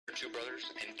two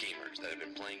brothers and gamers that have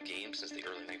been playing games since the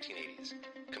early 1980s.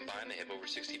 Combined, they have over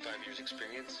 65 years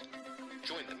experience.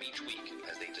 Join them each week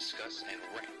as they discuss and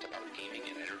rant about gaming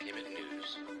and entertainment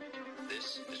news.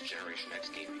 This is Generation X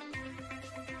Gaming.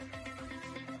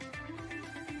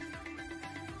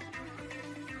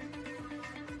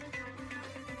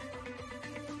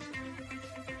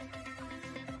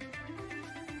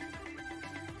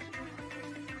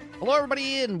 Hello,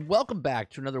 everybody, and welcome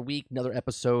back to another week, another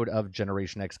episode of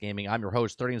Generation X Gaming. I'm your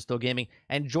host, 30 and Still Gaming,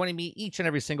 and joining me each and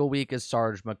every single week is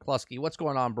Sarge McCluskey. What's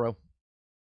going on, bro?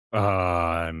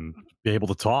 I'm able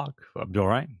to talk. I'm doing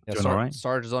all right. Yeah, all right.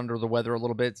 Sarge is under the weather a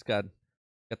little bit. It's got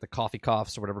the coffee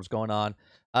coughs or whatever's going on.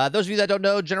 Those of you that don't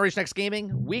know, Generation X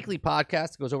Gaming, weekly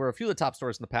podcast, goes over a few of the top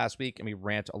stories in the past week, and we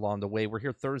rant along the way. We're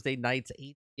here Thursday nights,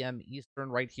 8 p.m.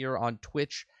 Eastern, right here on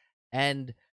Twitch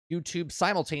and YouTube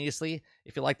simultaneously.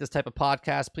 If you like this type of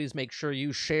podcast, please make sure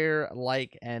you share,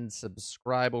 like, and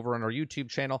subscribe over on our YouTube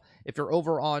channel. If you're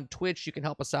over on Twitch, you can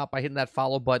help us out by hitting that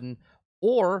follow button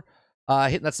or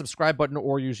hitting that subscribe button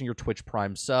or using your Twitch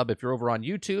Prime sub. If you're over on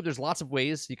YouTube, there's lots of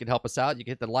ways you can help us out. You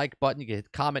can hit the like button. You can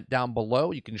hit comment down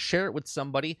below. You can share it with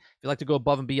somebody. If you'd like to go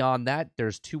above and beyond that,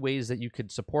 there's two ways that you could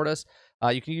support us.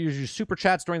 You can use your super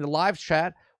chats during the live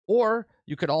chat, or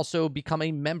you could also become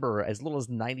a member as little as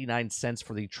 99 cents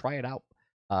for the Try It Out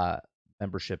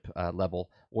membership level,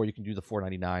 or you can do the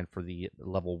 $4.99 for the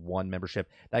level 1 membership.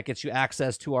 That gets you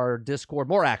access to our Discord,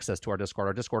 more access to our Discord.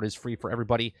 Our Discord is free for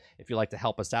everybody. If you'd like to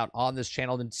help us out on this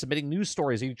channel and submitting news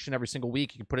stories each and every single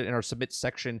week, you can put it in our submit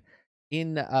section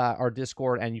in our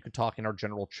Discord, and you can talk in our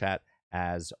general chat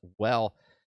as well.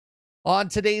 On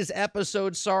today's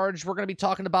episode, Sarge, we're going to be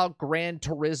talking about Gran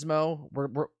Turismo.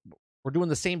 We're doing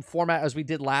the same format as we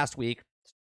did last week.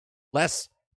 Less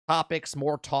topics,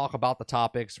 more talk about the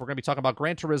topics. We're going to be talking about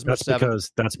Gran Turismo 7.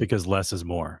 That's because less is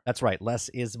more. That's right. Less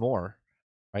is more.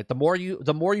 Right? The more you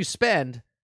spend,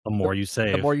 the more you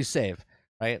save. The more you save.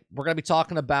 Right? We're going to be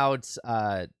talking about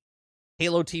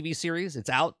Halo TV series.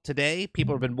 It's out today.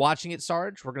 People have been watching it,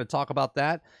 Sarge. We're going to talk about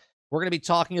that. We're going to be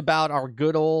talking about our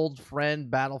good old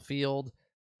friend Battlefield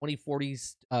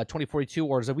 2042,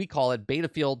 or as we call it,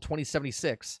 Betafield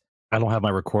 2076. I don't have my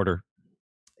recorder.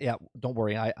 Yeah, don't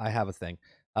worry. I have a thing.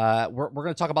 We're going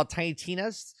to talk about Tiny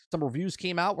Tina's. Some reviews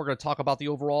came out. We're going to talk about the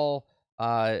overall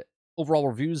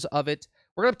reviews of it.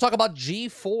 We're going to talk about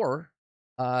G4,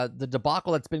 the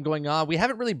debacle that's been going on. We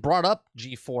haven't really brought up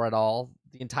G4 at all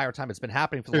the entire time it's been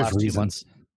happening for the last 2 months.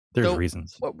 There's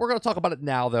reasons. We're going to talk about it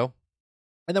now, though.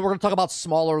 And then we're going to talk about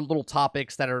smaller little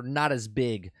topics that are not as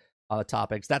big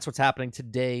topics. That's what's happening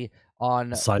today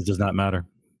on... Size does not matter.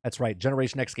 That's right.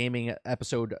 Generation X Gaming,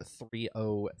 episode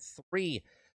 303.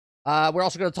 We're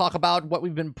also going to talk about what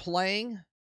we've been playing,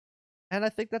 and I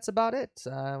think that's about it.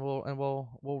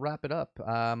 We'll wrap it up.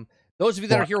 Those of you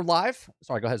that are here live,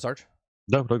 sorry, go ahead, Sarge.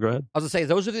 No, go ahead. I was going to say,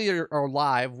 those of you that are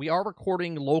live, we are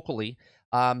recording locally.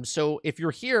 So if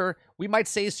you're here, we might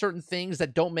say certain things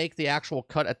that don't make the actual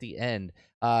cut at the end.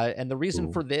 And the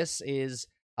reason for this is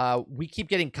we keep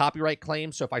getting copyright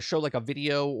claims. So if I show like a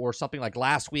video or something, like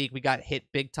last week, we got hit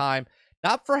big time.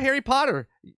 Not for Harry Potter,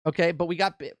 okay, but we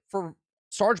got for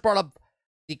Sarge brought up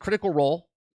the Critical Role,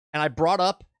 and I brought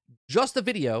up just the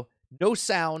video, no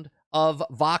sound of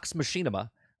Vox Machinima,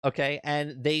 okay,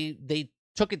 and they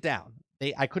took it down.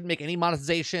 I couldn't make any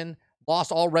monetization,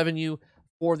 lost all revenue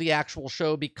for the actual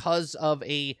show because of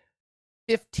a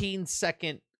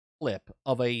 15-second clip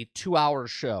of a 2-hour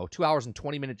show, 2 hours and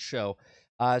 20-minute show.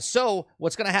 So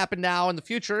what's going to happen now in the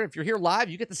future, if you're here live,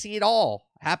 you get to see it all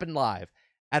happen live.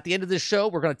 At the end of this show,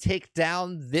 we're going to take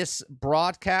down this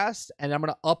broadcast, and I'm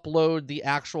going to upload the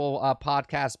actual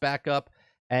podcast back up,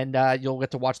 and you'll get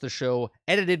to watch the show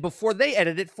edited before they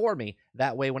edit it for me.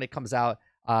 That way, when it comes out,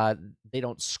 they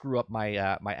don't screw up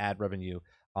my my ad revenue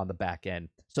on the back end.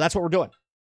 So that's what we're doing.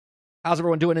 How's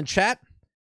everyone doing in chat?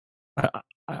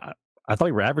 I thought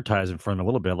you were advertising for him a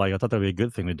little bit. Like, I thought that would be a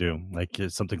good thing to do. Like,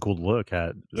 it's something cool to look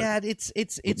at. Yeah, it's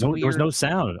weird. There was no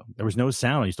sound. There was no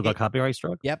sound. You still got copyright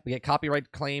struck? Yep, we get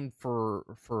copyright claimed for.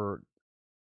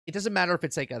 It doesn't matter if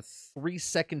it's like a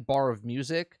 3-second bar of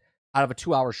music out of a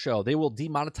 2-hour show. They will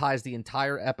demonetize the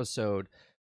entire episode.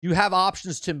 You have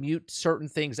options to mute certain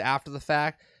things after the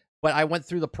fact, but I went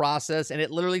through the process, and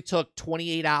it literally took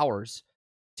 28 hours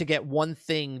to get one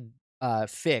thing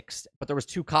fixed. But there was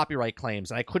 2 copyright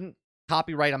claims, and I couldn't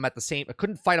copyright them at the same. I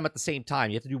couldn't fight them at the same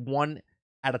time. You have to do one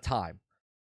at a time.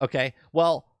 Okay.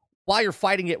 Well, while you're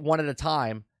fighting it one at a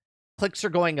time, clicks are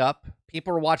going up.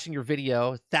 People are watching your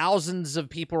video. Thousands of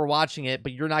people are watching it,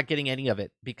 but you're not getting any of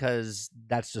it because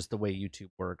that's just the way YouTube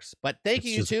works. But thank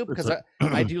you, YouTube, because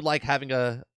I do like having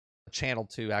a channel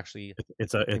to actually.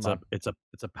 It's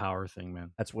a power thing,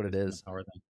 man. That's what it It's is. a power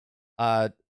thing.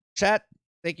 Chat,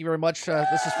 thank you very much.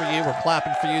 This is for you. We're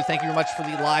clapping for you. Thank you very much for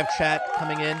the live chat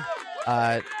coming in.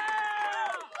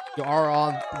 You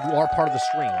are part of the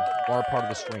stream. You are part of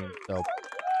the stream. So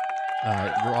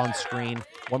you're on screen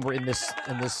when we're in this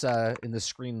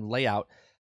screen layout.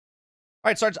 All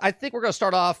right, Sarge, I think we're going to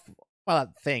start off.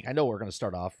 Well, I know we're going to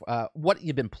start off. What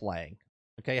you've been playing?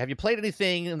 Okay, have you played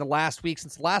anything in the last week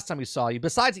since the last time we saw you?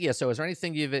 Besides ESO, is there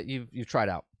anything you've tried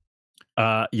out?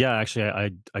 Yeah, actually, I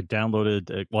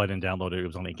downloaded. Well, I didn't download it. It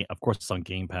was on of course, it's on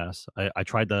Game Pass. I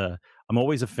tried I'm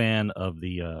always a fan of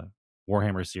the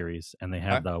Warhammer series, and they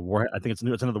have the I think it's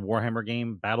new. It's another Warhammer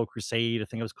game, Battle Crusade. I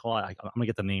think it was called. I'm gonna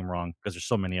get the name wrong because there's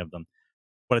so many of them.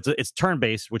 But it's turn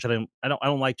based, which I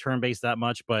don't like turn based that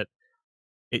much. But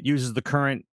it uses the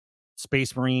current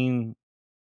Space Marine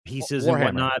pieces Warhammer. and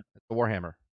whatnot. The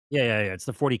Warhammer. Yeah. It's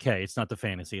the 40K. It's not the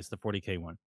fantasy. It's the 40K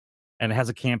one. And it has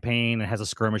a campaign. It has a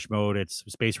skirmish mode. It's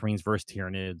Space Marines versus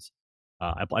Tyranids.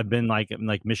 I've been like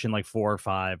mission 4 or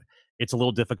 5. It's a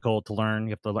little difficult to learn. You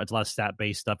have to. It's a lot of stat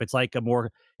based stuff. It's like a more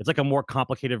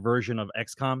complicated version of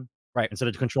XCOM. Right. Instead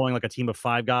of controlling like a team of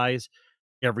 5 guys,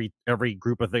 every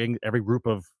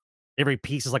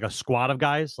piece is like a squad of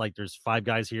guys. Like there's 5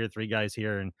 guys here, 3 guys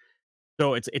here, and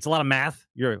so it's a lot of math.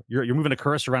 You're moving a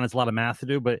cursor around. It's a lot of math to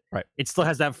do, but it still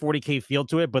has that 40K feel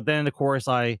to it. But then of course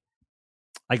I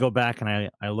go back and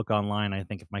I look online. I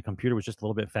think if my computer was just a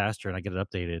little bit faster and I get it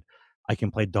updated, I can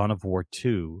play Dawn of War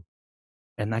 2,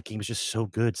 and that game is just so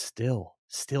good. Still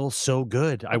so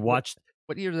good. I watched.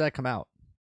 What year did that come out?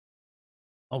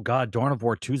 Oh God, Dawn of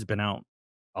War 2's been out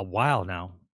a while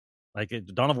now.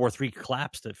 Dawn of War 3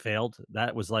 collapsed. It failed.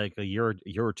 That was like a year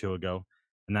or 2 ago,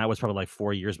 and that was probably like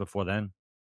 4 years before then.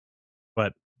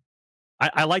 But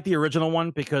I like the original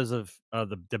one because of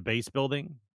the base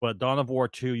building. But Dawn of War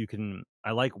 2,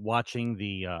 I like watching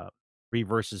the 3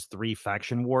 versus 3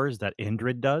 faction wars that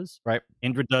Indrid does. Right.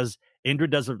 Indrid does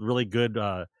a really good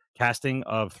casting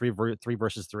of 3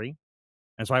 versus 3,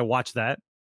 and so I watch that.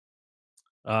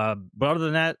 But other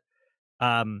than that,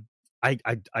 I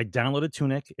downloaded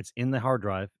Tunic. It's in the hard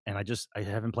drive, and I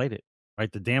haven't played it.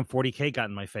 Right, the damn 40K got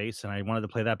in my face, and I wanted to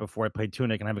play that before I played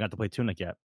Tunic, and I haven't got to play Tunic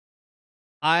yet.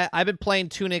 I've been playing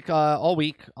Tunic all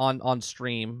week on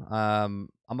stream.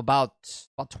 I'm about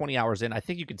 20 hours in. I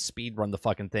think you can speed run the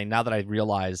fucking thing now that I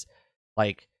realize,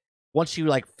 once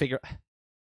you figure,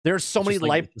 there's so many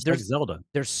Zelda.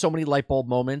 There's so many light bulb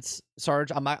moments,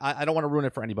 Sarge. I don't want to ruin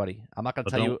it for anybody. I'm not going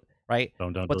to tell you, right?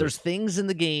 But there's things in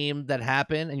the game that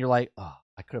happen, and you're like, oh,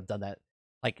 I could have done that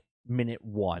minute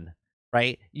 1.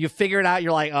 Right? You figure it out.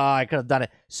 You're like, oh, I could have done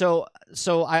it. So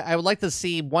I would like to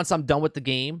see, once I'm done with the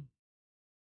game,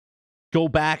 go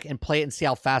back and play it and see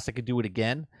how fast I could do it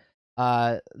again.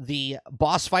 The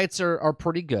boss fights are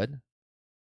pretty good.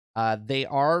 They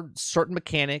are certain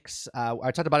mechanics.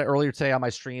 I talked about it earlier today on my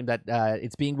stream that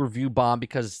it's being review bombed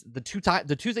because the two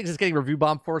things it's getting review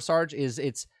bombed for, Sarge, is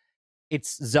it's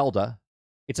Zelda.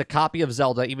 It's a copy of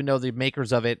Zelda, even though the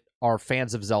makers of it are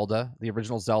fans of Zelda, the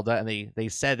original Zelda, and they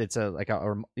said it's it's like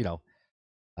a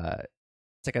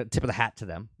tip of the hat to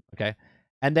them. Okay,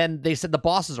 and then they said the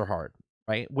bosses are hard,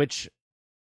 right? Which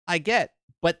I get,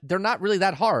 but they're not really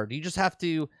that hard. You just have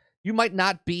to. You might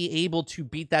not be able to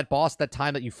beat that boss that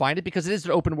time that you find it because it is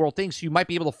an open world thing. So you might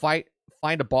be able to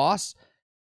find a boss,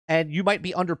 and you might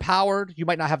be underpowered. You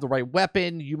might not have the right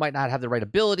weapon. You might not have the right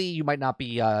ability. You might not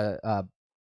be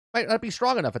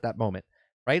strong enough at that moment,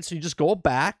 right? So you just go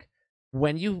back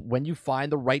when you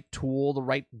find the right tool, the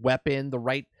right weapon, the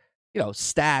right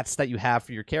stats that you have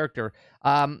for your character.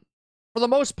 For the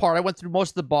most part, I went through most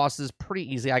of the bosses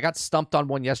pretty easy. I got stumped on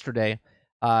one yesterday.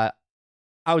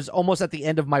 I was almost at the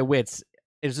end of my wits.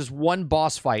 There's this one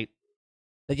boss fight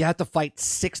that you have to fight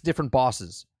 6 different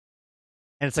bosses,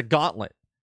 and it's a gauntlet.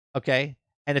 Okay,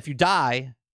 and if you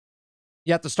die,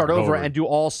 you have to start over and do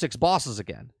all 6 bosses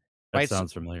again. Right? That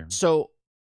sounds familiar. So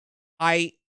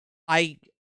I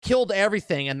killed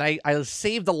everything, and I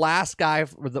saved the last guy,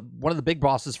 one of the big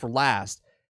bosses, for last,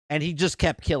 and he just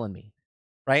kept killing me.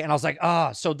 Right? And I was like,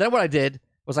 so then what I did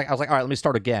was I was like, all right, let me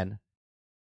start again.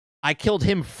 I killed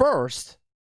him first,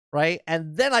 right?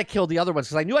 And then I killed the other ones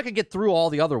because I knew I could get through all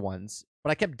the other ones,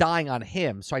 but I kept dying on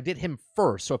him. So I did him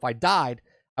first. So if I died,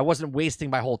 I wasn't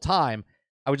wasting my whole time.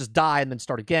 I would just die and then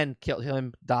start again, kill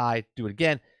him, die, do it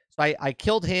again. So I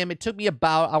killed him. It took me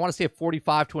about, I want to say,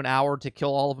 45 to an hour to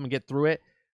kill all of them and get through it.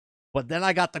 But then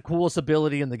I got the coolest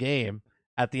ability in the game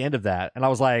at the end of that. And I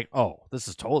was like, oh, this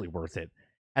is totally worth it.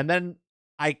 And then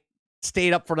I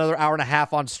stayed up for another hour and a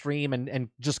half on stream and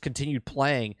just continued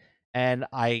playing. and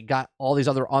I got all these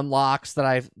other unlocks that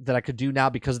I could do now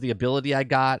because of the ability I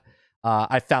got.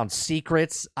 I found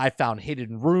secrets. I found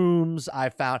hidden rooms.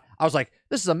 I was like,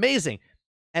 this is amazing.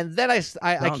 And then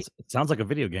sounds like a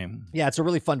video game. Yeah, it's a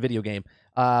really fun video game.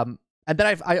 And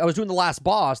then I was doing the last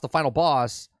boss, the final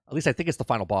boss. At least I think it's the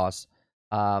final boss.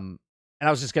 And I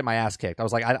was just getting my ass kicked. I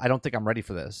was like, I don't think I'm ready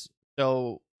for this.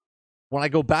 So when I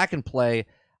go back and play,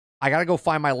 I got to go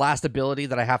find my last ability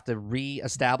that I have to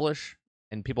re-establish,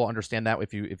 and people understand that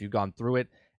if you've gone through it.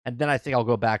 And then I think I'll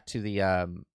go back to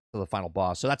the final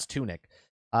boss. So that's Tunic.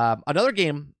 Another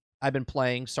game I've been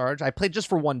playing, Sarge, I played just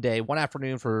for one day, one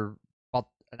afternoon for about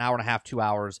an hour and a half, 2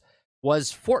 hours,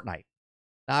 was Fortnite.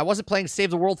 Now, I wasn't playing Save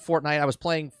the World Fortnite. I was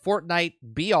playing Fortnite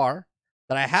BR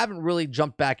that I haven't really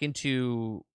jumped back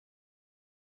into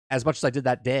as much as I did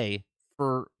that day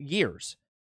for years.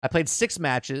 I played 6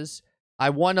 matches. I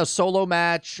won a solo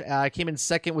match. I came in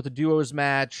second with the duos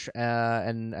match,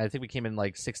 and I think we came in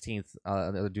like 16th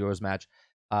in the duos match.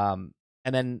 And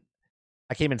then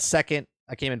I came in second.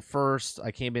 I came in first.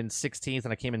 I came in 16th,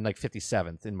 and I came in like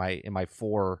 57th in my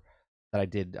 4 that I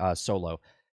did solo.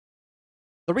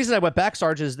 The reason I went back,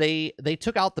 Sarge, is they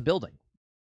took out the building.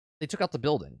 They took out the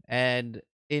building, and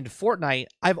in Fortnite,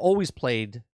 I've always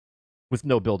played with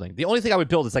no building. The only thing I would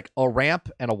build is like a ramp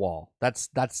and a wall.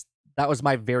 That was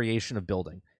my variation of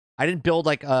building. I didn't build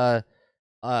like the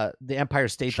Empire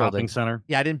State Shopping center.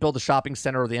 Yeah, I didn't build the shopping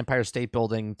center or the Empire State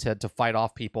Building to fight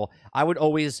off people. I would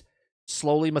always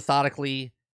slowly,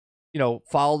 methodically,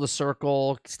 follow the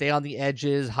circle, stay on the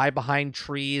edges, hide behind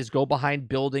trees, go behind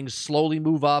buildings, slowly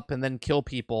move up, and then kill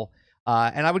people.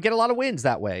 And I would get a lot of wins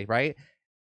that way, right?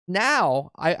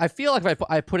 Now, I feel like if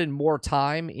I put in more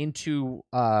time into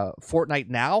Fortnite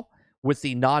now with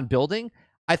the non-building,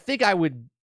 I think I would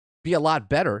be a lot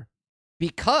better,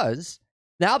 because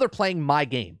now they're playing my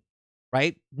game,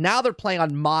 right? Now they're playing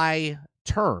on my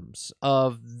terms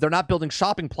of they're not building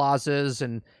shopping plazas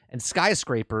and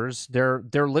skyscrapers. They're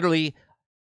literally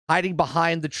hiding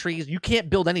behind the trees. You can't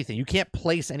build anything. You can't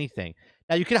place anything.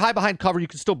 Now, you can hide behind cover. You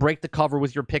can still break the cover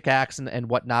with your pickaxe and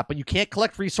whatnot, but you can't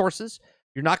collect resources.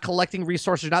 You're not collecting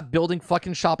resources. You're not building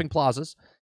fucking shopping plazas,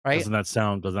 right? Doesn't that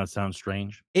sound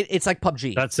strange? It's like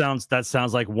PUBG. That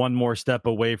sounds like one more step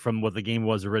away from what the game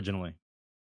was originally.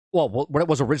 Well, what it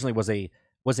was originally was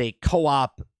a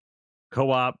co-op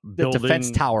building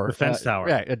defense tower.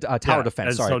 Yeah, a tower defense.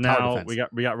 And sorry. So now defense.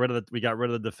 we got rid of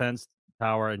the defense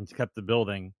tower and kept the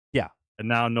building. Yeah. And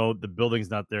now the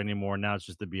building's not there anymore. Now it's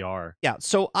just the BR. Yeah.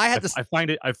 So I find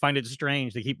it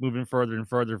strange to keep moving further and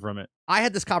further from it. I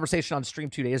had this conversation on stream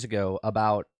 2 days ago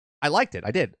about, I liked it. I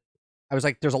did. I was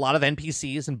like, there's a lot of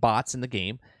NPCs and bots in the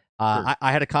game. Sure.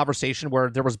 I had a conversation where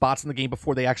there was bots in the game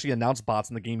before they actually announced bots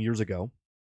in the game years ago.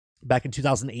 Back in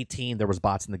 2018, there was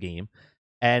bots in the game.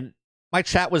 And my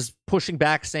chat was pushing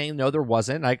back saying, no, there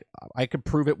wasn't. I could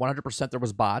prove it 100% there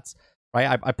was bots.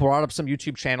 Right? I brought up some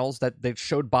YouTube channels that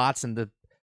showed bots and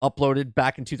uploaded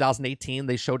back in 2018.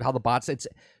 They showed how the bots,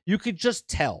 you could just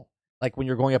tell, like when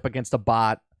you're going up against a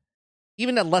bot,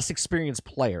 even a less experienced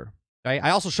player. Right?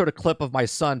 I also showed a clip of my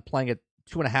son playing at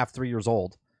 2.5, 3 years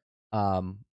old.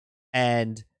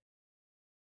 And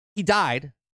he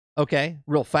died, okay,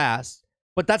 real fast.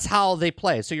 But that's how they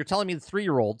play. So you're telling me the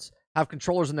 3-year-olds have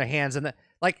controllers in their hands, and the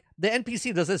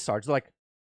NPC does this, Sarge. They're like,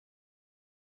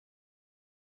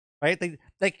 right? They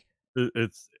like,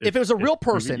 if it was a real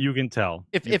person, you can tell.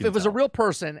 If it was a real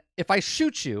person, if I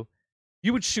shoot you,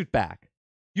 you would shoot back.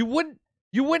 You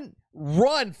wouldn't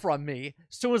run from me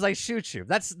as soon as I shoot you.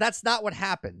 That's not what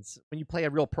happens when you play a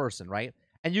real person, right?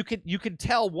 And you could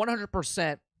tell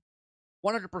 100%,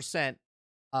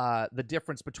 the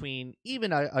difference between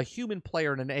even a human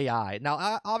player and an AI.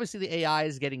 Now, obviously the AI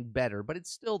is getting better, but it's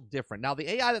still different. Now, the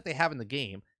AI that they have in the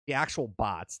game, the actual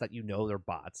bots that they're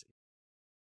bots,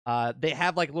 they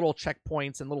have like little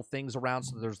checkpoints and little things around.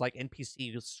 So there's like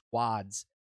NPC squads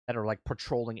that are like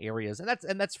patrolling areas, and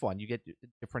that's fun. You get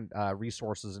different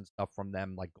resources and stuff from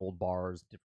them, like gold bars,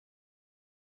 different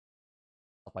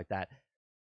stuff like that.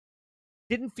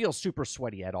 Didn't feel super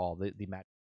sweaty at all. The match,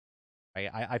 right?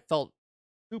 I felt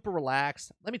super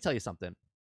relaxed. Let me tell you something.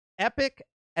 Epic,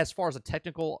 as far as a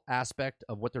technical aspect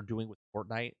of what they're doing with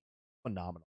Fortnite,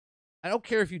 phenomenal. I don't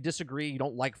care if you disagree, you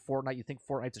don't like Fortnite, you think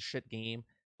Fortnite's a shit game,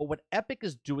 but what Epic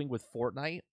is doing with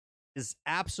Fortnite is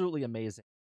absolutely amazing,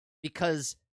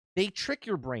 because they trick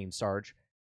your brain, Sarge.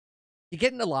 You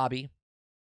get in the lobby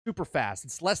super fast.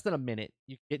 It's less than a minute.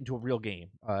 You get into a real game.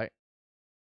 All right.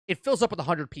 It fills up with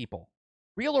 100 people.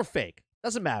 Real or fake,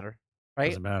 doesn't matter, right?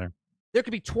 Doesn't matter. There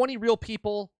could be 20 real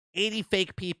people 80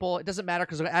 fake people. It doesn't matter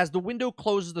because as the window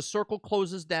closes, the circle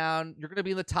closes down. You're going to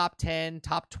be in the top 10,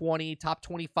 top 20, top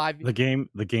 25.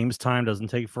 The game's time doesn't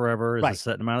take forever. It's a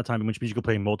set amount of time, which means you can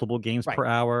play multiple games per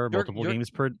hour, multiple games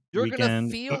per you're weekend. You're going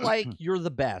to feel like you're the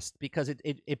best because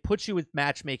it puts you with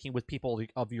matchmaking with people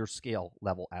of your skill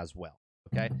level as well.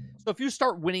 Okay? So if you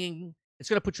start winning, it's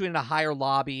going to put you in a higher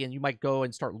lobby and you might go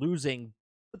and start losing,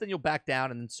 but then you'll back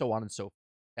down and so on and so forth.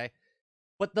 Okay?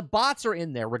 But the bots are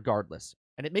in there regardless.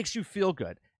 And it makes you feel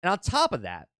good. And on top of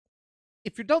that,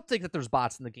 if you don't think that there's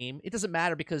bots in the game, it doesn't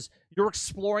matter because you're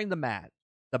exploring the map,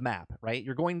 right?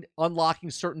 You're unlocking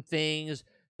certain things.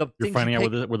 You're finding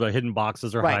out where the hidden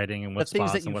boxes are hiding and what spots and what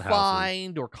houses. The things that you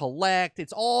find or collect,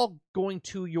 it's all going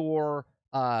to your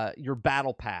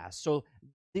battle pass. So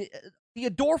the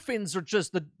endorphins are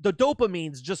just the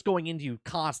dopamine's just going into you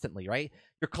constantly, right?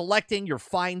 You're collecting, you're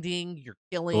finding, you're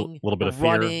killing, a little bit of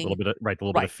fear, a little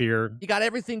bit of fear. You got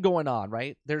everything going on,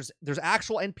 right? There's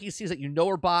actual NPCs that you know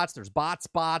are bots. There's bots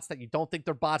that you don't think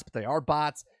they're bots, but they are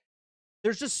bots.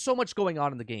 There's just so much going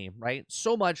on in the game, right?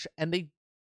 So much, and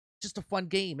just a fun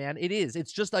game, man. It is.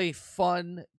 It's just a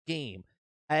fun game.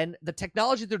 And the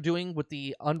technology they're doing with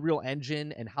the Unreal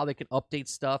Engine and how they can update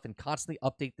stuff and constantly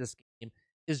update this game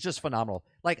is just phenomenal.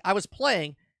 Like, I was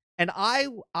playing, and I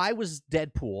was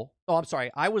Deadpool. Oh, I'm sorry.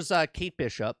 I was Kate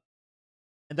Bishop,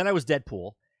 and then I was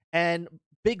Deadpool. And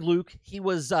Big Luke, he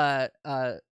was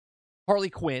Harley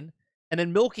Quinn. And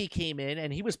then Milky came in,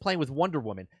 and he was playing with Wonder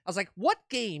Woman. I was like, what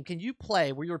game can you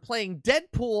play where you're playing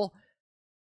Deadpool,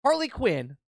 Harley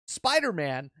Quinn,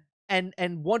 Spider-Man,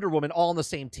 and Wonder Woman all on the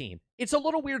same team? It's a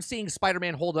little weird seeing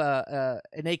Spider-Man hold an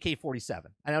AK-47.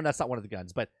 I know that's not one of the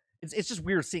guns, but it's just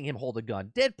weird seeing him hold a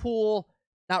gun. Deadpool,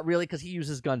 not really, because he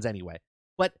uses guns anyway.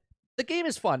 But the game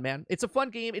is fun, man. It's a fun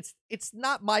game. It's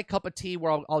not my cup of tea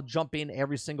where I'll jump in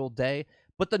every single day,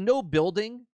 but the no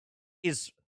building is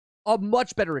a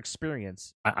much better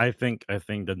experience. I think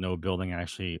the no building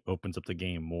actually opens up the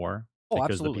game more. Oh,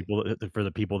 because absolutely. For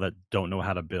the people that don't know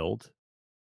how to build,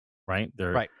 right?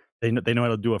 They know how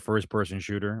to do a first-person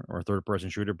shooter or a third-person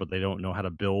shooter, but they don't know how to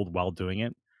build while doing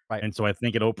it. Right. And so I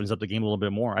think it opens up the game a little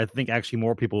bit more. I think actually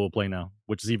more people will play now,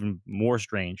 which is even more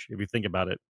strange if you think about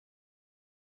it.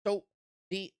 So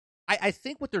I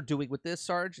think what they're doing with this,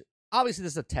 Sarge, obviously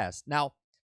this is a test. Now,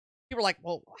 people are like,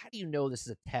 well, how do you know this is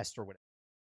a test or whatever?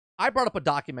 I brought up a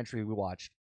documentary we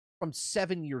watched from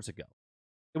 7 years ago.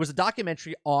 It was a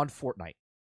documentary on Fortnite.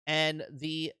 And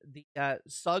the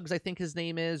Suggs, I think his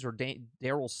name is, or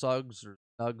Daryl Suggs or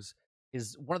Suggs,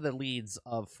 is one of the leads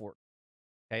of Fortnite.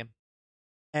 Okay?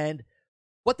 And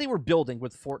what they were building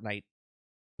with Fortnite,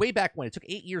 way back when, it took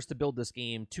 8 years to build this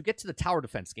game to get to the tower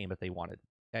defense game that they wanted.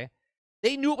 Okay?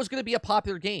 They knew it was going to be a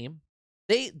popular game.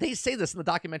 They say this in the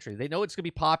documentary. They know it's going to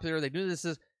be popular. They knew this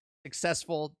is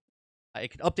successful. It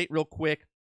can update real quick.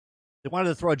 They wanted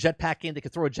to throw a jetpack in. They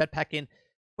could throw a jetpack in.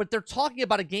 But they're talking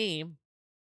about a game,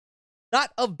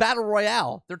 not of Battle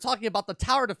Royale. They're talking about the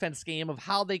tower defense game of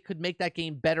how they could make that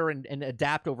game better and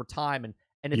adapt over time.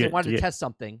 And if they wanted to test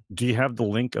something. Do you have the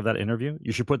link of that interview?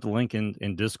 You should put the link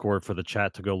in Discord for the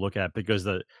chat to go look at, because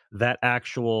that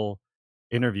actual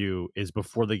interview is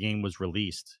before the game was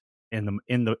released in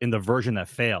the version that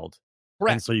failed.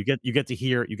 Correct. And so you get to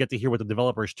hear what the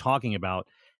developer is talking about.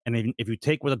 And if you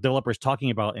take what the developer is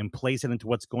talking about and place it into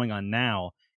what's going on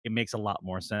now, it makes a lot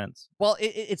more sense. Well,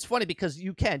 it's funny because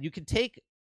you can take.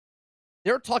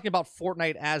 They're talking about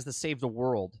Fortnite as the save the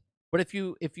world, but if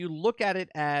you look at it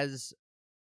as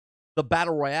the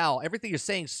Battle Royale, everything you're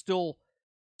saying still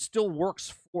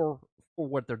works for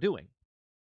what they're doing.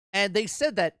 And they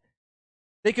said that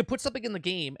they could put something in the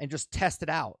game and just test it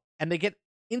out, and they get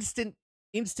instant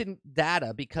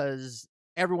data because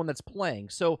everyone that's playing.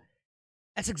 So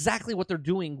that's exactly what they're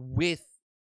doing with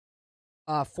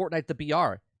Fortnite the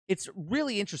BR. It's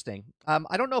really interesting.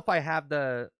 I don't know if I have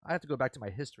I have to go back to my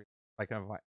history if I can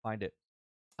find it.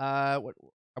 I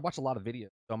watch a lot of videos,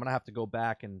 so I'm gonna have to go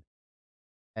back and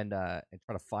try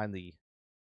to find the.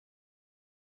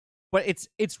 But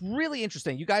it's really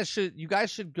interesting. You guys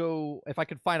should go. If I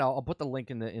can find, I'll put the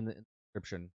link in the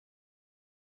description,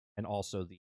 and also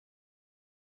the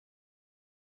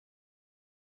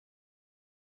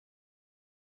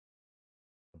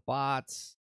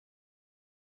bots.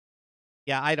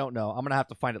 Yeah, I don't know. I'm gonna have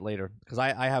to find it later because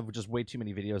I have just way too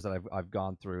many videos that I've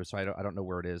gone through, so I don't know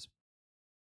where it is.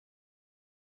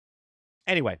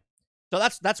 Anyway, so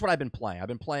that's what I've been playing.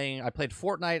 I played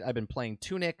Fortnite. I've been playing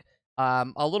Tunic.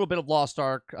 A little bit of Lost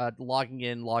Ark, logging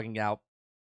in, logging out.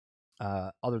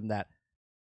 Other than that,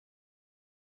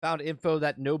 found info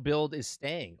that no build is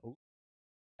staying. Ooh,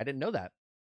 I didn't know that.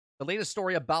 The latest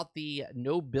story about the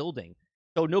no building.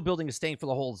 So no building is staying for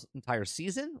the whole entire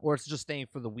season, or it's just staying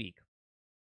for the week?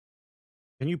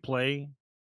 Can you play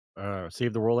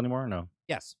Save the World anymore? No.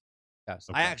 Yes. Yes.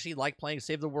 I Okay. actually like playing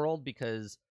Save the World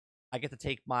because I get to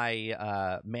take my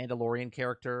Mandalorian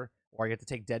character, or I get to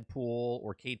take Deadpool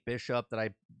or Kate Bishop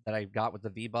that I got with the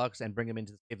V-Bucks and bring them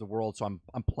into Save the World. So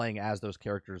I'm playing as those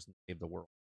characters in Save the World.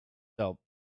 So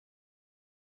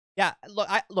yeah,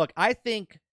 I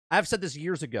think I've said this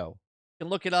years ago. You can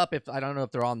look it up if I don't know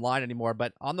if they're online anymore,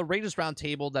 but on the Rages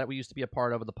Roundtable that we used to be a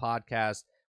part of the podcast,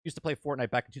 we used to play Fortnite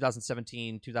back in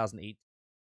 2017, 2008.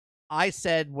 I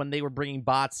said when they were bringing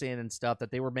bots in and stuff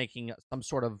that they were making some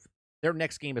sort of their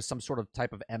next game is some sort of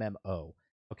type of MMO.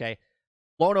 Okay,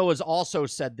 Lono has also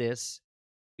said this.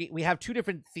 We have two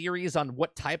different theories on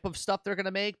what type of stuff they're going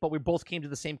to make, but we both came to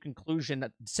the same conclusion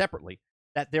separately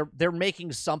that they're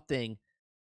making something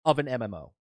of an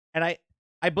MMO, and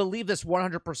I believe this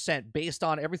 100% based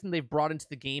on everything they've brought into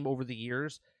the game over the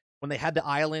years. When they had the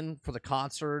island for the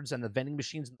concerts and the vending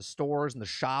machines in the stores and the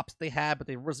shops they had, but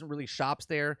there wasn't really shops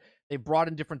there. They brought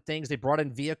in different things. They brought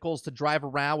in vehicles to drive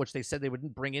around, which they said they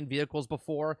wouldn't bring in vehicles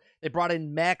before. They brought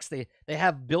in mechs. They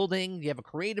have building. You have a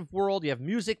creative world. You have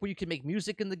music where you can make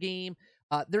music in the game.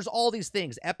 There's all these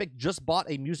things. Epic just bought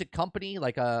a music company,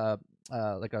 like a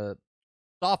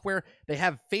software. They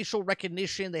have facial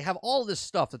recognition. They have all this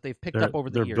stuff that they've picked up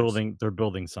over the years. They're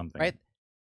building something, right?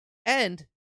 And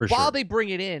while they bring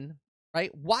it in, right?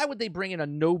 Why would they bring in a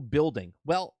no building?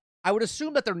 Well, I would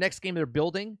assume that their next game they're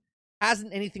building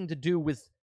hasn't anything to do with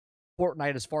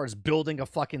Fortnite as far as building a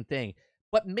fucking thing.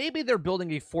 But maybe they're building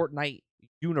a Fortnite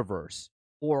universe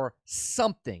or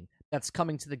something that's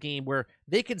coming to the game where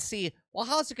they can see, well,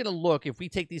 how's it going to look if we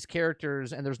take these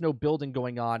characters and there's no building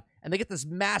going on, and they get this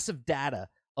massive data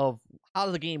of how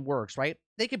the game works, right?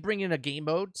 They could bring in a game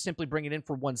mode, simply bring it in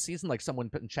for one season, like someone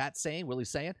put in chat saying, Willie's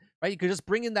saying, right? You could just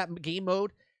bring in that game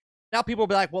mode. Now people will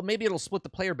be like, well, maybe it'll split the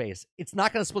player base. It's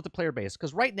not going to split the player base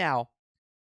because right now,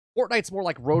 Fortnite's more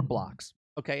like Roblox,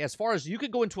 okay? As far as you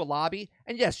could go into a lobby,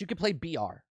 and yes, you could play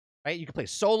BR, right? You could play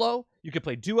solo, you could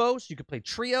play duos, you could play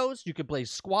trios, you could play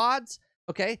squads,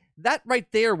 okay? That right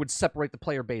there would separate the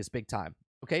player base big time,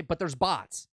 okay? But there's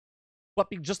bots. But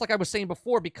just like I was saying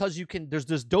before, because there's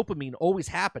this dopamine always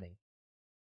happening.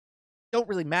 It don't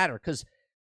really matter because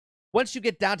once you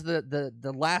get down to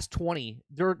the last 20,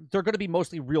 they're going to be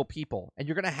mostly real people, and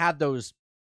you're going to have those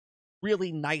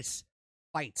really nice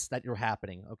fights that are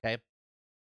happening, okay?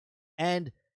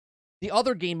 And the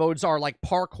other game modes are like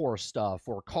parkour stuff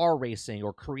or car racing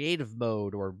or creative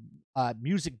mode or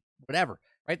music, whatever,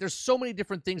 right? There's so many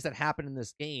different things that happen in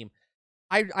this game.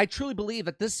 I truly believe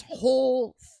that this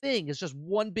whole thing is just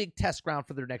one big test ground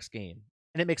for their next game.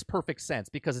 And it makes perfect sense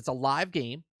because it's a live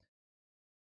game.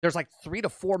 There's like 3 to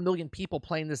 4 million people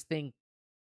playing this thing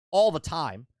all the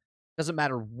time. Doesn't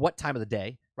matter what time of the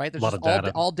day, right? There's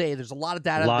all day. There's a lot of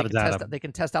data. They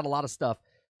can test out a lot of stuff.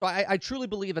 So I truly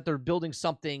believe that they're building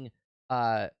something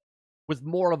with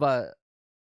more of a,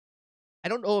 I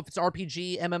don't know if it's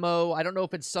RPG, MMO. I don't know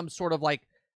if it's some sort of like,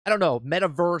 I don't know,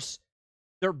 metaverse.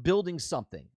 They're building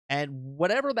something. And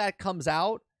whatever that comes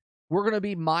out, we're going to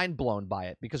be mind blown by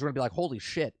it because we're going to be like, holy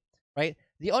shit, right?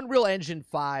 The Unreal Engine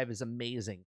 5 is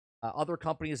amazing. Other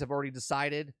companies have already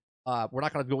decided. We're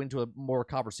not going to go into a more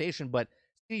conversation, but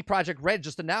CD Projekt Red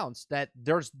just announced that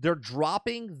they're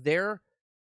dropping their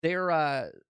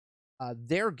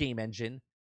game engine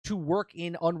to work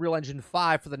in Unreal Engine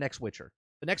 5 for the next Witcher.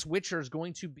 The next Witcher is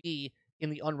going to be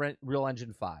in the Unreal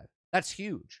Engine 5. That's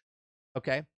huge.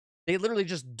 Okay? They literally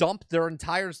just dumped their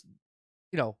entire,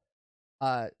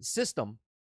 system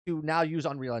to now use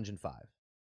Unreal Engine 5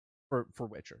 for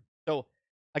Witcher. So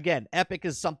again, Epic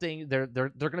is something they're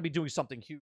going to be doing something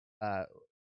huge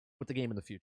with the game in the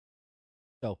future.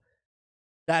 So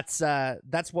that's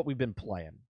what we've been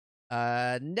playing.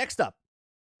 Next up,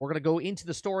 we're going to go into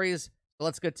the stories. So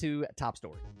let's get to top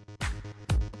story.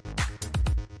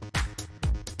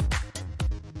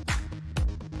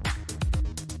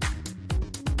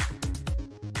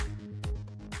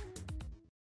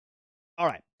 All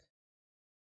right.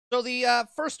 So the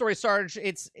first story, Sarge,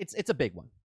 it's a big one.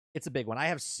 It's a big one. I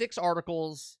have 6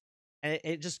 articles, and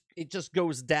it just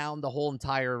goes down the whole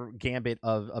entire gambit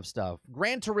of stuff.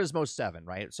 Gran Turismo 7,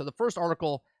 right? So the first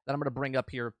article that I'm going to bring up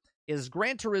here is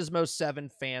Gran Turismo 7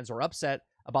 fans are upset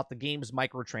about the game's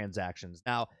microtransactions.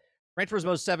 Now, Gran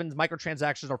Turismo 7's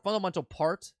microtransactions are a fundamental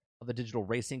part of the digital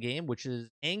racing game, which has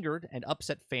angered and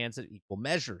upset fans at equal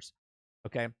measures.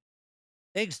 Okay?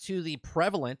 Thanks to the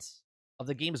prevalence of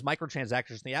the game's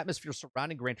microtransactions, the atmosphere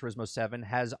surrounding Gran Turismo 7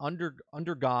 has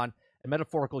undergone a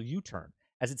metaphorical U-turn,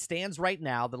 As it stands right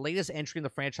now, the latest entry in the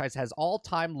franchise has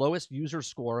all-time lowest user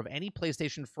score of any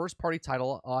PlayStation first-party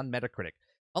title on Metacritic.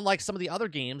 Unlike some of the other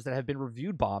games that have been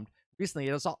reviewed bombed recently,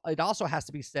 it also has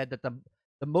to be said that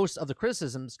the most of the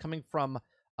criticisms coming from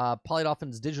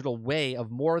Polydolphin's digital way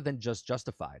of more than just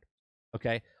justified.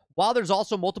 Okay? While there's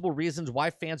also multiple reasons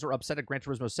why fans are upset at Gran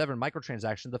Turismo 7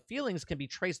 microtransactions, the feelings can be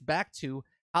traced back to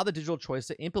how the digital choice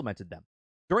implemented them.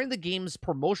 During the game's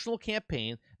promotional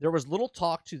campaign, there was little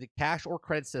talk to the cash or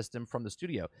credit system from the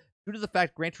studio. Due to the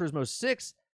fact Gran Turismo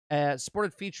 6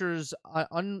 sported features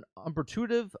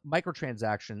unintuitive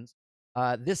microtransactions,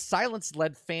 this silence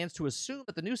led fans to assume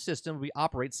that the new system would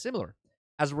operate similar.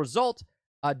 As a result,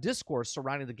 discourse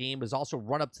surrounding the game was also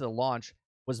run up to the launch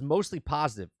was mostly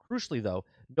positive. Crucially, though,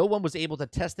 no one was able to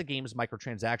test the game's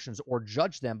microtransactions or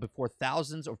judge them before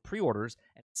thousands of pre-orders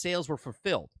and sales were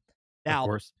fulfilled. Now, of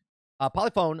course.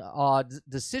 Polyphone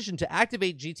decision to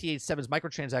activate GTA 7's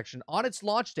microtransaction on its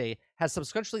launch day has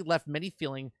subsequently left many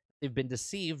feeling they've been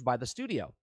deceived by the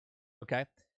studio. Okay?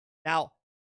 Now,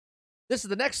 this is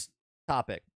the next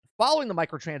topic. Following the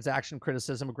microtransaction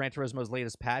criticism of Gran Turismo's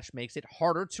latest patch makes it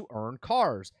harder to earn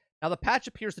cars. Now, the patch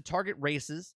appears to target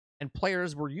races and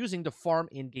players were using to farm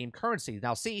in-game currency.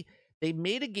 Now, see, they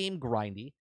made a game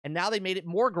grindy, and now they made it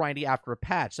more grindy after a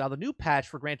patch. Now, the new patch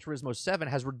for Gran Turismo 7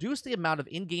 has reduced the amount of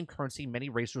in-game currency many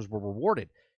racers were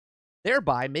rewarded,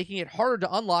 thereby making it harder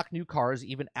to unlock new cars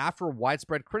even after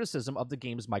widespread criticism of the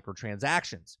game's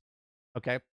microtransactions.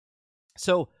 Okay?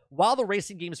 So, while the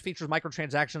racing games features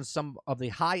microtransactions, some of the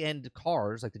high-end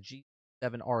cars, like the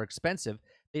G7, are expensive,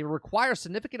 they require a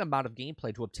significant amount of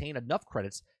gameplay to obtain enough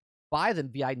credits to buy them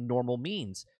via normal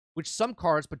means, which some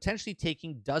cars potentially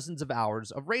taking dozens of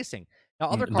hours of racing. Now,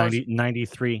 other cars...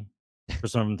 93 for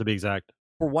some of them, to be exact.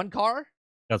 For one car?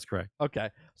 That's correct. Okay.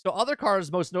 So other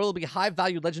cars, most notably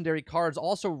high-value legendary cards,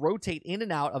 also rotate in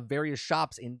and out of various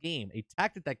shops in-game, a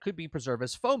tactic that could be preserved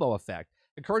as FOMO effect,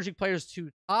 encouraging players to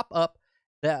top up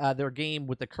their game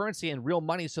with the currency and real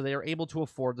money so they are able to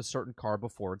afford the certain car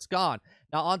before it's gone.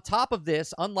 Now, on top of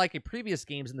this, unlike in previous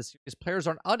games in the series, players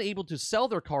are unable to sell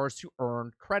their cars to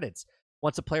earn credits.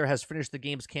 Once a player has finished the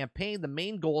game's campaign, the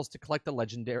main goal is to collect the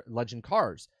legend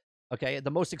cars. Okay,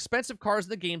 the most expensive cars in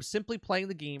the game, simply playing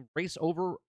the game, race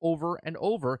over and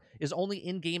over, is only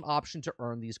in-game option to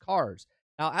earn these cars.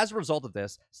 Now, as a result of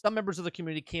this, some members of the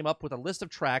community came up with a list of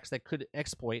tracks that could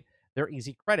exploit their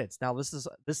easy credits. Now,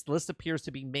 this list appears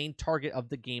to be main target of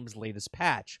the game's latest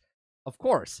patch. Of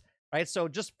course, right? So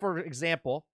just for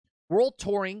example, World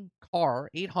Touring Car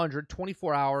 800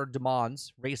 24-hour Le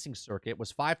Mans racing circuit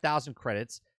was 5,000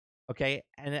 credits, okay?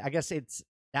 And I guess it's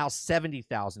now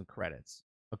 70,000 credits,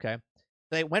 okay?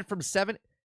 They went from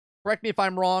correct me if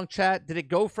I'm wrong, chat, did it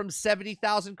go from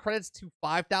 70,000 credits to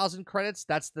 5,000 credits?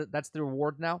 That's the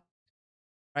reward now,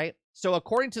 right? So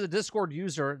according to the Discord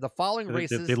user, the following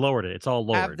races... They lowered it. It's all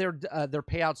lowered. Have their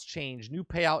payouts changed. New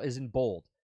payout is in bold.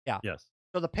 Yeah. Yes.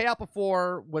 So the payout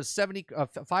before was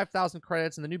 5,000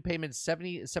 credits, and the new payment is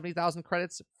 70,000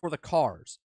 credits for the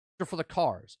cars. So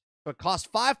it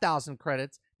cost 5,000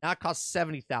 credits. Now it costs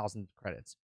 70,000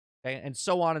 credits. Okay, and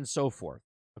so on and so forth.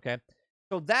 Okay,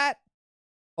 so that.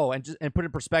 Oh, and put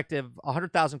in perspective,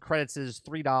 100,000 credits is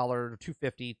 $3,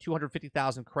 $2.50.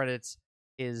 250,000 credits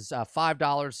is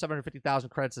 $5. 750,000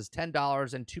 credits is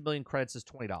 $10, and 2 million credits is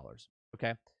 $20.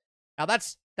 Okay, now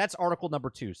that's article number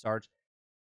 2, Sarge.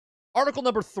 Article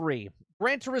number 3,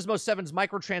 Gran Turismo 7's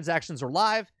microtransactions are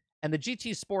live, and the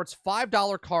GT Sports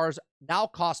 $5 cars now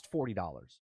cost $40.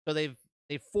 So they've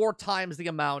 4 times the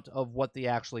amount of what they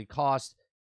actually cost.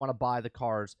 Want to buy the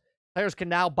cars. Players can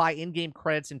now buy in-game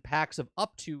credits in packs of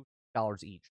up to $2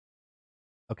 each.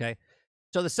 Okay,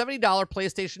 so the $70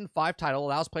 PlayStation 5 title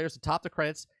allows players to top the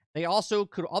credits. They also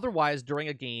could otherwise during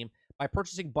a game by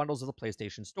purchasing bundles of the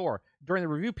PlayStation Store. During the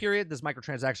review period, these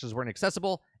microtransactions were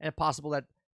inaccessible, and it's possible that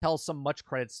tells some much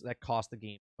credits that cost the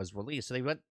game was released. So they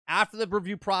went after the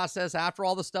review process, after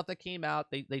all the stuff that came out,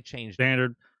 they changed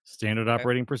standard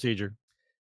operating procedure.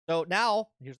 So now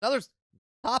here's another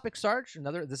topic, Sarge.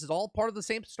 This is all part of the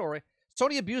same story.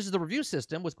 Sony abuses the review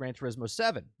system with Gran Turismo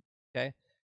 7. Okay,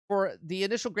 for the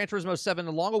initial Gran Turismo 7,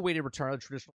 the long-awaited return of the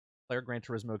traditional player Gran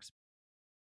Turismo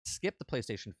skipped the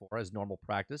PlayStation 4 as normal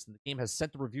practice, and the game has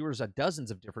sent the reviewers at dozens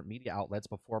of different media outlets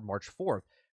before March 4th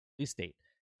release date.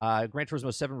 Gran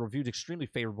Turismo 7 reviewed extremely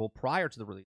favorable prior to the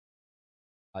release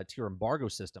tier embargo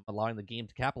system, allowing the game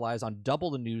to capitalize on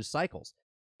double the news cycles.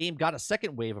 The game got a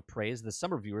second wave of praise, as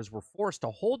some reviewers were forced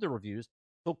to hold their reviews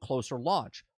until closer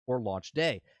launch or launch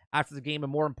day. After the game,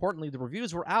 and more importantly, the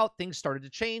reviews were out, things started to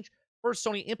change. First,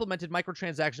 Sony implemented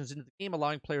microtransactions into the game,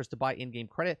 allowing players to buy in-game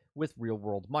credit with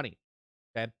real-world money.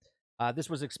 Okay, This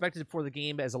was expected for the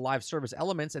game as a live service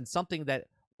elements and something that,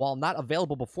 while not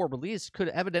available before release, could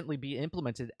evidently be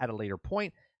implemented at a later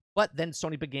point. But then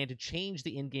Sony began to change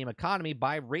the in-game economy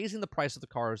by raising the price of the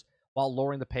cars while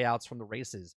lowering the payouts from the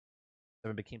races.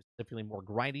 7 became significantly more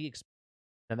grindy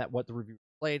than what the review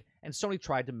played, and Sony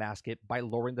tried to mask it by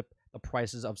lowering the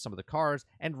prices of some of the cars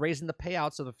and raising the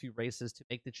payouts of a few races to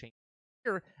make the change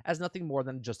appear as nothing more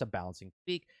than just a balancing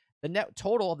tweak. The net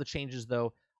total of the changes,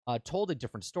 though, told a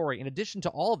different story. In addition to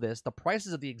all of this, the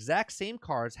prices of the exact same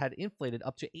cars had inflated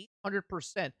up to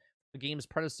 800% the game's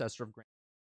predecessor of Grand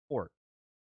Theft Auto.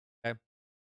 Okay,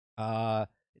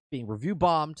 it's being review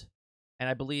bombed, and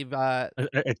I believe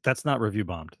that's not review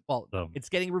bombed. Well, it's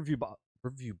getting review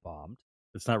bombed.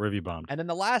 It's not review bombed. And then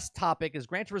the last topic is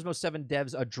Gran Turismo 7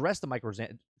 devs address the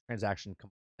microtransaction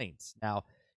complaints. Now,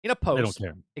 in a post,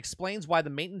 explains why the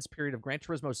maintenance period of Gran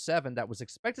Turismo 7 that was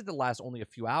expected to last only a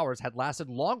few hours had lasted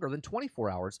longer than 24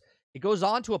 hours. It goes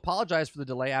on to apologize for the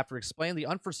delay after explaining the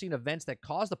unforeseen events that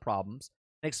caused the problems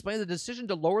and explain the decision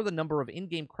to lower the number of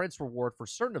in-game credits reward for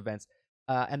certain events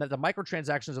and that the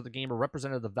microtransactions of the game are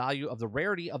representative of the value of the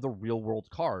rarity of the real-world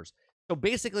cars. So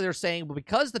basically they're saying, well,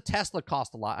 because the Tesla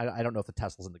cost a lot, I don't know if the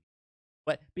Tesla's in the game,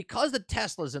 but because the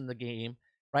Tesla's in the game,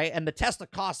 right, and the Tesla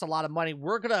costs a lot of money,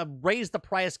 we're going to raise the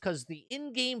price because the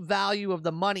in-game value of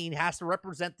the money has to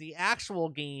represent the actual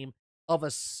game of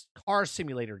a car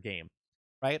simulator game,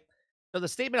 right? So the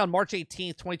statement on March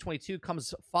 18th, 2022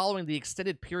 comes following the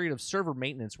extended period of server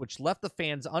maintenance, which left the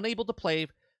fans unable to play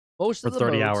most of the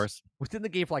 30 modes hours within the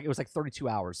game for it was like 32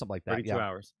 hours, something like that. 32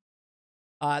 hours.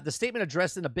 The statement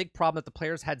addressed in a big problem that the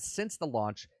players had since the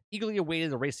launch, eagerly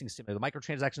awaited the racing simulator. The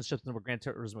microtransaction system of Gran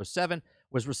Turismo 7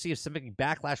 was received significant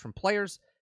backlash from players,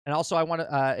 and also I want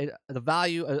the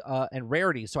value and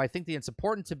rarity. So I think that it's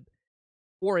important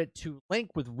for it to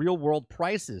link with real-world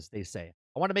prices, they say.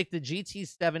 I want to make the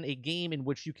GT7 a game in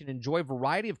which you can enjoy a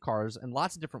variety of cars in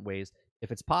lots of different ways, if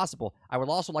it's possible. I would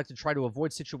also like to try to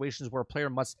avoid situations where a player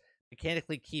must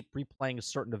mechanically keep replaying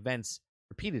certain events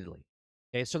repeatedly.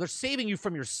 Okay, so they're saving you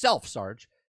from yourself, Sarge.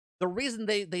 The reason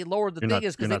they lowered the thing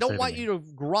is because they don't want you to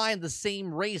grind the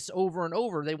same race over and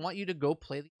over. They want you to go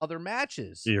play the other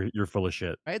matches. You're full of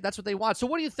shit. Right? That's what they want. So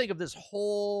what do you think of this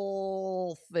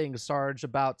whole thing, Sarge,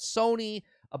 about Sony,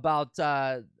 about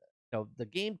the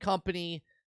game company,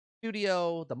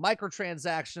 studio, the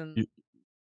microtransaction?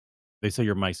 They say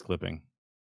your mic's clipping.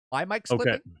 My mic's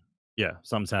clipping? Yeah,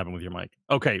 something's happened with your mic.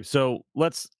 Okay, so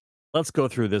let's go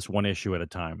through this one issue at a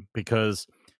time, because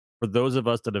for those of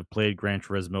us that have played Gran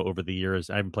Turismo over the years,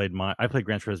 I played Gran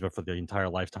Turismo for the entire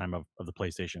lifetime of the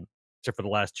PlayStation, except for the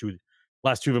last two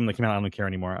of them that came out. I don't care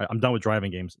anymore. I'm done with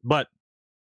driving games. But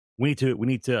we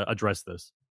need to address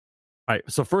this. All right.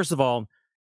 So first of all,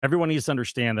 everyone needs to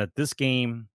understand that this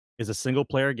game is a single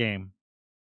player game,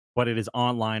 but it is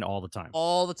online all the time.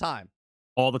 All the time.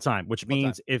 All the time, which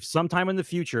means if sometime in the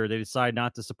future they decide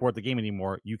not to support the game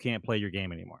anymore, you can't play your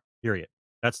game anymore. Period.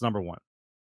 That's number one.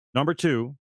 Number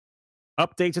two,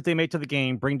 updates that they make to the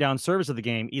game bring down service of the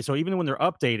game. So even when they're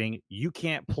updating, you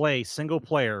can't play single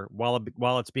player while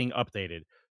it's being updated.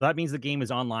 That means the game is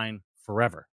online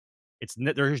forever.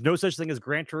 There's no such thing as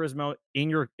Gran Turismo in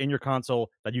your console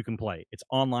that you can play. It's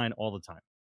online all the time.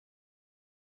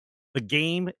 The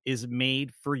game is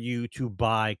made for you to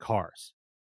buy cars.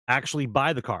 Actually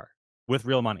buy the car with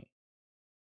real money.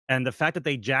 And the fact that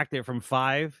they jacked it from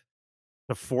 5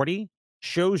 to 40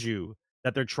 shows you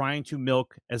that they're trying to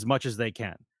milk as much as they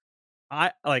can.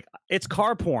 It's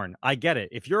car porn. I get it.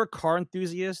 If you're a car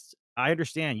enthusiast, I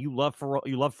understand. You love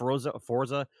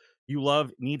Forza, you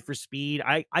love Need for Speed.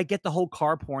 I get the whole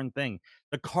car porn thing.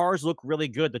 The cars look really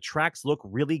good. The tracks look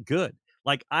really good.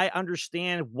 Like, I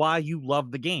understand why you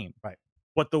love the game. Right.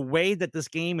 But the way that this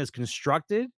game is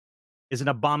constructed is an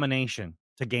abomination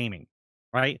to gaming,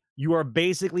 right? You are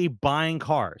basically buying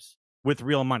cars with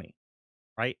real money,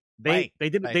 right? They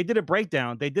did a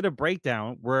breakdown. They did a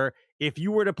breakdown where if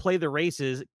you were to play the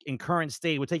races in current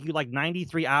state, it would take you like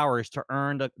 93 hours to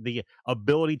earn the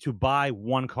ability to buy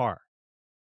one car.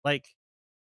 Like,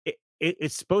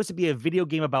 it's supposed to be a video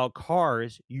game about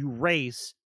cars. You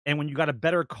race, and when you got a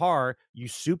better car, you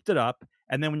souped it up,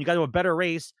 and then when you got to a better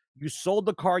race, you sold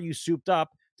the car you souped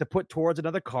up to put towards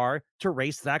another car to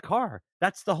race that car.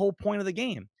 That's the whole point of the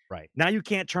game. Right. Now you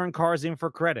can't turn cars in for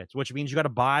credits, which means you got to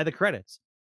buy the credits.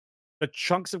 The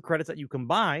chunks of credits that you can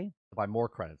buy more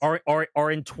credits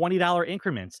are in $20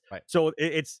 increments. Right. So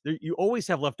you always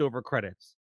have leftover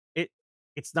credits.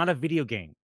 It's not a video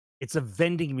game. It's a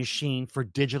vending machine for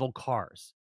digital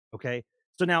cars. Okay.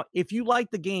 So now if you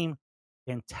like the game,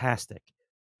 fantastic.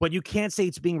 But you can't say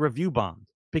it's being review bombed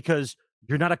because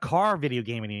you're not a car video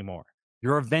game anymore.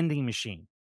 You're a vending machine,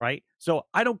 right? So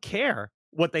I don't care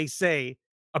what they say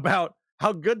about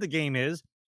how good the game is.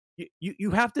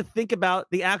 You have to think about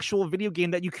the actual video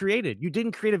game that you created. You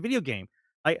didn't create a video game.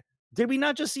 Did we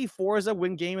not just see Forza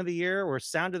win Game of the Year or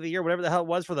Sound of the Year, whatever the hell it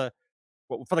was for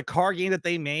the car game that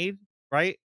they made,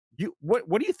 right? What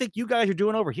do you think you guys are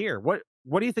doing over here? What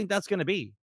do you think that's going to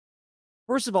be?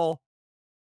 First of all,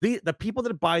 the people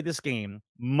that buy this game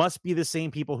must be the same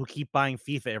people who keep buying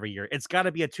FIFA every year. It's got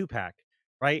to be a 2-pack,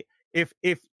 right? If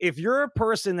you're a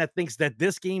person that thinks that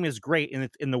this game is great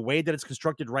in the way that it's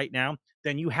constructed right now,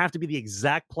 then you have to be the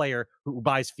exact player who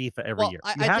buys FIFA every year.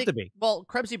 You have to be. Well,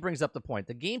 Krebsy brings up the point.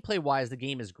 The gameplay wise, the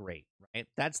game is great, right?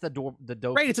 That's the dope.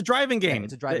 Right, it's a driving game. Yeah,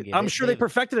 it's a driving game. I'm sure they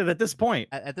perfected it at this point.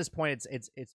 At this point, it's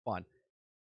fun.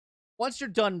 Once you're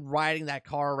done riding that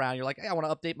car around, you're like, hey, I want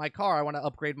to update my car. I want to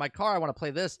upgrade my car. I want to play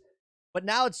this. But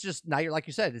now you're like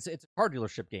you said, it's a car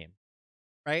dealership game,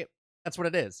 right? That's what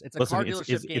it is. It's a car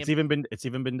dealership game. It's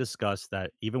even been discussed that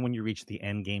even when you reach the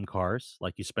end game cars,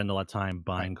 like you spend a lot of time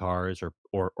buying cars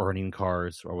or earning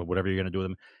cars or whatever you're going to do with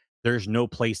them, there's no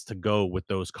place to go with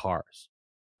those cars.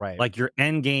 Right. Like your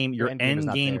end game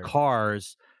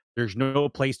cars, there's no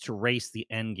place to race the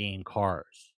end game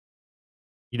cars.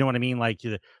 You know what I mean? Like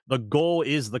the goal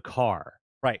is the car.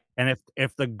 Right. And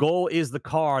if the goal is the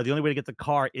car, the only way to get the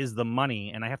car is the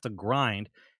money, and I have to grind.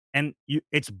 And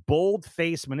it's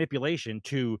bold-faced manipulation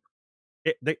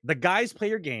the guys play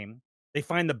your game, they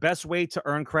find the best way to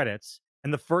earn credits,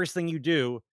 and the first thing you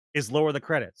do is lower the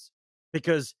credits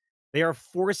because they are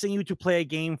forcing you to play a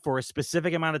game for a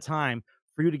specific amount of time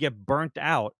for you to get burnt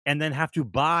out and then have to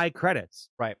buy credits.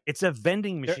 Right. It's a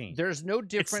vending machine. There's no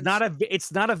difference.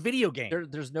 It's not a video game.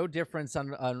 There's no difference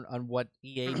on what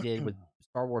EA did with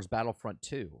Star Wars Battlefront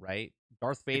 2, right?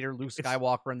 Darth Vader, Luke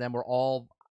Skywalker, and them were all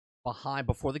behind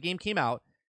before the game came out.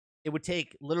 It would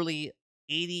take literally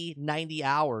 80, 90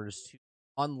 hours to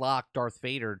unlock Darth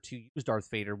Vader, to use Darth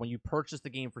Vader when you purchase the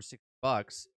game for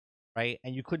 $60, right?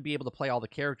 And you couldn't be able to play all the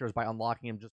characters by unlocking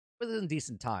them just within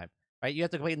decent time, right? You have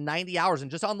to play 90 hours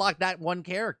and just unlock that one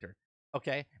character,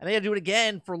 okay? And they had to do it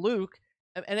again for Luke,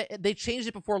 and they changed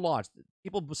it before launch.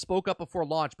 People spoke up before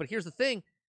launch, but here's the thing.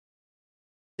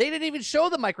 They didn't even show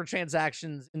the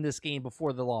microtransactions in this game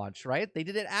before the launch, right? They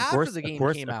did it after the game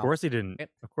came out. Of course they didn't.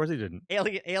 Of course they didn't.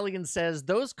 Alien says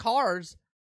those cars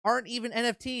aren't even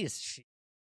NFTs,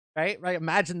 right? Right?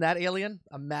 Imagine that, Alien.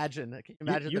 Imagine. Can you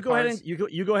imagine? You go ahead and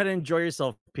you go ahead and enjoy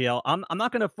yourself, PL. I'm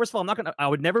not gonna. First of all, I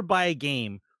would never buy a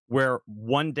game where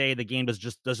one day the game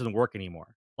just doesn't work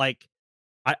anymore. Like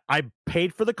I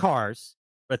paid for the cars,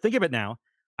 but think of it now.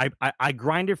 I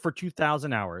grinded for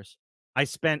 2,000 hours. I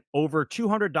spent over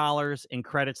 $200 in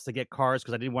credits to get cars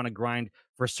because I didn't want to grind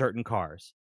for certain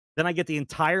cars. Then I get the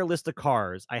entire list of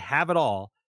cars. I have it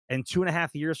all. And 2.5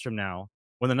 years from now,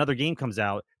 when another game comes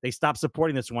out, they stop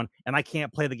supporting this one and I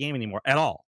can't play the game anymore at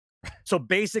all. So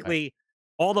basically,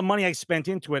 all the money I spent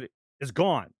into it is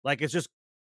gone. Like, it's just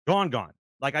gone.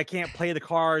 Like, I can't play the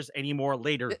cars anymore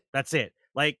later. That's it.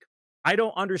 Like, I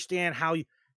don't understand how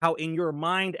in your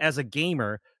mind as a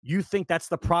gamer, you think that's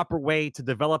the proper way to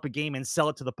develop a game and sell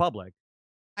it to the public.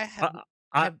 I have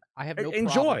no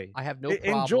enjoy. Problem. I have no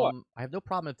problem. Enjoy. I have no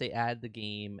problem if they add the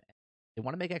game. They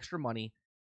want to make extra money.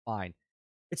 Fine.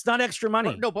 It's not extra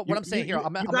money. No, but what I'm saying here,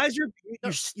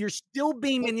 you're still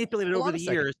being manipulated over the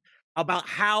years about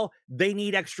how they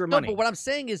need extra money. No, but what I'm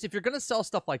saying is, if you're going to sell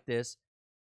stuff like this,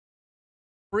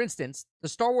 for instance, the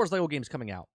Star Wars Lego game's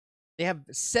coming out. They have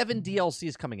 7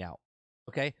 DLCs coming out.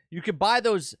 Okay, you could buy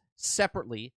those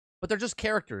separately, but they're just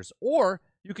characters, or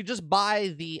you could just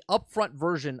buy the upfront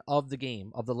version of the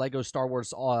game, of the Lego Star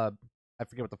Wars. I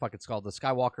forget what the fuck it's called, the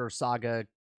Skywalker Saga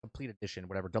Complete Edition,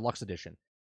 whatever, Deluxe Edition.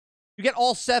 You get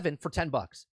all 7 for $10.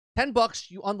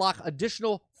 $10, you unlock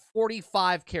additional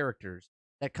 45 characters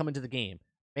that come into the game.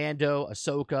 Mando,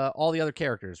 Ahsoka, all the other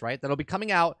characters, right? That'll be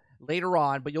coming out later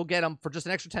on, but you'll get them for just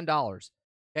an extra $10.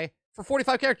 Okay, for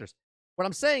 45 characters. What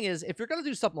I'm saying is, if you're going to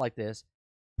do something like this,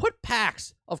 put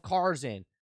packs of cars in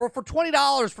for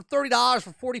 $20, for $30,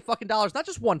 for $40 fucking dollars, not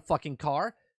just one fucking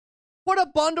car. Put a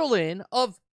bundle in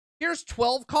of, here's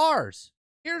 12 cars,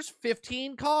 here's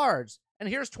 15 cars, and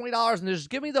here's $20, and just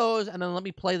give me those, and then let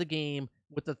me play the game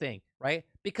with the thing, right?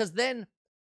 Because then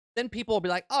people will be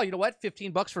like, oh, you know what,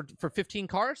 $15 for 15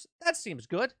 cars? That seems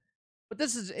good. But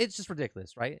it's just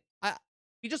ridiculous, right?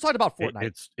 We just talked about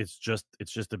Fortnite. It's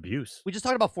just abuse. We just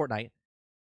talked about Fortnite.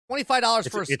 $25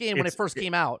 for a skin when it first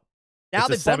came out. Now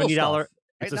they bundle stuff. Right?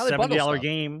 It's a $70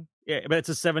 game. Yeah, but it's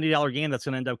a $70 game that's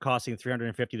going to end up costing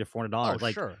 $350 to $400. Oh,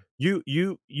 like, sure.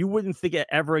 You wouldn't think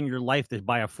ever in your life to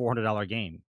buy a $400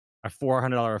 game, a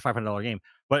 $400 or $500 game.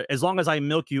 But as long as I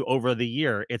milk you over the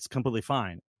year, it's completely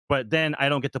fine. But then I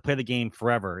don't get to play the game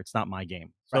forever. It's not my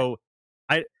game. So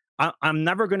I'm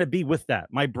never going to be with that.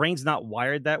 My brain's not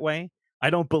wired that way. I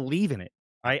don't believe in it.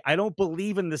 I don't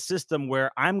believe in the system where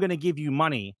I'm going to give you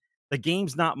money. The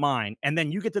game's not mine. And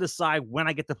then you get to decide when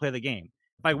I get to play the game.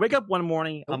 If I wake up one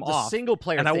morning, I'm off, single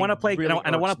player and I want to play, really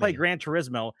and I want to play me. Gran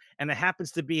Turismo, and it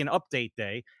happens to be an update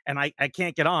day, and I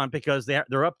can't get on because they're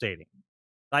updating.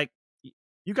 Like,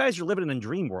 you guys are living in a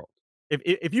dream world.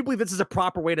 If you believe this is a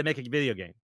proper way to make a video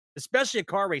game, especially a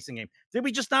car racing game, did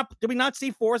we not see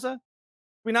Forza? Did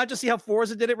we not just see how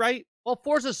Forza did it right? Well,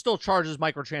 Forza still charges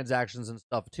microtransactions and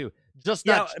stuff too. Just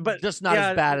not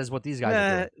as bad as what these guys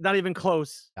are doing. Not even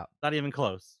close. Yeah. Not even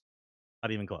close.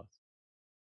 Not even close.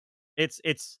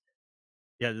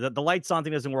 The lights on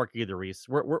thing doesn't work either, Reese.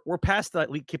 We're past that.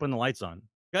 Keeping the lights on.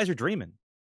 You guys are dreaming.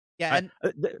 Yeah. And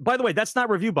by the way, that's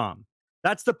not Review Bomb.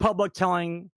 That's the public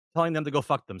telling them to go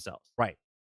fuck themselves. Right.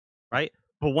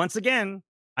 But once again,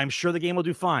 I'm sure the game will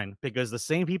do fine because the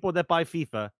same people that buy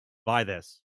FIFA buy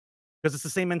this because it's the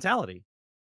same mentality.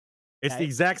 It's the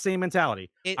exact same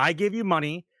mentality. I give you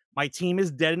money. My team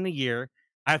is dead in a year.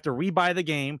 I have to rebuy the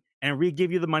game and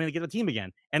re-give you the money to get the team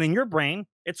again. And in your brain,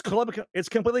 it's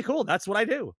completely cool. That's what I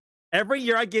do. Every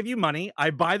year I give you money. I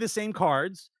buy the same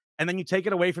cards. And then you take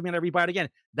it away from me and I rebuy it again.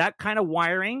 That kind of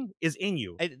wiring is in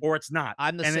you, or it's not.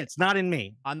 It's not in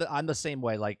me. I'm the same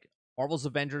way. Like Marvel's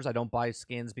Avengers, I don't buy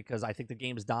skins because I think the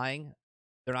game's dying.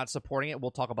 They're not supporting it.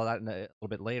 We'll talk about that in a little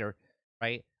bit later,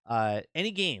 right? Any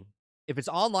game, if it's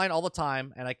online all the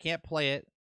time and I can't play it,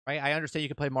 right? I understand you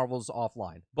can play Marvel's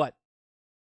offline, but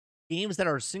games that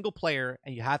are single player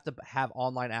and you have to have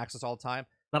online access all the time.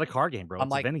 Not a car game, bro.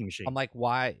 It's a vending machine. I'm like,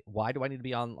 why do I need to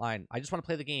be online? I just want to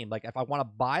play the game. Like, if I want to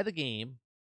buy the game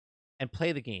and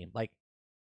play the game, like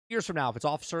years from now, if it's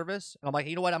off service, and I'm like,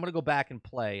 you know what, I'm gonna go back and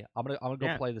play. I'm gonna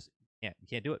go play this. You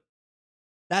can't do it.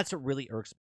 That's what really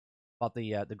irks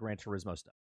me about the Gran Turismo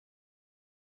stuff.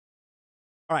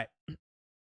 All right.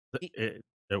 The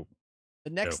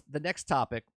next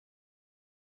topic.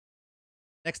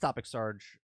 Next topic,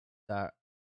 Sarge.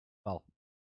 Well,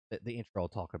 the intro will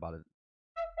talk about it.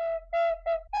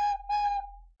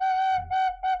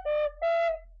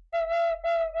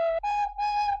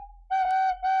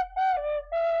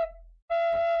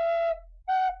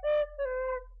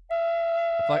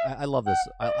 I love this.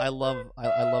 I love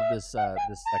this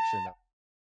section.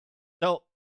 So,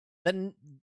 then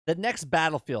the next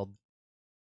Battlefield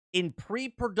in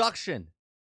pre-production,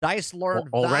 DICE learned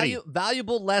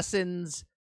valuable lessons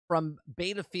from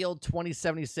Battlefield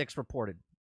 2076 reported.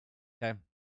 Okay,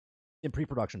 in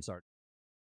pre-production, sorry.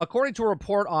 According to a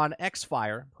report on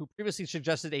Xfire, who previously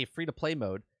suggested a free-to-play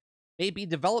mode, maybe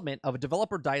development of a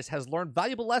developer DICE has learned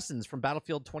valuable lessons from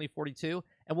Battlefield 2042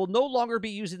 and will no longer be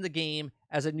using the game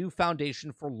as a new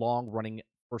foundation for long-running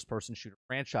first-person shooter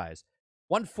franchise.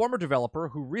 One former developer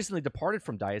who recently departed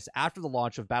from DICE after the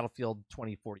launch of Battlefield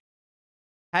 2042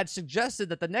 had suggested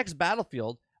that the next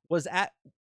Battlefield was at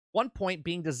one point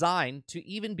being designed to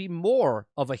even be more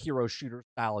of a hero shooter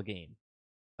style game.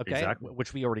 Okay, exactly.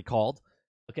 Which we already called.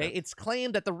 Okay, yeah. It's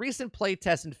claimed that the recent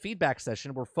playtest and feedback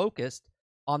session were focused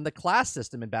on the class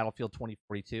system in Battlefield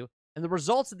 2042, and the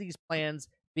results of these plans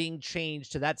being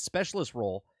changed to that specialist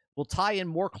role will tie in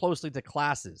more closely to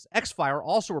classes. Xfire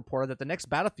also reported that the next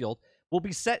Battlefield will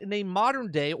be set in a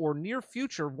modern day or near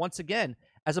future once again,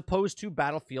 as opposed to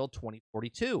Battlefield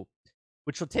 2042,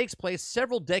 which will take place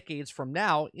several decades from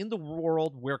now in the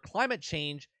world where climate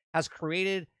change has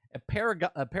created a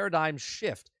paradigm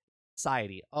shift in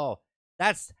society. Oh,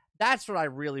 that's what I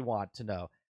really want to know,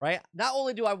 right? Not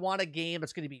only do I want a game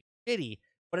that's going to be shitty,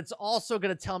 but it's also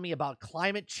going to tell me about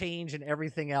climate change and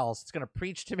everything else. It's going to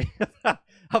preach to me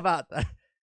about that.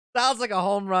 Sounds like a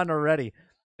home run already.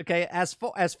 Okay, as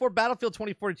for Battlefield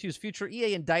 2042's future,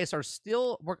 EA and DICE are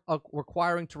still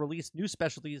requiring to release new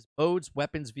specialties, modes,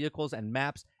 weapons, vehicles, and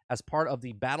maps as part of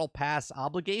the Battle Pass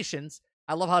obligations.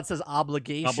 I love how it says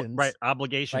obligations.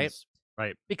 Obligations.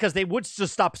 Right. Because they would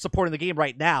just stop supporting the game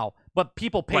right now, but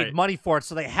people paid money for it,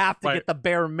 so they have to get the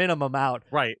bare minimum out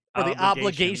for the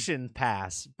obligation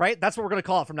pass. Right? That's what we're going to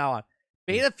call it from now on.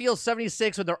 Battlefield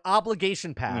 76 with their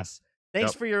obligation pass.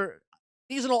 Thanks for your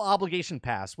seasonal obligation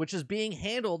pass, which is being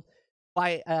handled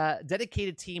by a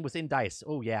dedicated team within DICE.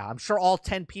 Oh, yeah. I'm sure all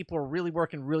 10 people are really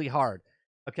working really hard.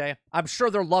 Okay? I'm sure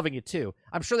they're loving it, too.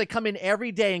 I'm sure they come in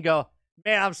every day and go,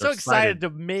 man, I'm so excited to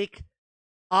make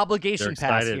Obligation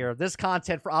Pass here. This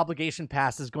content for Obligation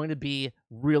Pass is going to be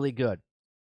really good.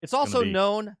 It's also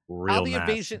known how the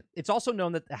invasion. It's also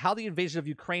known that how the invasion of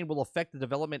Ukraine will affect the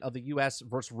development of the U.S.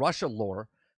 versus Russia lore.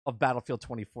 of Battlefield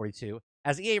 2042,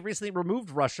 as EA recently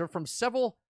removed Russia from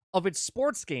several of its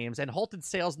sports games and halted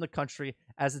sales in the country,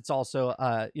 as it's also,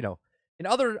 in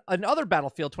other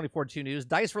Battlefield 2042 news,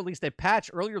 DICE released a patch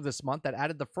earlier this month that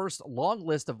added the first long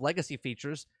list of legacy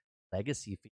features.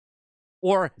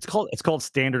 Or it's called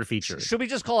standard features. Should we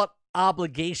just call it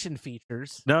obligation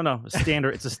features? No,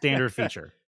 standard. It's a standard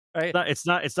feature. Right? It's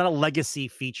not a legacy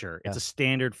feature. It's a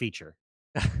standard feature.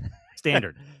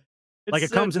 Standard. Like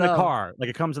it comes in the car. Like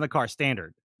it comes in the car.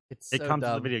 Standard. It comes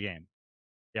in the video game.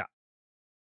 Yeah.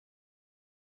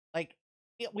 Like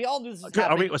we all knew this was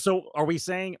happening.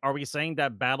 Are we saying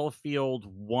that Battlefield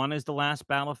 1 is the last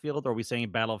Battlefield, or are we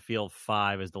saying Battlefield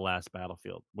 5 is the last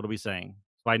Battlefield? What are we saying?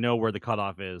 So I know where the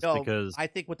cutoff is, because I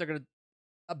think what they're gonna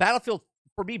Battlefield,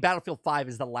 for me, Battlefield 5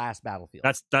 is the last Battlefield.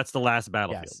 That's the last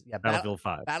Battlefield. Yes. Yeah, Battlefield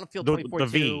 5. Battlefield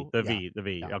 2042. The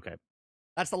V. Yeah. Okay.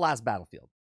 That's the last Battlefield.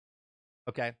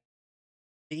 Okay.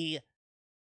 The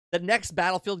next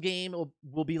Battlefield game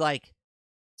will be like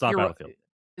it's not Battlefield.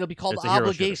 It'll be called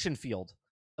Obligation Field.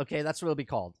 Okay, that's what it'll be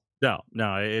called. No,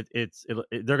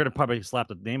 they're gonna probably slap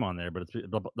the name on there, but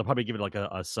they'll probably give it like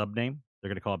a sub name. They're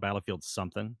gonna call it Battlefield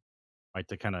something, right,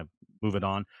 to kind of move it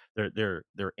on. They're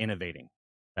innovating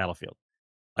Battlefield.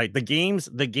 Like the games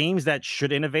that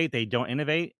should innovate, they don't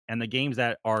innovate, and the games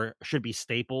that should be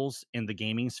staples in the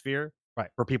gaming sphere, right,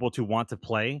 for people to want to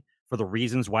play for the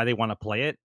reasons why they want to play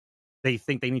it, they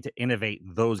think they need to innovate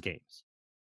those games.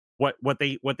 What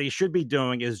they should be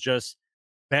doing is just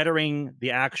bettering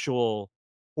the actual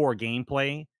core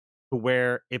gameplay to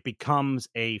where it becomes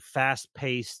a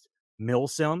fast-paced mill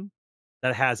sim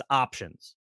that has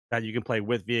options that you can play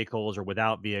with vehicles or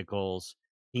without vehicles,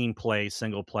 team play,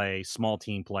 single play, small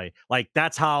team play. Like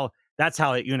that's how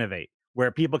they innovate,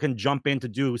 where people can jump in to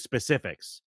do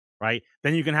specifics, right?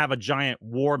 Then you can have a giant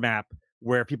war map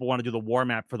where people want to do the war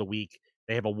map for the week.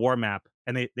 They have a war map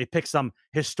and they pick some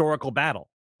historical battle,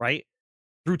 right?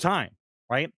 Through time,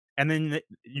 right? And then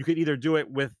you could either do it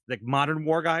with like modern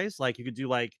war guys, like you could do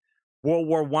like World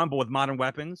War I, but with modern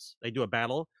weapons. They do a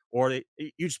battle, or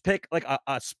you just pick like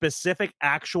a specific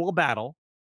actual battle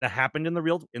that happened in the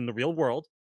real world,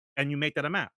 and you make that a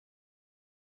map.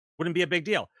 Wouldn't be a big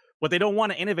deal. But they don't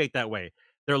want to innovate that way.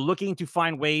 They're looking to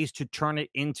find ways to turn it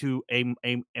into a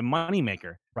money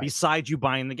maker, right, besides you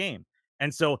buying the game.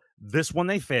 And so this one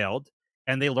they failed,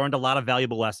 and they learned a lot of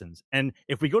valuable lessons. And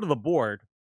if we go to the board,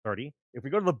 30. If we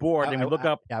go to the board and we look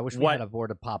up, I wish we had a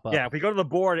board to pop up. Yeah, if we go to the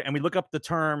board and we look up the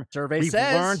term,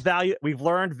 we've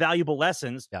learned valuable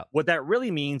lessons. Yeah. What that really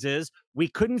means is we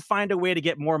couldn't find a way to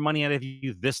get more money out of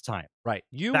you this time. Right.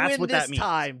 That's win this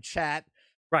time, chat.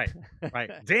 Right.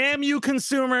 Damn you,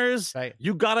 consumers. Right.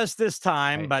 You got us this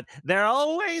time, but there'll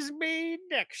always be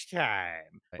next time.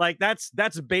 Right. Like that's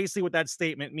basically what that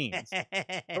statement means.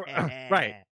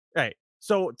 Right.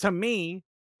 So to me,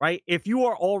 right, if you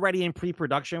are already in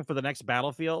pre-production for the next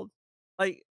Battlefield,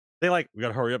 like we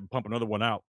gotta hurry up and pump another one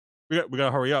out. We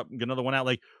gotta hurry up and get another one out.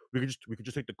 Like we could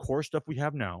just take the core stuff we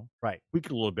have now, right, tweak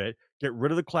it a little bit, get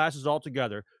rid of the classes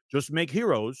altogether, just make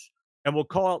heroes, and we'll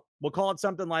call it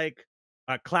something like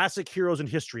classic heroes in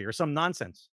history or some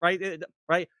nonsense, right?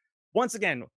 Right. Once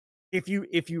again, if you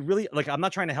really like, I'm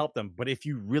not trying to help them, but if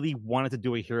you really wanted to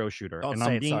do a hero shooter,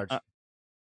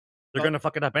 they're going to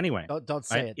fuck it up anyway. Don't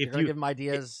say it. You're going to give them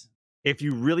ideas. If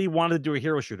you really wanted to do a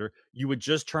hero shooter, you would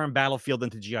just turn Battlefield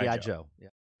into G.I. Joe. Yeah.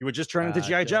 You would just turn into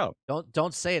G.I. Joe.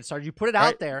 Don't say it, Sarge. You put it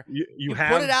out there. You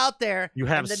put it out there. You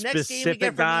have the next game we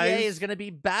get from EA is going to be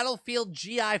Battlefield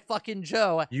G.I. fucking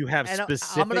Joe. You have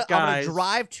specific guys. I'm going to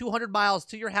drive 200 miles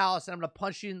to your house and I'm going to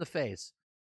punch you in the face.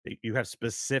 You have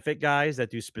specific guys that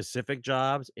do specific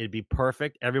jobs. It'd be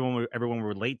perfect. Everyone would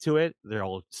relate to it. They're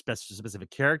all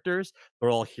specific characters. They're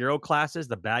all hero classes.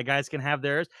 The bad guys can have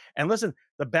theirs. And listen,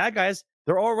 the bad guys,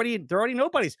 they're already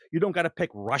nobodies. You don't got to pick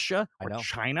Russia or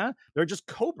China. They're just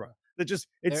Cobra.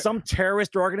 It's some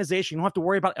terrorist organization. You don't have to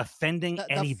worry about offending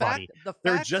anybody.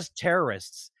 They're just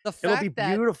terrorists. It'll be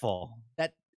beautiful.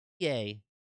 That EA,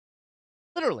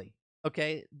 literally,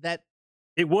 okay, that.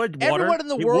 It would. Everyone in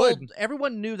the world,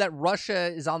 everyone knew that Russia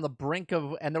is on the brink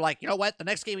of, and they're like, you know what? The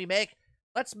next game we make,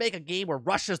 let's make a game where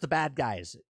Russia's the bad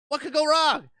guys. What could go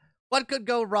wrong? What could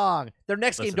go wrong? Their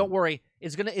next game, don't worry,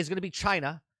 is gonna be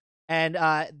China, and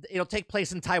it'll take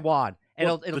place in Taiwan, and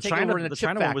it'll take over in the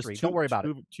chip factory. Don't worry about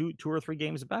it. Two or three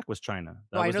games back was China.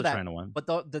 I know that. China one. But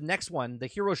the next one, the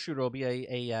hero shooter, will be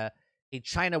a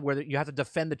China where you have to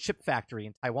defend the chip factory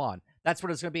in Taiwan. That's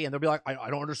what it's gonna be, and they'll be like, I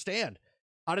don't understand.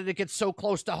 How did it get so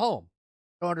close to home?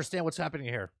 I don't understand what's happening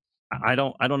here. I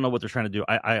don't know what they're trying to do.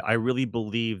 I really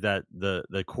believe that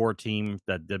the core team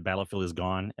that did Battlefield is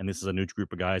gone, and this is a new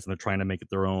group of guys, and they're trying to make it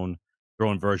their own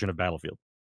version of Battlefield.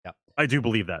 Yeah. I do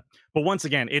believe that. But once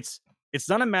again, it's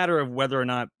not a matter of whether or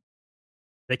not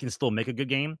they can still make a good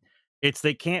game. It's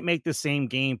they can't make the same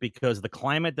game because the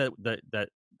climate that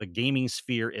the gaming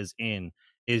sphere is in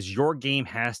is your game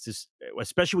has to,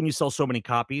 especially when you sell so many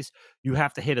copies, you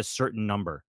have to hit a certain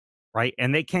number, right?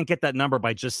 And they can't get that number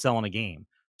by just selling a game.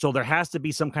 So there has to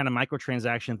be some kind of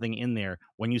microtransaction thing in there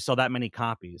when you sell that many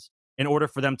copies in order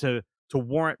for them to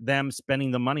warrant them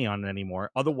spending the money on it anymore.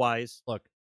 Otherwise, Look,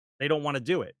 they don't want to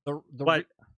do it. The But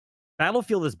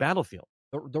Battlefield is Battlefield.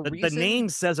 reason, the name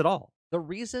says it all. The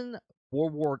reason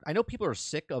War, I know people are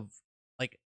sick of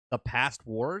like the past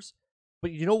wars,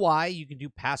 but you know why you can do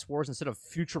past wars instead of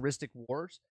futuristic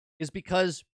wars is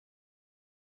because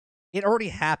it already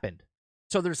happened.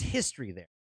 So there's history there,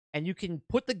 and you can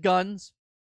put the guns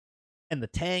and the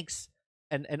tanks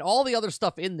and all the other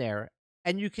stuff in there,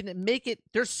 and you can make it.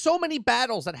 There's so many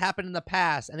battles that happened in the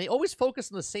past, and they always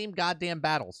focus on the same goddamn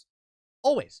battles,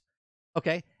 always.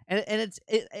 Okay, and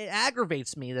it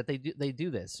aggravates me that they do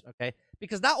this. Okay,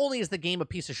 because not only is the game a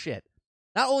piece of shit,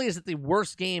 not only is it the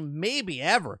worst game maybe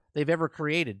ever they've ever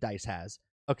created, DICE has.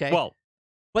 Okay, Well,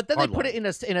 but then they hard put line.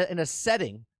 it in a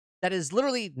setting that is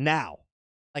literally now,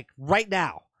 like right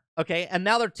now. Okay, and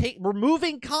now they're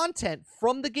removing content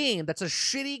from the game that's a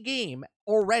shitty game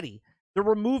already. They're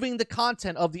removing the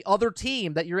content of the other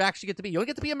team that you actually get to be. You don't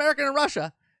get to be American and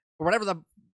Russia or whatever the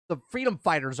freedom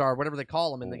fighters are, whatever they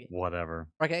call them in the game. Whatever.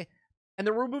 Okay, and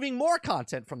they're removing more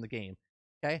content from the game.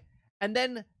 Okay, and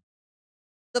then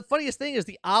the funniest thing is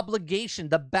the obligation,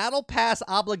 the battle pass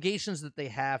obligations that they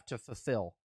have to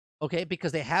fulfill. Okay,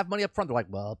 because they have money up front. They're like,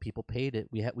 well, people paid it.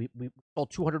 We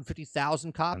sold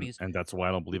 250,000 copies, and that's why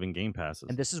I don't believe in Game Passes.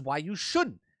 and this is why you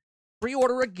shouldn't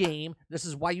pre-order a game. This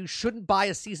is why you shouldn't buy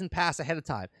a season pass ahead of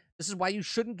time. This is why you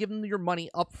shouldn't give them your money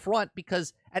up front,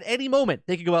 because at any moment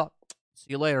they could go out. See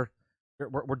you later.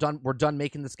 We're done. We're done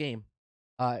making this game.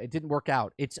 It didn't work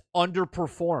out. It's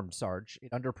underperformed, Sarge. It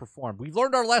underperformed. We've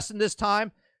learned our lesson this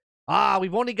time.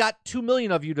 We've only got 2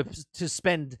 million of you to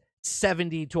spend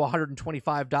 $70 to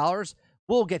 $125.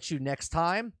 We'll get you next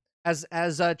time. As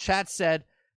chat said,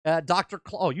 Dr.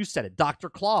 Claw. Oh, you said it, Dr.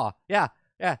 Claw. Yeah.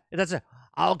 That's it.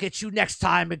 I'll get you next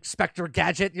time, Inspector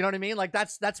Gadget. You know what I mean? Like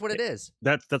that's what it is.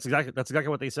 That's exactly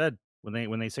what they said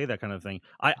when they say that kind of thing.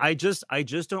 I just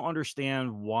don't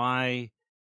understand why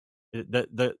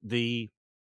the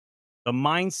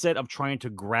mindset of trying to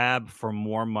grab for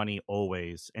more money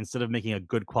always instead of making a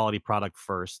good quality product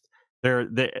first.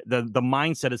 The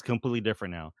mindset is completely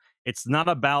different now. It's not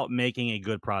about making a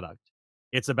good product.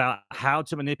 It's about how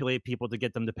to manipulate people to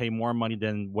get them to pay more money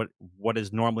than what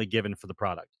is normally given for the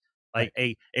product. Like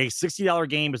a $60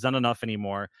 game is not enough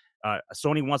anymore.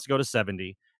 Sony wants to go to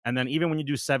 70. And then even when you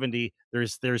do 70,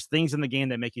 there's things in the game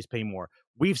that make you pay more.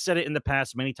 We've said it in the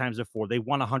past many times before. They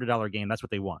want a $100 game. That's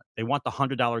what they want. They want the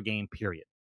 $100 game, period.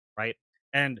 Right?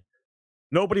 And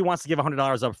nobody wants to give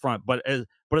 $100 up front. But as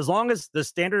long as the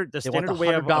standard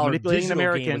way of manipulating an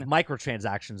American with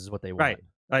microtransactions is what they want.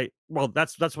 Right. Well,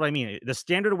 that's what I mean. The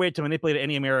standard way to manipulate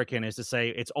any American is to say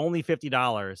it's only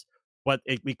 $50. But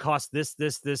we cost this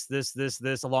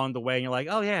along the way, and you're like,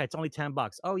 oh yeah, it's only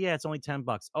 $10. Oh yeah, it's only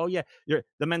 $10. Oh yeah,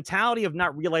 the mentality of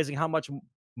not realizing how much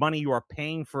money you are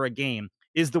paying for a game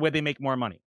is the way they make more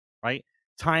money, right?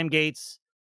 Time gates,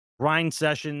 grind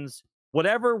sessions,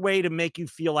 whatever way to make you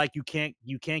feel like you can't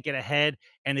get ahead,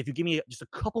 and if you give me just a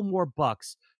couple more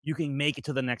bucks, you can make it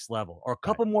to the next level, or a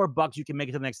couple more bucks, you can make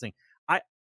it to the next thing.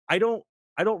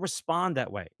 I don't respond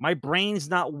that way. My brain's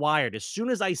not wired. As soon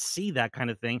as I see that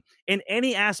kind of thing in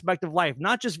any aspect of life,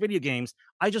 not just video games,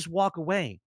 I just walk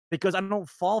away because I don't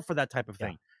fall for that type of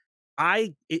thing.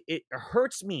 It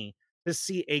hurts me to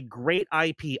see a great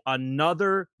IP,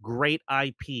 another great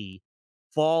IP,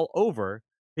 fall over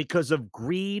because of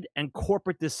greed and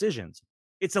corporate decisions.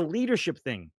 It's a leadership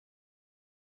thing.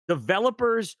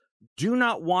 Developers do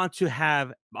not want to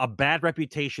have a bad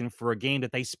reputation for a game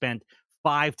that they spent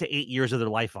 5 to 8 years of their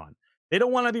life on. They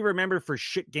don't want to be remembered for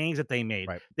shit games that they made.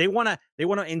 Right. They want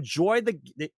to enjoy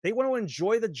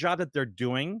the job that they're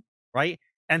doing, right?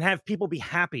 And have people be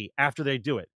happy after they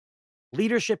do it.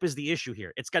 Leadership is the issue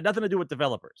here. It's got nothing to do with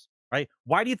developers, right?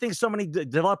 Why do you think so many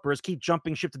developers keep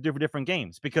jumping ship to different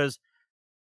games? Because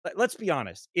let's be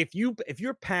honest, if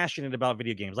you're passionate about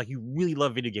video games, like you really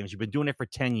love video games, you've been doing it for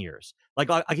 10 years.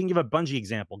 Like I can give a Bungie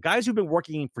example. Guys who've been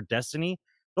working for Destiny,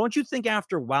 don't you think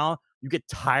after a while you get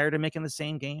tired of making the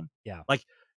same game? Yeah. Like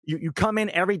you come in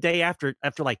every day after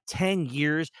like 10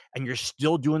 years and you're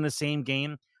still doing the same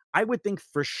game. I would think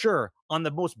for sure on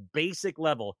the most basic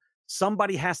level,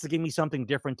 somebody has to give me something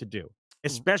different to do,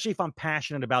 especially if I'm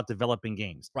passionate about developing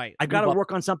games. Right. I got to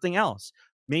work on something else.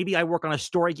 Maybe I work on a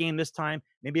story game this time.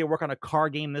 Maybe I work on a car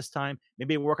game this time.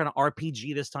 Maybe I work on an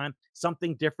RPG this time.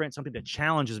 Something different, something that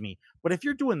challenges me. But if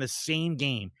you're doing the same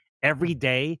game every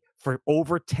day for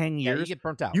over 10 Yeah, you years, get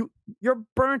burnt out. you're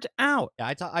burnt out. Yeah,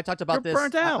 I talked about You're this.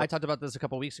 burnt out. I talked about this a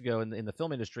couple weeks ago in the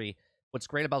film industry. What's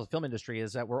great about the film industry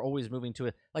is that we're always moving to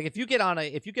it. Like if you get on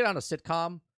a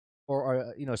sitcom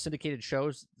or syndicated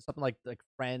shows, something like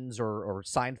Friends or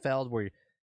Seinfeld, where you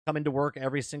come into work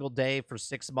every single day for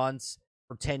 6 months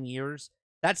for 10 years,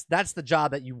 that's the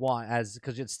job that you want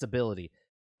because it's stability.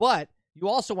 But you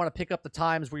also want to pick up the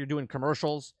times where you're doing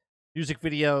commercials, music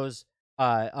videos,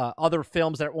 other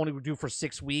films that are only due for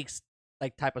 6 weeks,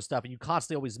 like type of stuff, and you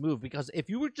constantly always move. Because if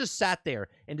you were just sat there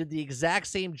and did the exact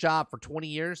same job for 20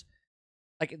 years,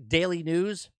 like daily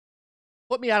news,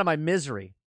 put me out of my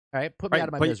misery. All right, put me out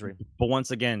of my misery. But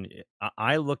once again,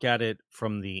 I look at it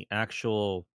from the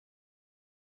actual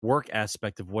work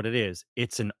aspect of what it is.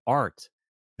 It's an art.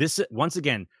 This, once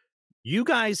again, you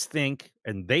guys think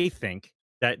and they think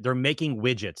that they're making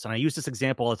widgets, and I use this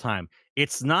example all the time.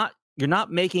 It's not. You're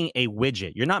not making a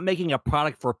widget. You're not making a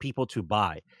product for people to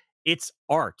buy. It's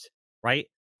art, right?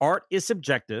 Art is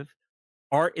subjective.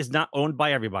 Art is not owned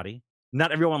by everybody.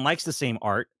 Not everyone likes the same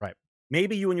art. Right.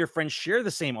 Maybe you and your friends share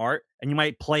the same art and you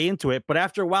might play into it, but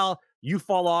after a while, you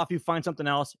fall off, you find something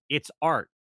else. It's art.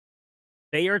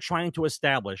 They are trying to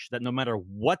establish that no matter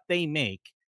what they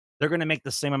make, they're going to make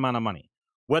the same amount of money,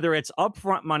 whether it's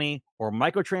upfront money or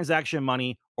microtransaction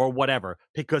money or whatever,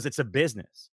 because it's a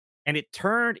business. And it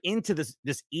turned into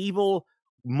this evil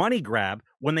money grab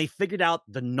when they figured out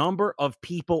the number of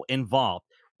people involved.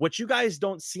 What you guys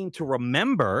don't seem to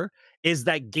remember is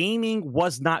that gaming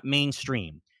was not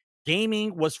mainstream.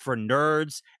 Gaming was for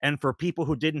nerds and for people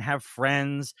who didn't have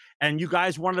friends, and you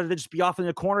guys wanted to just be off in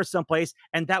the corner someplace,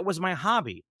 and that was my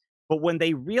hobby. But when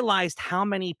they realized how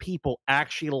many people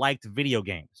actually liked video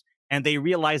games, and they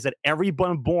realized that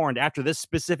everyone born after this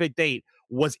specific date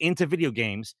was into video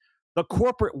games, the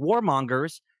corporate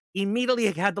warmongers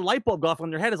immediately had the light bulb go off on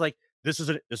their head. It's like, this is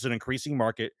an increasing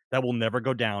market that will never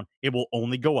go down. It will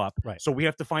only go up. Right. So we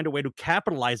have to find a way to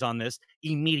capitalize on this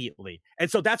immediately. And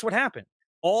so that's what happened.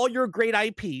 All your great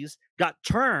IPs got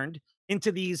turned into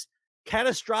these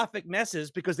catastrophic messes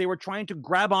because they were trying to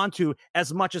grab onto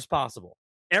as much as possible.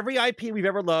 Every IP we've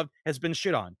ever loved has been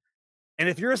shit on. And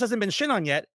if yours hasn't been shit on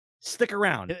yet, stick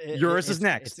around. Yours is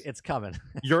next. It's coming.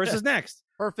 Yours is next.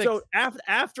 Perfect. So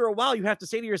after a while, you have to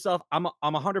say to yourself, I'm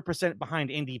 100%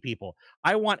 behind indie people.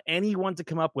 I want anyone to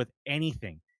come up with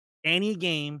anything, any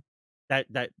game that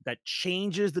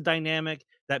changes the dynamic,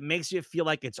 that makes you feel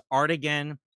like it's art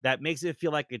again, that makes it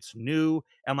feel like it's new,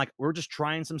 and like we're just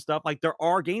trying some stuff. Like there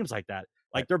are games like that.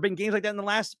 Like there have been games like that in the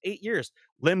last 8 years.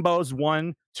 Limbo's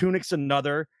one, Tunic's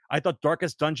another. I thought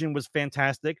Darkest Dungeon was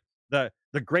fantastic. The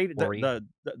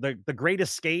Great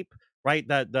Escape, right?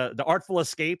 The Artful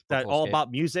Escape, that all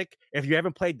about music. If you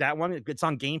haven't played that one, it's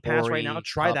on Game Pass right now.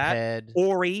 Try that.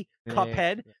 Ori,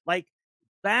 Cuphead, like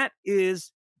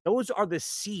those are the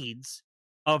seeds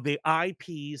of the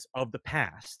IPs of the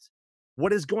past.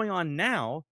 What is going on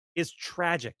now is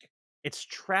tragic. It's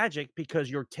tragic because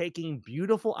you're taking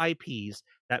beautiful IPs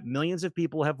that millions of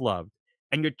people have loved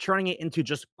and you're turning it into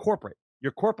just corporate.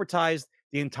 You're corporatized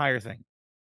the entire thing.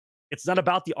 It's not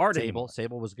about the art anymore.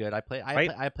 Sable was good. I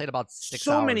played about 6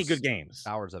 so hours. Many good games.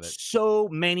 Hours of it. So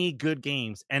many good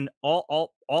games. And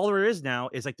all there is now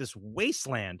is like this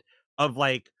wasteland of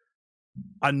like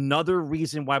another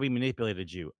reason why we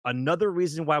manipulated you. Another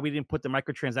reason why we didn't put the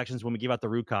microtransactions when we give out the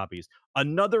root copies.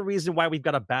 Another reason why we've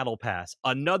got a battle pass.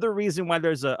 Another reason why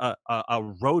there's a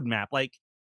roadmap. Like,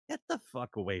 get the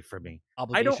fuck away from me.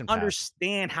 I don't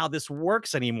understand how this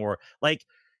works anymore. Like,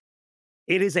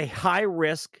 it is a high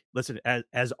risk, listen,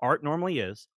 as art normally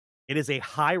is, it is a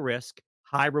high risk,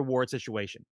 high reward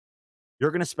situation.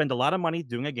 You're going to spend a lot of money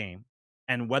doing a game,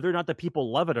 and whether or not the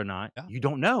people love it or not, you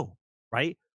don't know,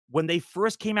 right? When they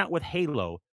first came out with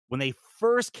Halo, when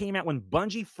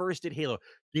Bungie first did Halo,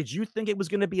 did you think it was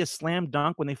going to be a slam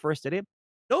dunk when they first did it?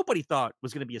 Nobody thought it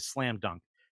was going to be a slam dunk.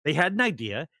 They had an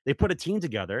idea. They put a team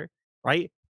together, right?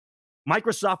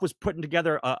 Microsoft was putting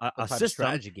together a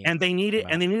system, and they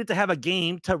needed to have a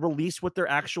game to release with their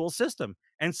actual system.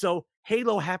 And so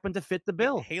Halo happened to fit the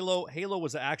bill. Halo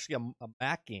was actually a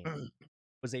Mac game. It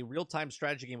was a real-time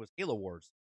strategy game. It was Halo Wars.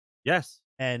 Yes.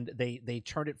 And they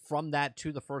turned it from that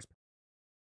to the first.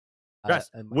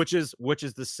 Yes, which is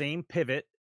the same pivot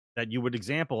that you would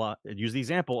use the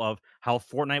example of how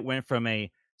Fortnite went from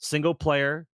a single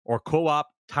player or co-op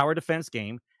tower defense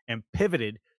game and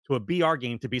pivoted to a BR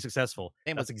game to be successful.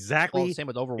 Same with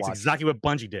Overwatch. It's exactly what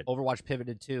Bungie did. Overwatch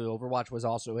pivoted too. Overwatch was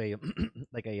also a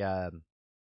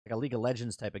like a League of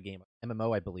Legends type of game,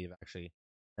 MMO, I believe, actually,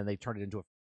 and they turned it into a.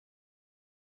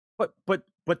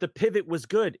 But the pivot was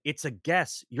good. It's a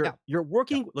guess. Yeah. You're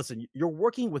working. Listen, you're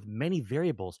working with many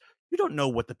variables. You don't know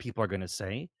what the people are going to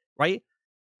say, right?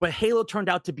 But Halo turned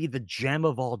out to be the gem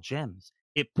of all gems.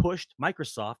 It pushed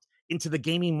Microsoft into the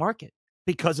gaming market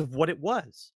because of what it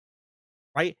was,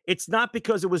 right? It's not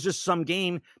because it was just some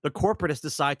game the corporatists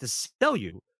decide to sell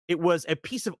you. It was a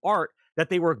piece of art that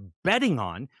they were betting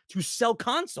on to sell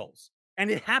consoles. And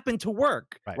it happened to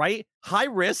work, right? High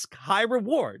risk, high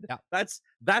reward. Yeah.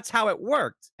 That's how it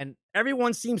worked. And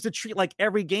everyone seems to treat like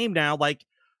every game now like,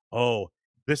 oh,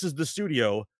 this is the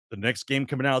studio. The next game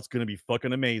coming out is going to be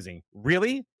fucking amazing.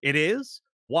 Really? It is?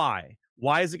 Why?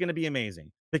 Why is it going to be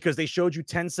amazing? Because they showed you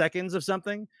 10 seconds of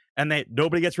something and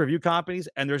nobody gets review copies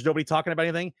and there's nobody talking about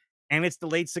anything and it's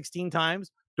delayed 16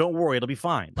 times. Don't worry, it'll be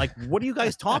fine. Like, what are you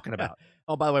guys talking about?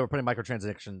 Oh, by the way, we're putting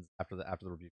microtransactions after the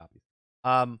review copies.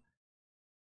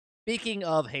 Speaking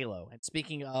of Halo, and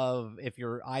speaking of if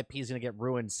your IP is going to get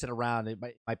ruined, sit around, it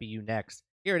might be you next.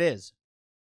 Here it is.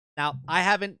 Now, I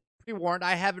haven't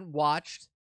watched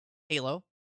Halo.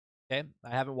 Okay,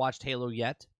 I haven't watched Halo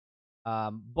yet.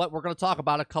 But we're going to talk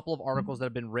about a couple of articles that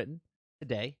have been written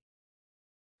today.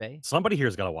 Somebody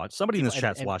here's got to watch. Somebody in this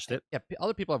chat's watched it. Yeah,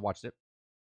 other people have watched it.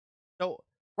 So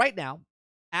right now,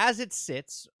 as it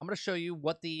sits, I'm going to show you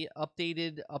what the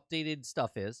updated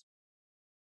stuff is.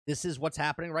 This is what's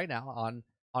happening right now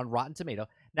on Rotten Tomato.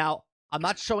 Now, I'm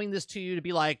not showing this to you to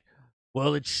be like,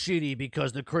 well, it's shitty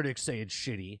because the critics say it's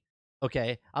shitty.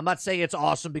 Okay? I'm not saying it's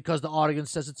awesome because the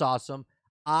audience says it's awesome.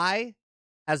 I,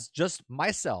 as just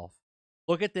myself,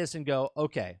 look at this and go,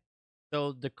 okay,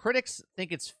 so the critics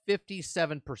think it's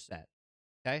 57%.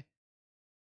 Okay?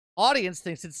 Audience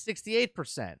thinks it's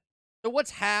 68%. So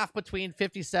what's half between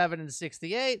 57 and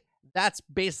 68? That's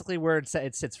basically where it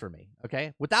sits for me,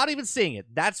 okay? Without even seeing it,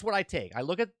 that's what I take. I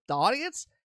look at the audience.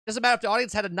 Doesn't matter if the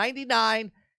audience had a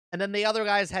 99 and then the other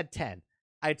guys had 10.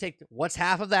 I take what's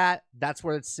half of that. That's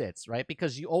where it sits, right?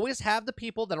 Because you always have the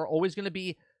people that are always going to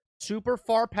be super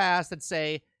far past and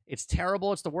say, it's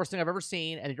terrible, it's the worst thing I've ever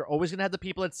seen, and you're always going to have the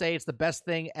people that say it's the best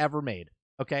thing ever made,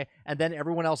 okay? And then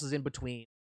everyone else is in between,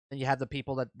 and you have the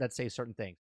people that say certain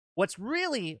things. What's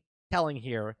really telling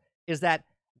here is that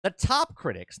the top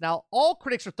critics, now all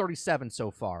critics are 37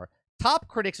 so far. Top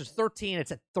critics is 13,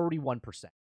 it's at 31%.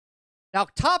 Now,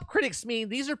 top critics mean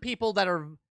these are people that are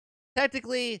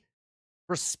technically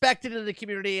respected in the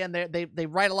community and they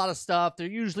write a lot of stuff. They're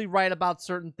usually right about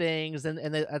certain things,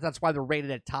 and that's why they're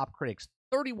rated at top critics.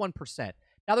 31%.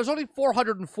 Now, there's only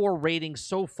 404 ratings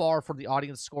so far for the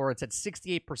audience score. It's at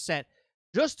 68%.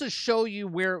 Just to show you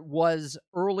where it was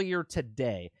earlier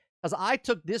today. Because I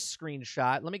took this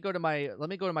screenshot. Let me go to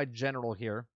my general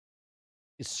here.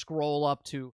 Just scroll up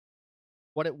to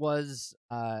what it was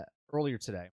earlier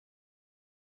today.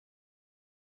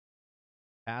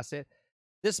 Pass it.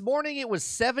 This morning it was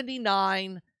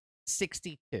 79-62.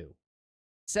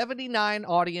 79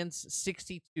 audience,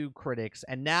 62 critics,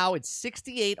 and now it's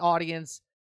 68 audience,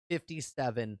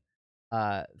 57.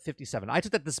 57. I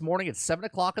took that this morning at 7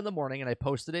 o'clock in the morning, and I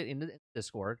posted it in the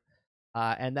Discord.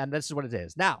 And then this is what it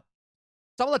is. Now,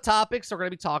 some of the topics we're going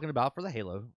to be talking about for the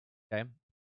Halo, okay,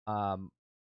 are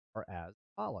as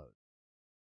follows.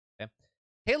 Okay,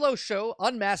 Halo show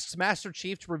unmasks Master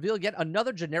Chief to reveal yet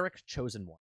another generic chosen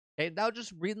one. Okay, now we're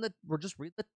just reading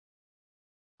the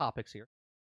topics here.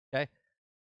 Okay,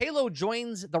 Halo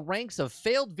joins the ranks of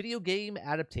failed video game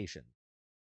adaptation.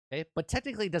 Okay, but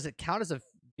technically, does it count as a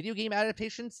video game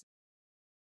adaptation?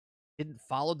 Didn't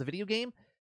follow the video game.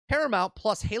 Paramount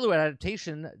plus Halo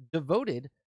adaptation devoid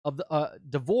of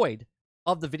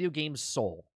the video game's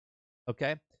soul.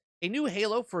 Okay, a new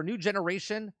Halo for a new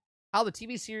generation. How the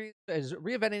TV series is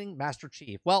reinventing Master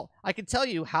Chief. Well, I can tell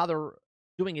you how they're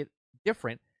doing it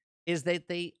different. Is that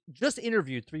they just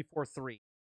interviewed 343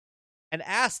 and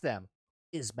asked them,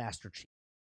 "Is Master Chief?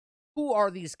 Who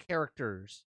are these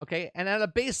characters?" Okay, and at a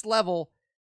base level,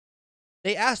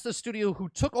 they asked the studio who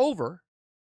took over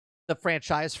the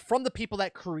franchise from the people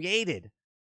that created,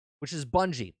 which is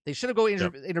Bungie. They should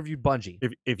have interviewed Bungie.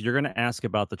 If you're going to ask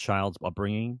about the child's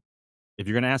upbringing, you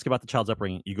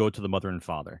go to the mother and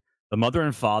father. The mother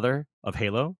and father of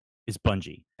Halo is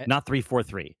Bungie, not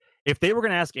 343. If they were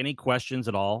going to ask any questions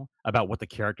at all about what the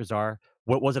characters are,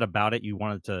 what was it about it you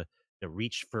wanted to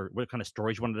reach for, what kind of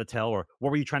stories you wanted to tell, or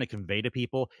what were you trying to convey to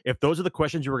people? If those are the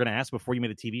questions you were going to ask before you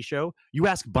made a TV show, you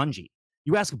ask Bungie.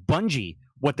 You ask Bungie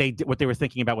what they were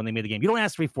thinking about when they made the game. You don't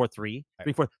ask 343.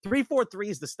 343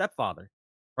 is the stepfather,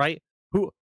 right?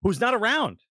 Who's not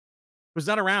around. Who's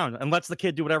not around and lets the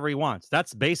kid do whatever he wants.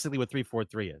 That's basically what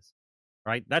 343 is,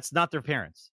 right? That's not their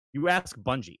parents. You ask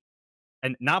Bungie,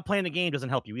 and not playing the game doesn't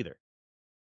help you either,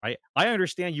 right? I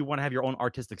understand you want to have your own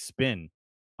artistic spin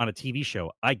on a TV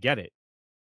show. I get it,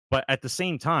 but at the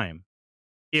same time,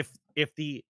 if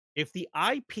the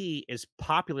IP is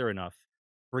popular enough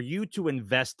for you to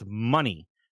invest money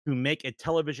to make a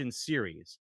television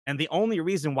series, and the only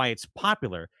reason why it's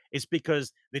popular is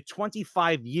because the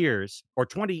 25 years or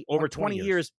 20 over 20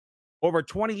 years over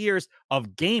 20 years of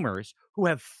gamers who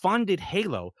have funded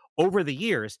Halo over the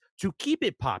years to keep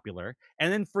it popular,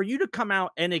 and then for you to come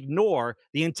out and ignore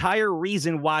the entire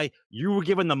reason why you were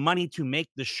given the money to make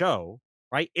the show,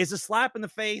 right, is a slap in the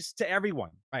face to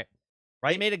everyone. Right.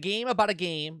 Right? They made a game about a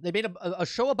game. They made a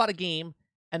show about a game,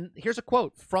 and here's a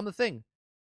quote from the thing.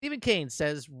 Stephen Kane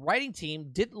says, writing team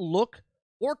didn't look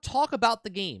or talk about the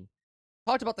game.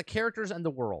 Talked about the characters and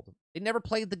the world. They never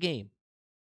played the game.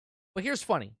 But here's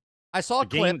funny. I saw a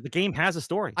clip. The game has a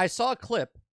story. I saw a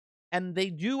clip, and they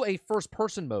do a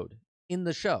first-person mode in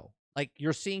the show. Like,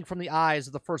 you're seeing from the eyes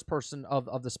of the first person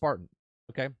of the Spartan,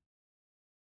 okay?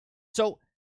 So,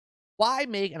 why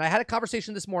make, and I had a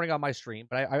conversation this morning on my stream,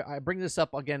 but I bring this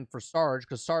up again for Sarge,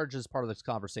 because Sarge is part of this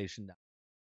conversation now.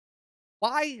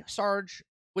 Why, Sarge,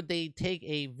 would they take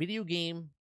a video game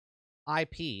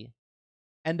IP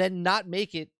and then not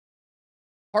make it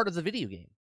part of the video game?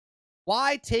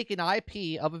 Why take an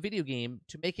IP of a video game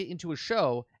to make it into a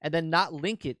show and then not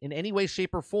link it in any way,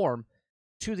 shape, or form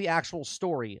to the actual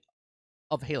story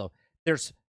of Halo?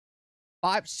 There's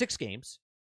 6 games,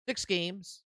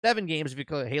 7 games if you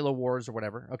call it Halo Wars or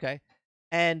whatever, okay?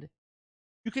 And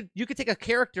you could take a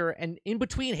character and in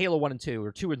between Halo 1 and 2,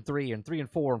 or 2 and 3, and 3 and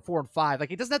 4, and 4 and 5,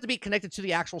 like, it doesn't have to be connected to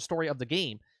the actual story of the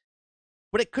game,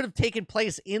 but it could have taken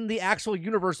place in the actual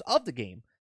universe of the game.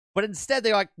 But instead,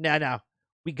 they're like, no,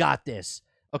 we got this.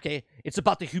 Okay, it's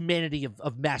about the humanity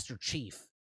of Master Chief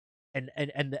and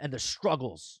the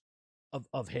struggles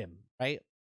of him, right?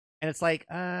 And it's like,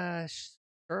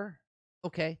 sure,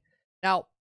 okay. Now,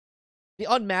 the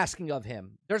unmasking of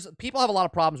him. People have a lot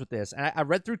of problems with this, and I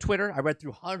read through Twitter. I read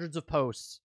through hundreds of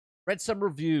posts, read some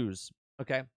reviews.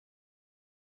 Okay,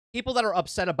 people that are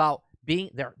upset about being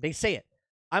there. They say it.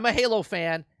 I'm a Halo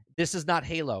fan. This is not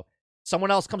Halo. Someone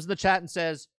else comes in the chat and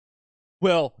says,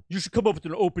 well, you should come up with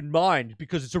an open mind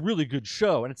because it's a really good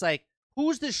show. And it's like,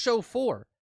 who's this show for?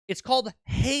 It's called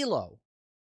Halo.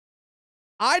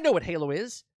 I know what Halo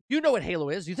is. You know what Halo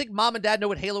is. You think mom and dad know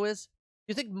what Halo is?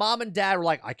 You think mom and dad are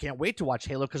like, I can't wait to watch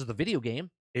Halo because of the video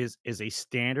game? Is a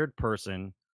standard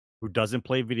person who doesn't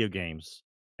play video games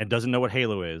and doesn't know what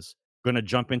Halo is going to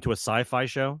jump into a sci-fi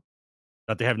show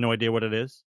that they have no idea what it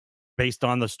is based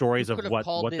on the stories of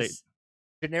what they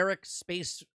generic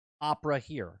space opera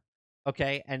here?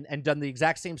 Okay, and done the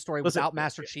exact same story without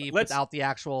Master Chief, without the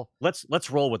actual.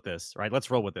 Let's roll with this, right? Let's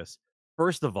roll with this.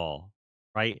 First of all,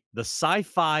 right, the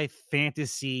sci-fi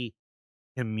fantasy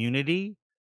community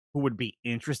who would be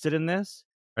interested in this,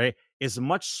 right, is a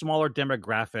much smaller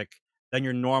demographic than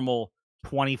your normal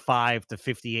 25 to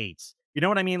 58s. You know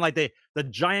what I mean? Like the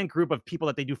giant group of people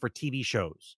that they do for TV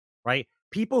shows, right?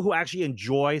 People who actually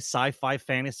enjoy sci-fi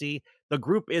fantasy, the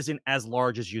group isn't as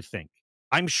large as you think.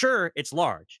 I'm sure it's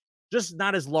large. Just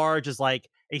not as large as like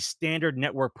a standard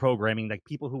network programming, like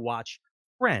people who watch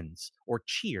Friends or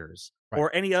Cheers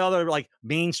or any other like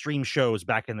mainstream shows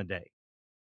back in the day.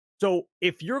 So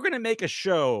if you're going to make a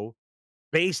show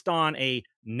based on a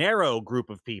narrow group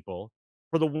of people,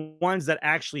 for the ones that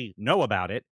actually know about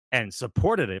it and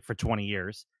supported it for 20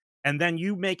 years, and then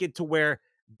you make it to where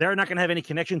they're not going to have any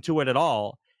connection to it at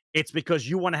all, it's because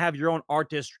you want to have your own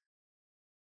artist,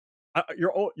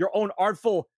 your own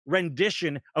artful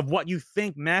rendition of what you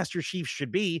think Master Chief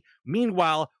should be.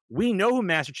 Meanwhile, we know who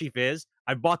Master Chief is.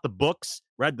 I bought the books,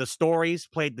 read the stories,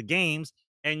 played the games,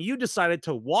 and you decided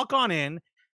to walk on in,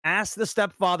 ask the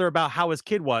stepfather about how his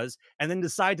kid was, and then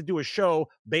decide to do a show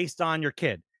based on your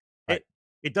kid. Right.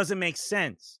 It doesn't make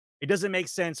sense. It doesn't make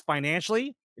sense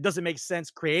financially. It doesn't make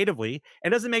sense creatively. It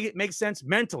doesn't make sense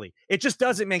mentally. It just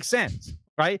doesn't make sense,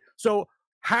 right? So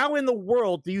how in the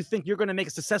world do you think you're going to make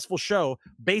a successful show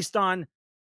based on?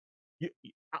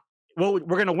 Well,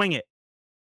 we're going to wing it,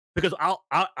 because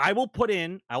I will put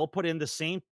in the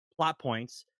same plot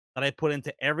points that I put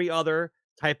into every other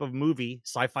type of movie,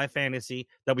 sci-fi fantasy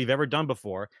that we've ever done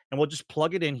before, and we'll just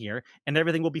plug it in here, and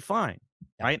everything will be fine,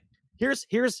 right? Here's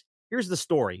the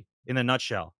story in a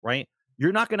nutshell, right?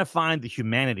 You're not going to find the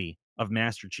humanity of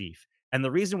Master Chief. And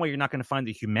the reason why you're not going to find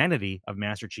the humanity of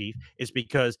Master Chief is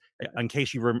because, in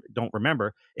case you don't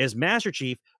remember, is Master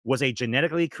Chief was a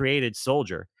genetically created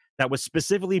soldier that was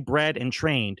specifically bred and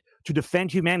trained to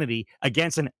defend humanity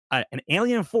against an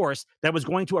alien force that was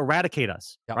going to eradicate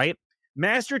us, right?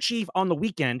 Master Chief on the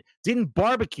weekend didn't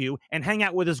barbecue and hang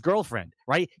out with his girlfriend,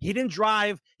 right? He didn't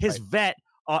drive his vet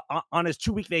on his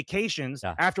 2-week vacations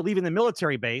after leaving the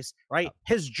military base, right?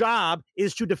 His job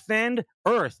is to defend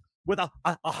Earth with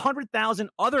 100,000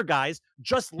 other guys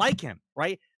just like him,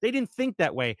 right? They didn't think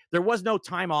that way. There was no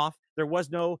time off. There was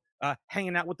no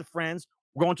hanging out with the friends,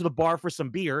 going to the bar for some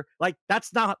beer. Like,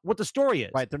 that's not what the story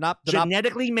is. Right. They're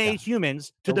genetically made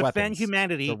humans to defend weapons.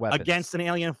 humanity against an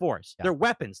alien force. They're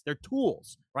weapons. They're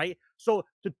tools, right? So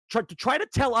to try to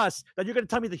tell us that you're going to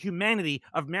tell me the humanity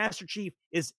of Master Chief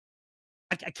is,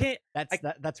 I can't.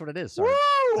 That's what it is. Sorry.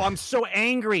 Woo! I'm so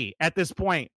angry at this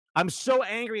point.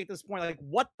 Like,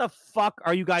 what the fuck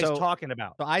are you guys talking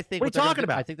about? So I think what are you talking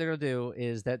about? I think they're going to do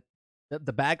is that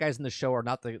the bad guys in the show are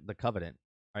not the Covenant,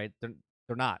 right? They're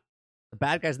not. The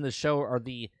bad guys in the show are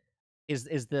the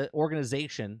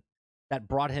organization that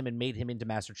brought him and made him into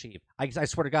Master Chief. I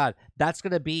swear to God, that's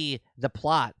going to be the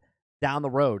plot down the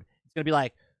road. It's going to be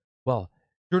like, well,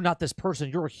 you're not this person.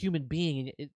 You're a human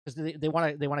being, because they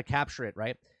want to capture it,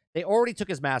 right? They already took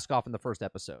his mask off in the first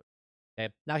episode.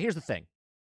 Okay, now here's the thing.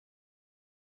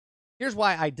 Here's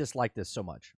why I dislike this so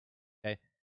much. Okay,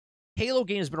 Halo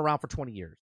game has been around for 20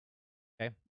 years.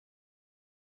 Okay,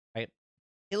 right?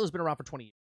 Halo's been around for 20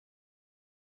 years.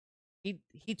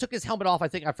 He took his helmet off. I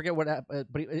forget what,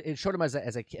 but it showed him as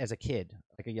a kid,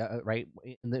 like right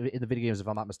in the video games, if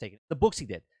I'm not mistaken. The books he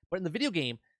did, but in the video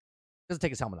game, he doesn't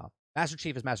take his helmet off. Master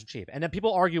Chief is Master Chief, and then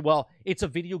people argue, well, it's a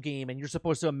video game, and you're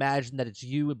supposed to imagine that it's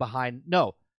you behind.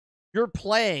 No, you're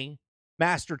playing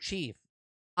Master Chief.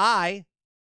 30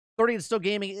 and Still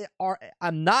Gaming,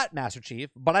 I'm not Master Chief,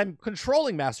 but I'm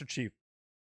controlling Master Chief,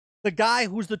 the guy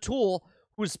who's the tool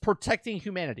who's protecting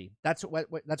humanity. That's what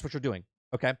you're doing.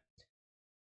 Okay.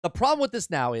 The problem with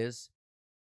this now is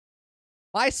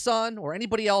my son or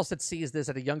anybody else that sees this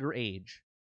at a younger age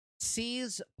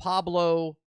sees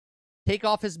Pablo take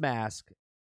off his mask,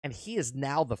 and he is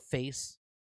now the face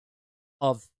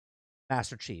of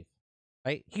Master Chief,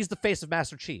 right? He's the face of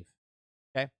Master Chief,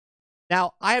 okay?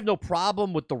 Now, I have no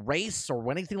problem with the race or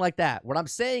anything like that. What I'm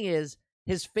saying is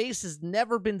his face has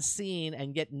never been seen,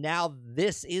 and yet now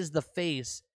this is the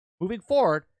face moving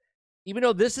forward. Even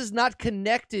though this is not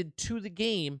connected to the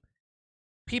game,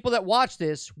 people that watch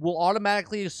this will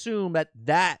automatically assume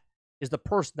that is the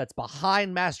person that's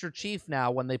behind Master Chief now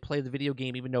when they play the video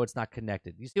game, even though it's not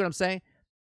connected. You see what I'm saying?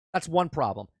 That's one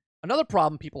problem. Another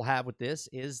problem people have with this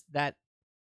is that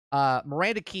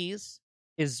Miranda Keyes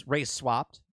is race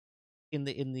swapped in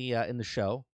the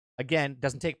show. Again,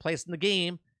 doesn't take place in the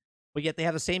game, but yet they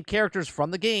have the same characters from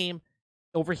the game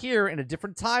over here in a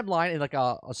different timeline, in like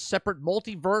a separate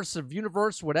multiverse of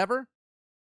universe, whatever.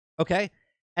 Okay?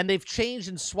 And they've changed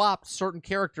and swapped certain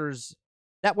characters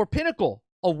that were pinnacle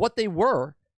of what they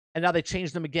were, and now they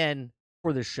changed them again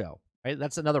for this show. Right?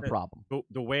 That's another problem.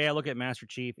 The way I look at Master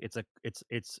Chief, it's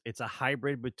a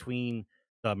hybrid between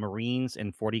the Marines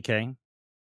in 40K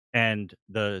and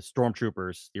the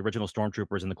Stormtroopers, the original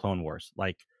Stormtroopers in the Clone Wars.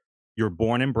 Like, you're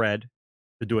born and bred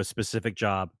to do a specific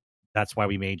job. That's why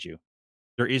we made you.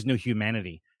 There is no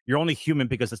humanity. You're only human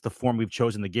because it's the form we've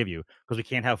chosen to give you, because we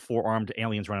can't have 4-armed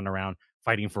aliens running around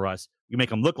fighting for us. We make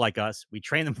them look like us. We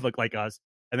train them to look like us,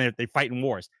 and then they fight in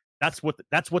wars. That's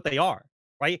what they are,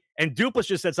 right? And Duplass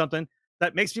just said something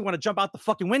that makes me want to jump out the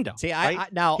fucking window. See,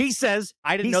 right? Now he says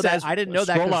I didn't know that. I didn't know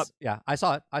that. Scroll up. Yeah, I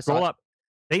saw it. Scroll up.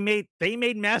 They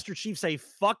made Master Chief say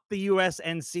 "fuck the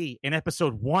USNC" in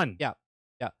episode 1. Yeah.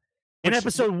 In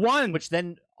episode 1, which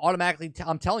then automatically,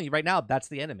 I'm telling you right now, that's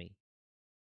the enemy.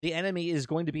 The enemy is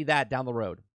going to be that down the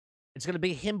road. It's going to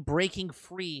be him breaking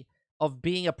free of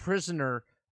being a prisoner,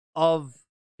 of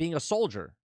being a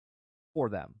soldier for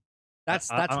them.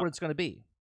 That's what it's going to be.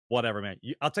 Whatever, man.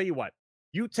 I'll tell you what.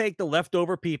 You take the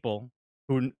leftover people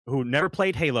who never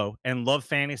played Halo and love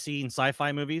fantasy and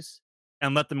sci-fi movies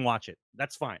and let them watch it.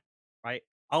 That's fine, right?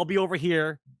 I'll be over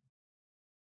here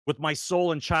with my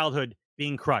soul and childhood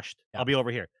being crushed. Yeah. I'll be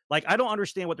over here. Like, I don't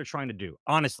understand what they're trying to do.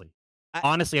 Honestly,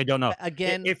 I don't know.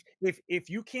 Again, if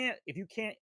you can't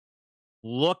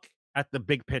look at the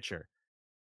big picture,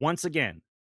 once again,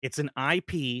 it's an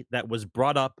IP that was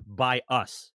brought up by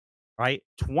us, right?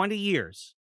 20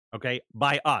 years, okay,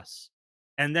 by us.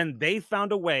 And then they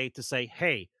found a way to say,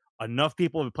 hey, enough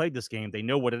people have played this game. They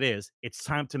know what it is. It's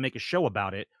time to make a show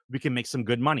about it. We can make some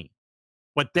good money.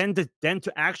 But then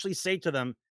to actually say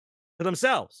to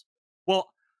themselves,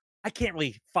 well, I can't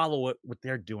really follow what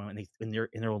they're doing in their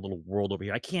own little world over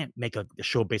here. I can't make a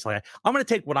show based on that. I'm going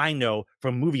to take what I know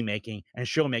from movie making and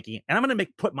show making, and I'm going to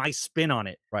put my spin on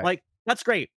it. Right. Like, that's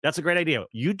great. That's a great idea.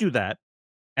 You do that.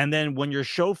 And then when your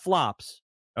show flops,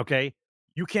 okay,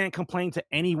 you can't complain to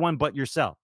anyone but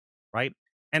yourself. right?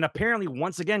 And apparently,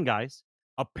 once again, guys,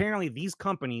 apparently these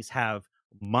companies have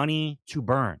money to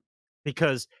burn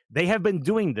because they have been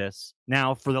doing this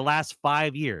now for the last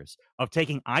 5 years of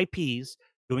taking IPs,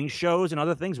 doing shows and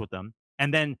other things with them,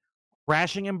 and then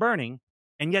crashing and burning,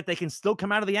 and yet they can still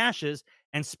come out of the ashes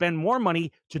and spend more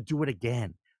money to do it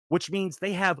again, which means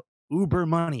they have uber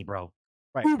money, bro.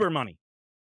 Right. Uber money.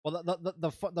 Well,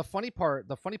 the funny part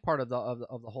of the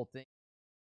whole thing,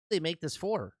 they make this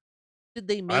for? Did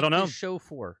they make don't know. this show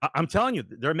for? I'm telling you,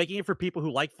 they're making it for people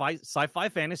who like sci-fi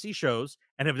fantasy shows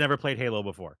and have never played Halo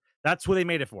before. That's who they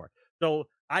made it for. So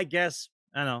I guess,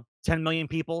 I don't know, 10 million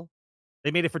people.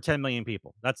 They made it for 10 million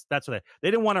people. That's what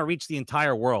they didn't want to reach the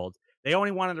entire world. They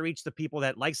only wanted to reach the people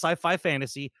that like sci-fi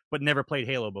fantasy but never played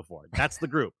Halo before. That's the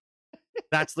group.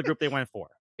 That's the group they went for.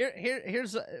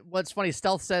 Here's what's funny.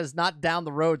 Stealth says, not down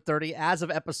the road 30 as of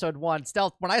episode 1.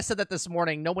 Stealth, when I said that this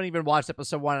morning, no one even watched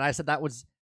episode 1, and I said that was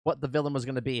what the villain was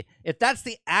going to be. If that's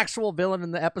the actual villain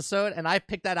in the episode, and I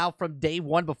picked that out from day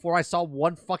 1 before I saw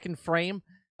one fucking frame,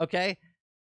 okay,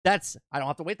 I don't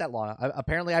have to wait that long.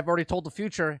 Apparently, I've already told the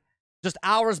future just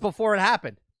hours before it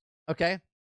happened, okay?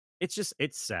 It's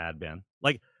sad, man.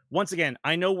 Like, once again,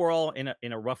 I know we're all in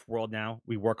a rough world now.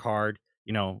 We work hard.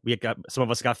 You know, some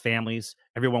of us got families.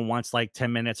 Everyone wants like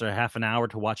 10 minutes or half an hour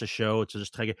to watch a show to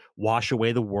just wash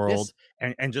away the world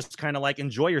and just kind of like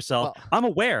enjoy yourself. Well, I'm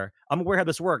aware how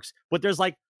this works, but there's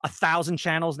like 1,000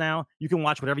 channels now. You can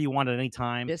watch whatever you want at any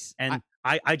time.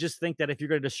 I just think that if you're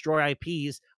going to destroy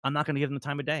IPs, I'm not going to give them the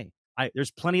time of day.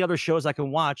 There's plenty other shows I can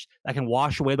watch that I can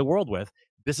wash away the world with.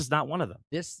 This is not one of them.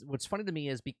 What's funny to me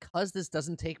is because this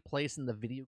doesn't take place in the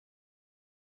video,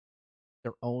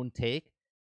 their own take.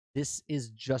 This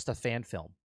is just a fan film.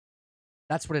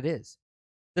 That's what it is.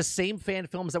 The same fan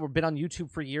films that were been on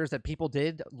YouTube for years that people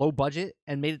did low budget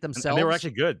and made it themselves. And they were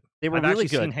actually good. They were really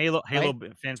good. Seen Halo right?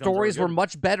 Fan films stories were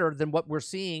much better than what we're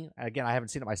seeing. Again, I haven't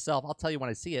seen it myself. I'll tell you when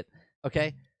I see it.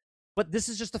 Okay, but this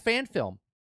is just a fan film.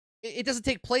 It doesn't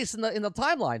take place in the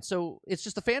timeline, so it's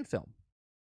just a fan film.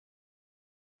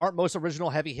 Aren't most original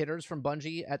heavy hitters from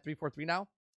Bungie at 343 now?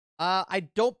 I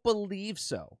don't believe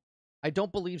so.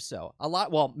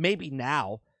 Well, maybe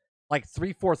now, like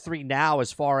 343 now,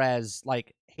 as far as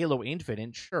like Halo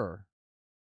Infinite, sure.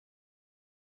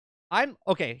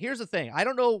 Okay, here's the thing. I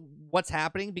don't know what's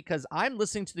happening because I'm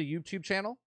listening to the YouTube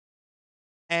channel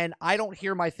and I don't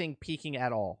hear my thing peaking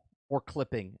at all or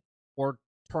clipping or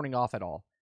turning off at all.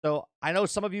 So I know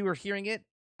some of you are hearing it.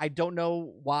 I don't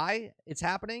know why it's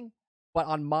happening, but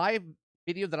on my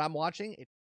video that I'm watching,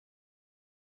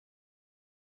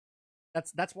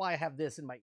 That's why I have this in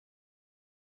my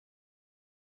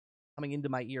coming into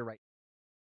my ear right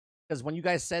now. Because when you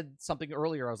guys said something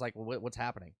earlier, I was like, well, what's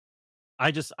happening?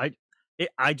 I get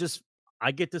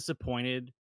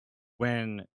disappointed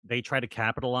when they try to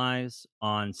capitalize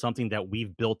on something that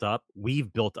we've built up.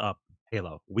 We've built up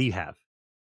Halo. We have.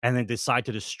 And then decide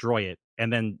to destroy it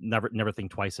and then never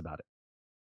think twice about it.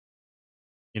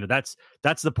 You know, that's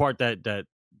the part that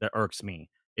irks me.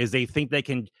 Is they think they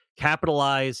can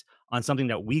capitalize on something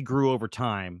that we grew over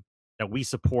time, that we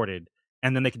supported,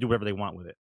 and then they can do whatever they want with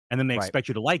it. And then they expect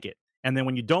you to like it. And then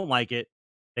when you don't like it,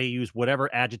 they use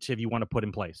whatever adjective you want to put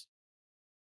in place.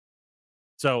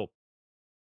 So,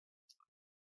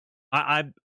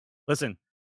 listen,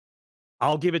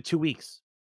 I'll give it 2 weeks.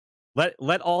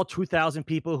 Let all 2,000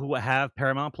 people who have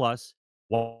Paramount Plus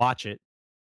watch it,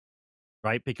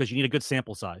 right? Because you need a good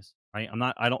sample size, right?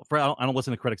 I don't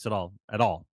listen to critics at all.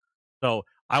 So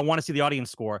I want to see the audience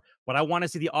score, but I want to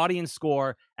see the audience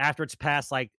score after it's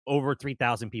passed like over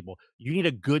 3,000 people. You need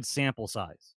a good sample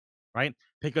size, right?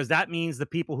 Because that means the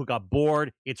people who got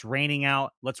bored, it's raining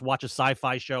out, let's watch a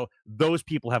sci-fi show. Those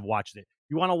people have watched it.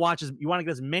 You want to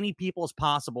get as many people as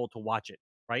possible to watch it,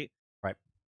 right? Right.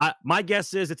 My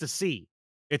guess is it's a C.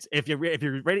 It's if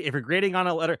you're grading on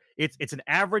a letter, it's an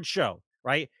average show.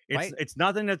 Right? It's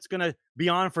nothing that's going to be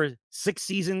on for 6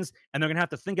 seasons and they're going to have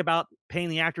to think about paying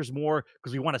the actors more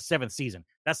because we want a 7th season.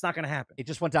 That's not going to happen. It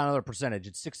just went down another percentage.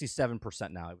 It's 67%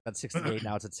 now. That's 68.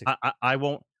 Now it's at 60. I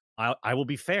will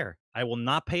be fair. I will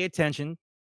not pay attention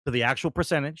to the actual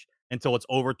percentage until it's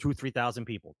over 2,000-3,000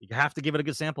 people. You have to give it a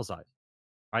good sample size.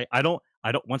 Right? I don't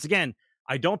once again,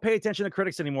 I don't pay attention to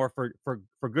critics anymore for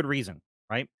good reason,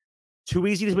 right? Too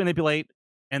easy to manipulate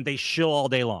and they shill all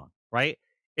day long, right?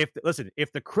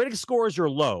 If the critic scores are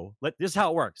low, this is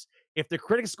how it works. If the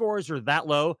critic scores are that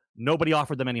low, nobody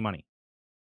offered them any money.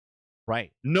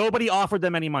 Right. Nobody offered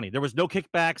them any money. There was no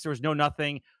kickbacks. There was no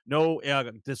nothing. No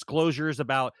disclosures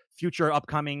about future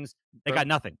upcomings. They got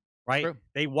nothing. Right. True.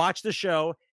 They watched the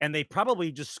show and they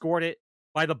probably just scored it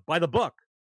by the book.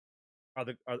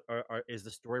 Is the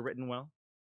story written well?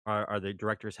 Are the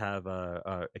directors have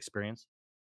experience?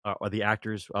 Are the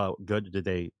actors good? Did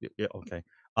they? Yeah, okay.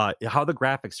 How are the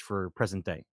graphics for present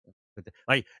day?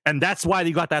 Like, and that's why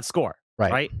you got that score,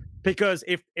 right? Because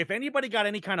if anybody got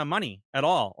any kind of money at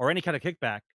all or any kind of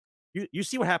kickback, you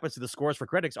see what happens to the scores for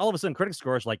critics. All of a sudden, critics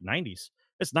scores like 90s.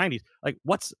 It's 90s. Like,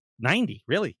 what's 90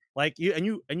 really? Like,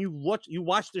 you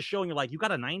watch the show and you're like, you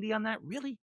got a 90 on that,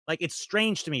 really? Like, it's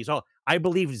strange to me. So I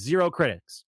believe zero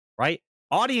critics, right?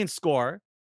 Audience score.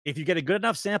 If you get a good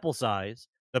enough sample size,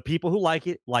 the people who like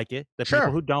it. The Sure.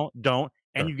 people who don't,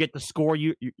 and you get the score.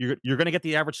 You're going to get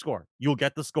the average score. You'll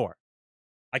get the score.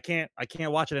 I can't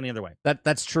watch it any other way.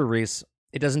 That's true, Reese.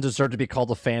 It doesn't deserve to be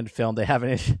called a fan film. They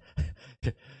haven't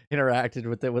interacted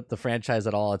with the franchise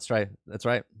at all. That's right. That's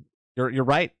right. You're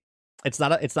right. It's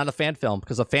not a fan film,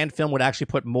 because a fan film would actually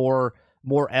put more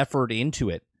effort into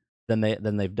it than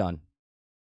they've done.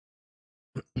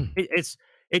 It's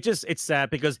sad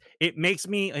because it makes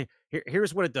me.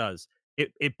 Here's what it does.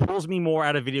 It pulls me more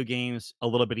out of video games a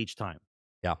little bit each time.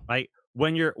 Yeah. Right.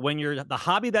 When the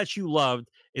hobby that you loved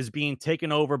is being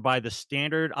taken over by the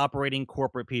standard operating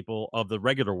corporate people of the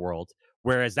regular world,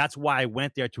 whereas that's why I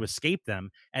went there, to escape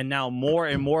them, and now more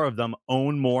and more of them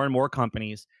own more and more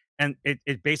companies, and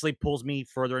it basically pulls me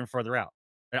further and further out.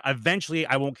 Eventually,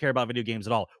 I won't care about video games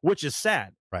at all, which is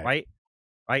sad, right?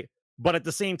 But at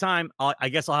the same time, I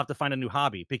guess I'll have to find a new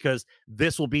hobby, because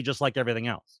this will be just like everything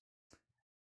else.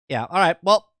 Yeah. All right.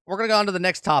 Well, we're going to go on to the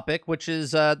next topic, which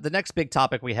is the next big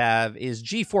topic we have is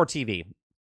G4 TV.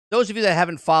 Those of you that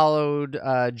haven't followed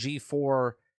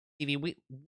G4 TV,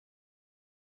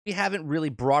 we haven't really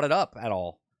brought it up at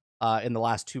all in the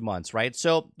last 2 months, right?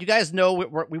 So you guys know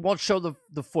we won't show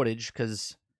the footage,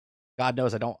 because God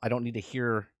knows I don't need to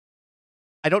hear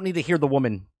the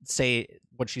woman say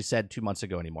what she said 2 months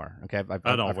ago anymore. Okay, I've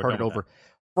heard it over.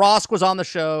 Frosk was on the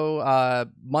show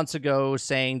months ago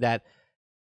saying that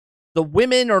the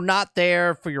women are not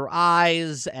there for your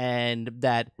eyes, and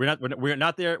that we're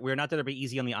not there to be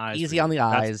easy on the eyes. Easy on the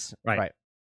eyes, right?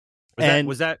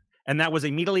 And that was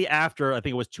immediately after. I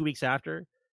think it was 2 weeks after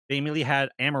they immediately had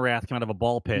Amarath come out of a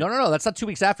ball pit. No, that's not 2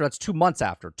 weeks after. That's 2 months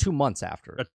after. 2 months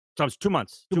after. So it's 2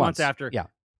 months. 2 months after. Yeah.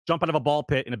 Jump out of a ball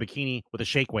pit in a bikini with a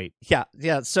shake weight. Yeah.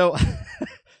 So,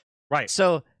 right.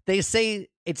 So they say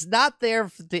it's not there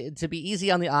to be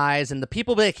easy on the eyes, and the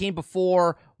people that came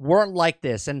before weren't like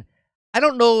this. And I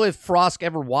don't know if Frosk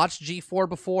ever watched G4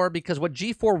 before, because what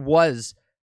G4 was,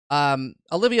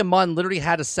 Olivia Munn literally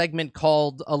had a segment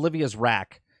called Olivia's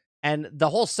Rack, and the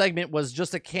whole segment was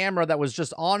just a camera that was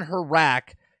just on her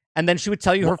rack, and then she would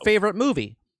tell you her favorite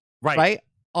movie, right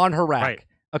on her rack. Right.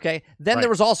 Okay. Then there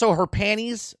was also her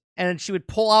panties, and she would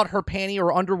pull out her panty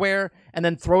or underwear and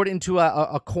then throw it into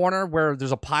a corner where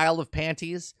there's a pile of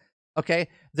panties. Okay.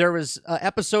 There was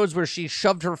episodes where she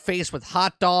shoved her face with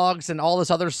hot dogs and all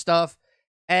this other stuff.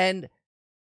 And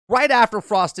right after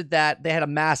Frost did that, they had a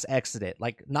mass exodus.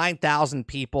 Like 9,000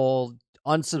 people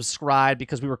unsubscribed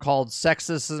because we were called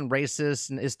sexist and racist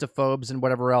and istophobes and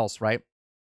whatever else, right?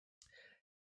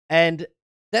 And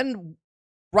then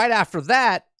right after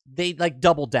that, they like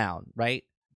doubled down, right?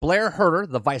 Blair Herter,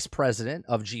 the vice president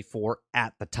of G4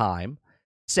 at the time,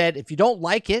 said, if you don't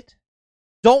like it,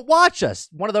 don't watch us.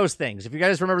 One of those things. If you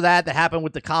guys remember that happened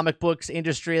with the comic books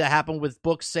industry, that happened with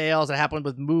book sales, that happened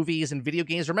with movies and video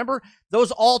games. Remember,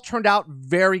 those all turned out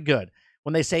very good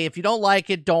when they say, if you don't like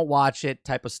it, don't watch it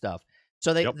type of stuff.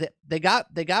 So they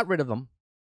got rid of them,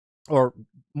 or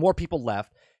more people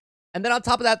left. And then on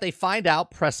top of that, they find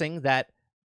out, pressing, that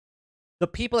the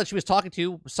people that she was talking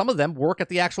to, some of them work at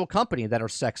the actual company that are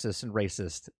sexist and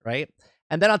racist, right?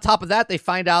 And then on top of that, they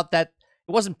find out that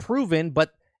it wasn't proven,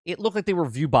 but it looked like they were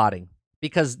view botting,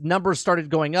 because numbers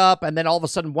started going up, and then all of a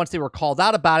sudden, once they were called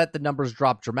out about it, the numbers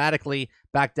dropped dramatically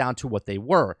back down to what they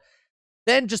were.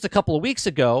 Then just a couple of weeks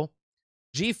ago,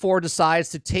 G4 decides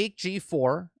to take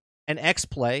G4 and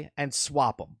X-Play and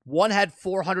swap them. One had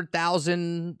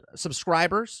 400,000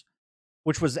 subscribers,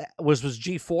 which was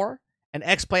G4, and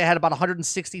X-Play had about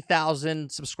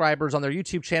 160,000 subscribers on their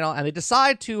YouTube channel, and they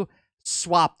decide to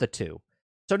swap the two.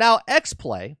 So now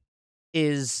X-Play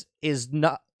is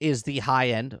the high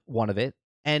end one of it,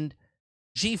 and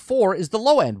G4 is the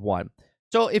low end one.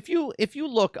 So if you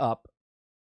look up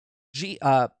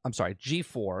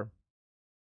G4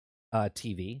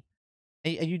 TV,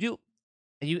 and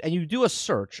you do a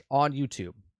search on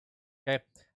YouTube, okay,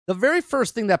 the very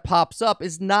first thing that pops up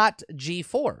is not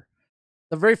G4.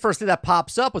 The very first thing that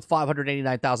pops up with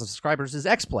 589,000 subscribers is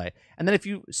X-Play. And then if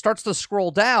you start to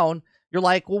scroll down, you're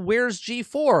like, well, where's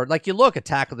G4? Like, you look,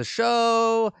 Attack of the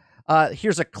Show.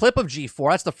 Here's a clip of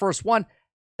G4. That's the first one.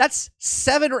 That's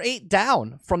 7 or 8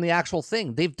 down from the actual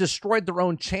thing. They've destroyed their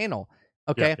own channel.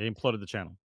 Okay. Yeah, they imploded the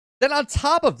channel. Then on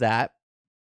top of that,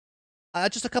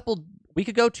 just a couple weeks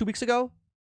ago, 2 weeks ago,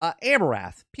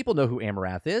 Amouranth. People know who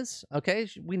Amouranth is. Okay.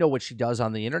 We know what she does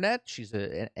on the internet. She's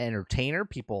an entertainer.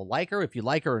 People like her. If you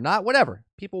like her or not, whatever.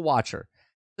 People watch her.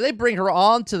 So they bring her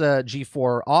on to the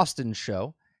G4 Austin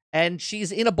show, and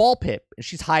she's in a ball pit. And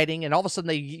she's hiding, and all of a sudden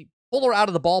they pull her out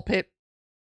of the ball pit,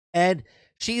 and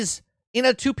she's in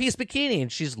a 2-piece bikini,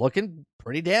 and she's looking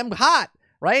pretty damn hot,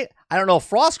 right? I don't know if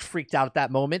Frost freaked out at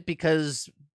that moment because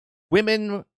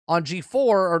women on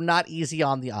G4 are not easy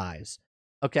on the eyes.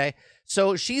 Okay,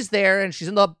 so she's there and she's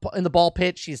in the ball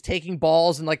pit. She's taking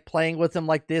balls and like playing with them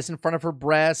like this in front of her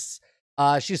breasts.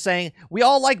 She's saying, "We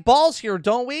all like balls here,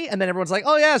 don't we?" And then everyone's like,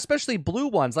 "Oh yeah, especially blue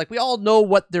ones." Like we all know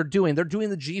what they're doing. They're doing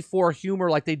the G4 humor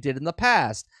like they did in the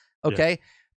past. Okay. Yeah.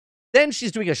 Then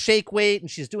she's doing a shake weight, and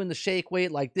she's doing the shake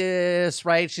weight like this,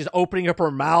 right? She's opening up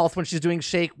her mouth when she's doing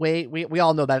shake weight. We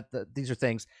all know that these are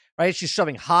things, right? She's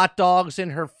shoving hot dogs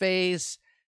in her face,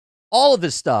 all of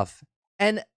this stuff.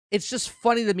 And it's just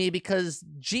funny to me because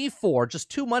G4 just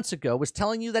 2 months ago was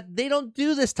telling you that they don't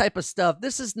do this type of stuff.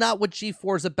 This is not what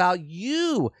G4 is about.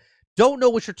 You don't know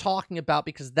what you're talking about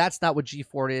because that's not what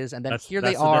G4 is. And then that's the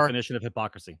definition of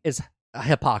hypocrisy. Is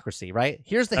hypocrisy, right?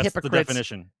 Here's the hypocrites. The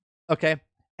definition. Okay.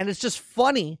 And it's just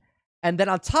funny. And then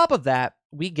on top of that,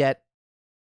 we get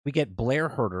Blair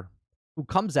Herter, who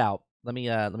comes out. Let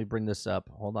me bring this up.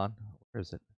 Hold on. Where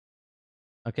is it?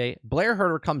 Okay. Blair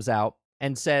Herter comes out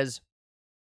and says,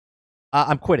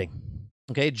 I'm quitting.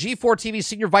 Okay. G4 TV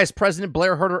Senior Vice President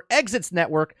Blair Herter exits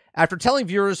network after telling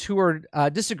viewers who are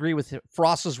disagree with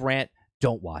Frost's rant,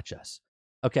 don't watch us.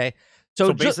 Okay.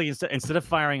 So basically, instead of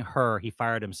firing her, he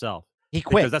fired himself. He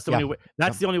quit. Because that's the only way.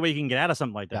 That's the only way you can get out of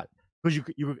something like that. Because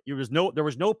there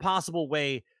was no possible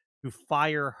way to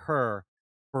fire her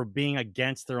for being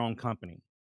against their own company,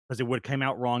 because it would have come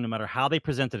out wrong no matter how they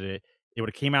presented it. It would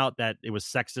have came out that it was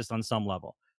sexist on some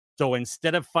level. So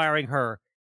instead of firing her,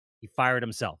 he fired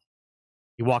himself.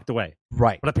 He walked away.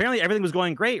 Right. But apparently everything was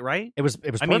going great, right? It was.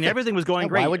 I mean, everything was going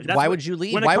great. Why would you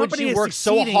leave? Why would you work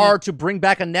so hard to bring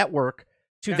back a network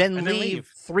to then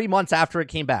leave 3 months after it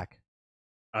came back?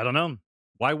 I don't know.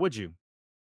 Why would you?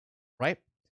 Right.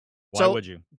 Why would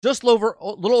you? Just a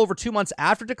little over 2 months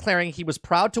after declaring he was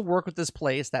proud to work with this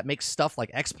place that makes stuff like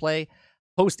X-Play,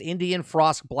 host Indian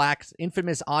Frost Black's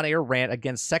infamous on-air rant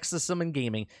against sexism in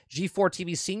gaming, G4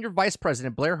 TV Senior Vice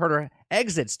President Blair Herter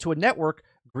exits to a network,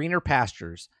 Greener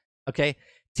Pastures. Okay.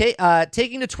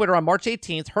 Taking to Twitter on March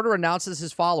 18th, Herter announces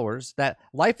his followers that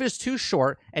life is too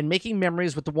short and making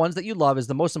memories with the ones that you love is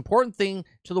the most important thing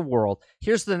to the world.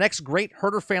 Here's the next great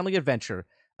Herter family adventure.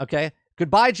 Okay.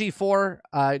 Goodbye,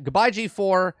 G4. Goodbye,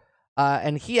 G4.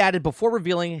 And he added before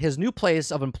revealing his new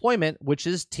place of employment, which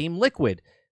is Team Liquid,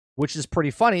 which is pretty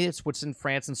funny. It's what's in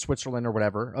France and Switzerland or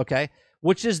whatever. Okay.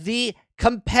 Which is the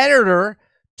competitor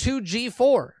to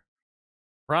G4.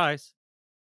 Surprise.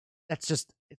 That's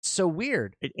just, it's so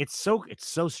weird. It's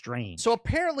so strange. So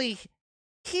apparently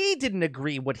he didn't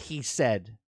agree what he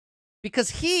said because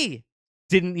he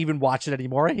didn't even watch it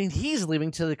anymore. I mean, he's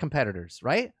leaving to the competitors,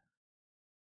 right?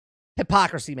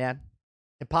 Hypocrisy, man.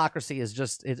 Hypocrisy is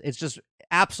just, it's just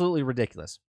absolutely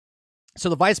ridiculous. So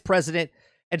the vice president,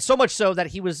 and so much so that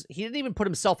he didn't even put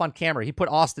himself on camera. He put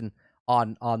Austin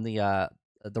on the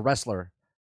wrestler,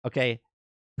 okay,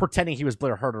 pretending he was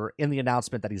Blair Herter in the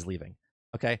announcement that he's leaving,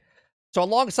 okay? So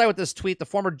alongside with this tweet, the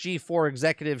former G4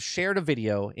 executive shared a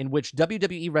video in which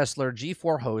WWE wrestler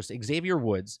G4 host Xavier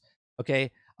Woods,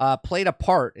 okay, played a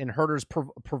part in Herter's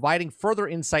providing further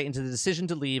insight into the decision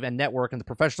to leave and network in the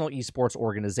professional esports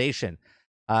organization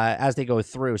as they go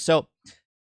through. So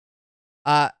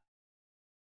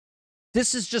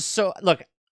this is just so... Look,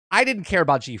 I didn't care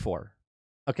about G4.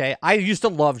 Okay, I used to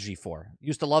love G4.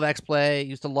 Used to love X-Play.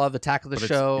 Used to love Attack of the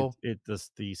Show.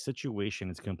 The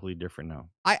situation is completely different now.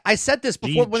 I said this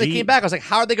before when they came back. I was like,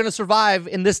 how are they going to survive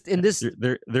in this there's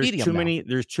medium too now? many.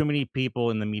 There's too many people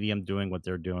in the medium doing what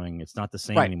they're doing. It's not the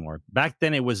same anymore. Back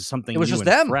then, it was something. It was new just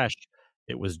and them. fresh.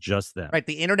 It was just them. Right.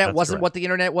 The internet wasn't what the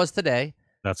internet was today.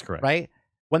 That's correct. Right.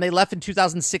 When they left in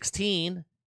 2016.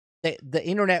 The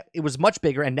internet, it was much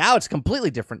bigger, and now it's a completely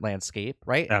different landscape,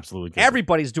 right? Absolutely. Different.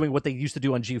 Everybody's doing what they used to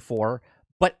do on G4,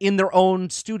 but in their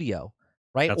own studio,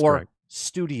 right? That's or correct.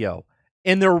 Studio,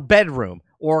 in their bedroom,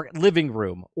 or living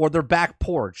room, or their back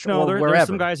porch, or wherever. There's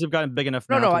some guys who've gotten big enough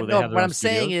now. No. What I'm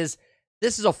saying is,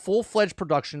 this is a full-fledged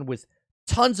production with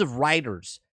tons of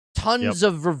writers, tons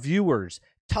of reviewers,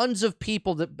 tons of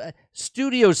people, that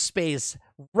studio space,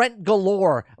 rent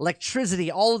galore,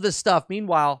 electricity, all of this stuff.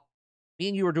 Meanwhile, me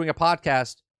and you were doing a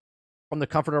podcast from the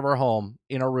comfort of our home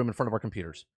in our room in front of our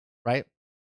computers, right?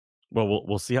 Well,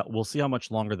 we'll see how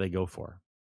much longer they go for.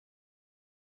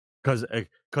 Because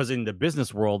in the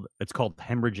business world, it's called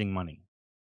hemorrhaging money.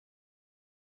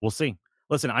 We'll see.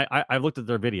 Listen, I've looked at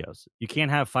their videos. You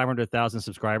can't have 500,000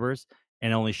 subscribers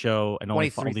and only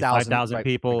 5,000 right,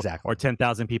 people exactly. or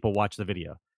 10,000 people watch the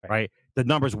video, right? The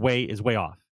numbers is way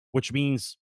off, which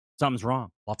means something's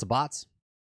wrong. Lots of bots,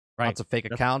 right? Lots of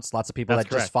fake accounts, lots of people that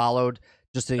correct. just followed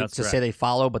just to say they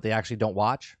follow, but they actually don't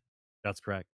watch. That's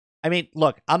correct. I mean,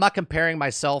 look, I'm not comparing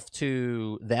myself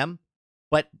to them,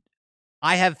 but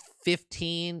I have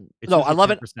 11.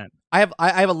 I have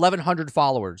 1,100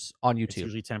 followers on YouTube. It's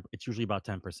usually 10. It's usually about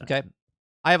 10%. Okay,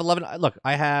 I have 11. Look,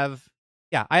 I have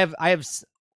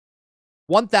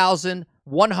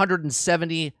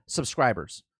 1,170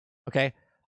 subscribers. Okay,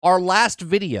 our last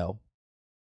video,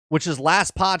 which is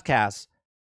last podcast,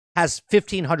 has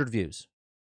 1,500 views.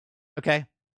 Okay,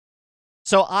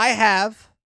 so I have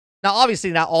now.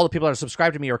 Obviously, not all the people that are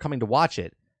subscribed to me are coming to watch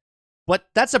it. But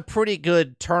that's a pretty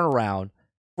good turnaround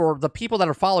for the people that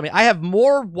are following me. I have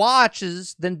more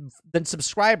watches than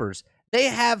subscribers. They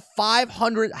have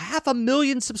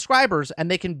 500,000 subscribers, and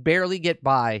they can barely get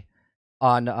by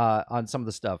on some of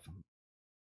the stuff.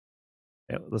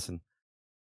 Yeah, listen,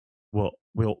 we'll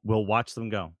watch them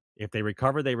go. If they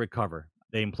recover, they recover.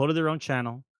 They imploded their own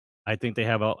channel. I think they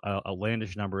have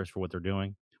outlandish numbers for what they're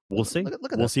doing. We'll see.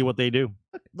 We'll see what they do.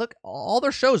 Look, all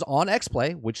their shows on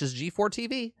XPlay, which is G4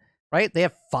 TV. Right? They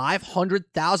have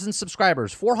 500,000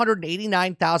 subscribers,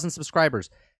 489,000 subscribers,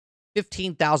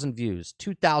 15,000 views,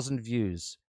 2,000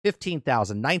 views,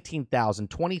 15,000, 19,000,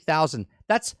 20,000.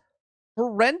 That's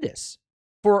horrendous.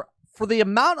 For the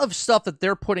amount of stuff that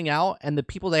they're putting out and the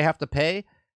people they have to pay,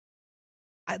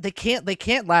 they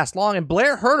can't last long. And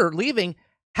Blair Herter leaving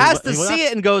has to see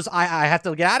it and goes, I have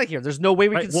to get out of here. There's no way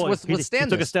we can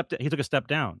withstand this. He took a step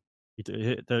down.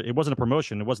 It wasn't a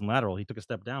promotion. It wasn't lateral. He took a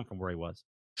step down from where he was.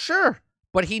 Sure,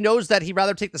 but he knows that he'd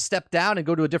rather take the step down and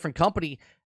go to a different company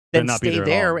than stay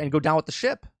there and go down with the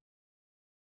ship.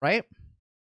 Right?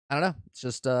 I don't know. It's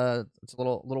just it's a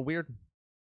little weird.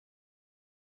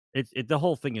 The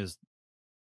whole thing is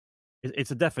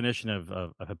it's a definition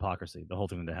of hypocrisy. The whole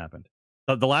thing that happened.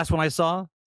 The last one I saw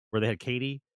where they had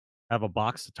Katie have a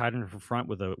box tied in her front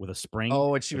with a spring.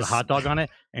 Oh, and she was a hot dog on it,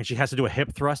 and she has to do a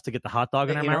hip thrust to get the hot dog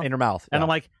in her mouth. Yeah. And I'm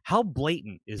like, how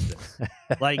blatant is this?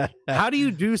 Like, how do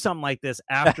you do something like this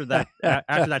after that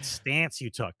stance you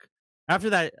took?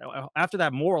 After that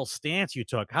moral stance you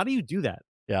took, how do you do that?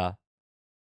 Yeah.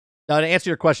 Now, to answer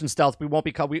your question, Stealth, we won't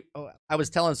be. I was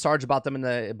telling Sarge about them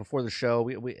before the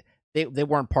show. They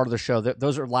weren't part of the show.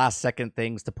 Those are last second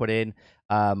things to put in.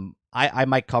 I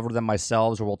might cover them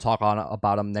myself, or we'll talk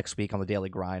about them next week on the Daily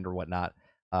Grind or whatnot.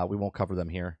 We won't cover them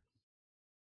here.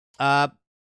 One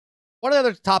of the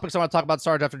other topics I want to talk about,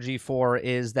 Sarge, after G4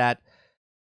 is that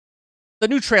the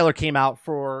new trailer came out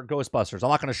for Ghostbusters. I'm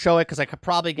not going to show it because I could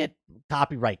probably get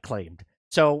copyright claimed.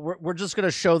 So we're just going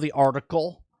to show the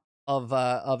article of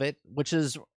it, which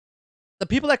is the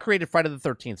people that created Friday the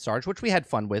 13th, Sarge, which we had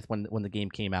fun with when the game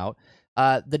came out.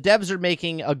 The devs are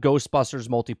making a Ghostbusters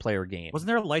multiplayer game. Wasn't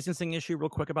there a licensing issue real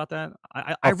quick about that?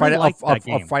 I really liked that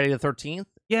game. Friday the 13th?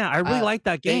 Yeah, I really liked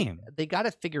that game. They got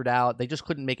it figured out. They just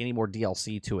couldn't make any more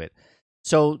DLC to it.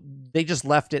 So they just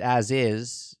left it as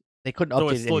is. They couldn't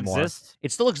update it anymore.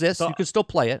 It still exists. You can still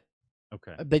play it.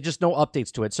 Okay. They just no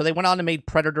updates to it. So they went on and made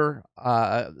Predator,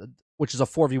 which is a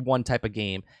 4v1 type of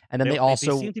game. And then they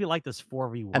seem to be like this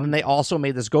 4v1. And then they also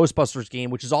made this Ghostbusters game,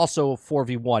 which is also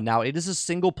 4v1. Now, it is a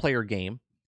single-player game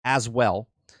as well,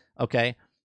 okay?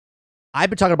 I've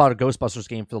been talking about a Ghostbusters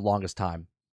game for the longest time,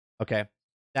 okay?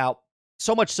 Now,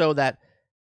 so much so that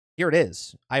here it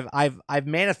is. I've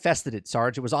manifested it,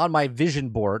 Sarge. It was on my vision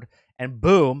board, and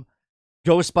boom,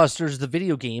 Ghostbusters, the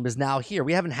video game, is now here.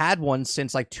 We haven't had one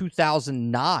since, like,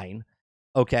 2009,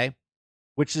 okay?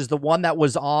 Which is the one that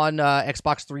was on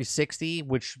Xbox 360,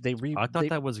 which I thought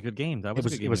that was a good game.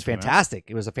 It was fantastic.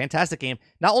 It was a fantastic game.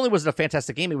 Not only was it a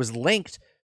fantastic game, it was linked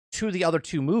to the other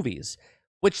two movies,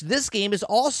 which this game is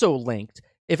also linked.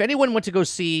 If anyone went to go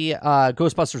see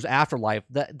Ghostbusters Afterlife,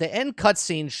 the end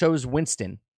cutscene shows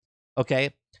Winston,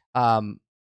 okay,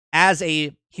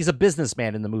 he's a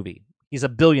businessman in the movie. He's a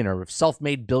billionaire,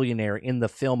 self-made billionaire in the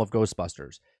film of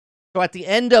Ghostbusters. So at the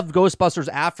end of Ghostbusters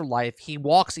Afterlife, he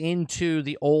walks into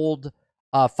the old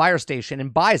fire station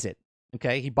and buys it.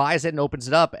 Okay, he buys it and opens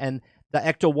it up, and the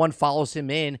Ecto-1 follows him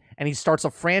in, and he starts a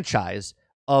franchise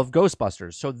of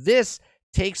Ghostbusters. So this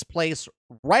takes place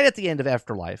right at the end of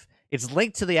Afterlife. It's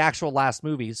linked to the actual last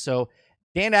movie. So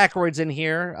Dan Aykroyd's in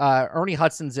here. Ernie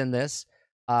Hudson's in this.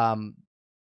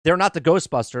 They're not the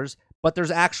Ghostbusters, but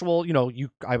there's actual,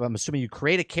 I'm assuming you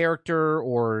create a character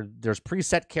or there's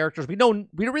preset characters. We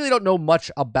really don't know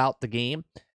much about the game.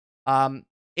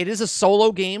 It is a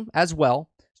solo game as well,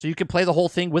 so you can play the whole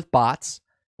thing with bots,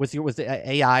 with the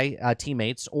AI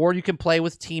teammates, or you can play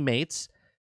with teammates.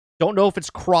 Don't know if it's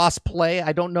cross-play.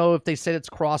 I don't know if they said it's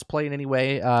cross-play in any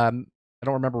way. I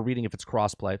don't remember reading if it's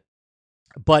cross-play.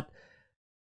 But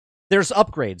there's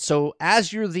upgrades. So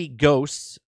as you're the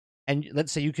ghosts, and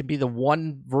let's say you can be the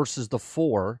 1 versus the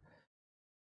 4,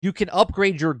 you can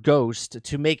upgrade your ghost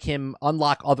to make him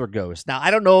unlock other ghosts. Now,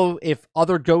 I don't know if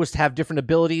other ghosts have different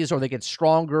abilities or they get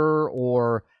stronger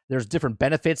or there's different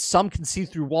benefits. Some can see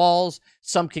through walls.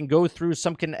 Some can go through.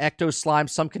 Some can ecto slime.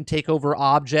 Some can take over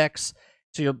objects.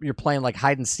 So you're playing like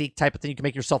hide and seek type of thing. You can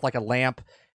make yourself like a lamp.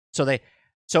 So the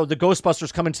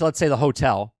Ghostbusters come into, let's say, the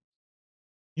hotel.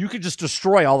 You could just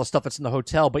destroy all the stuff that's in the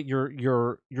hotel, but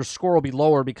your score will be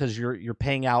lower because you're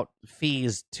paying out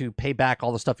fees to pay back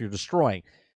all the stuff you're destroying.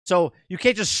 So you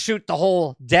can't just shoot the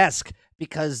whole desk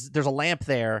because there's a lamp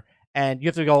there, and you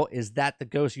have to go, is that the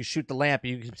ghost? You shoot the lamp,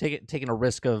 and you can taking a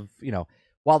risk of,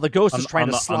 while the ghost is trying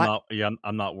to slime.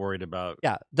 I'm not worried about.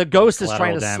 Yeah, the ghost is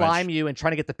trying to damage. slime you and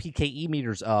trying to get the PKE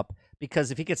meters up,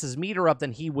 because if he gets his meter up,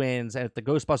 then he wins, and if the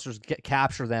Ghostbusters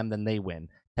capture them, then they win.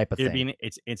 Type of thing.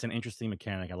 It's an interesting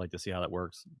mechanic. I'd like to see how that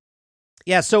works.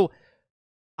 Yeah, so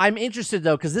I'm interested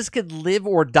though, because this could live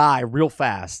or die real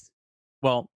fast.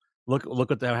 Well, look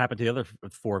what happened to the other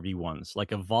 4v1s.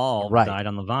 Like Evolve died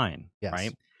on the vine,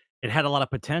 right? It had a lot of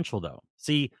potential though.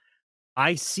 See,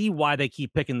 I see why they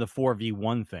keep picking the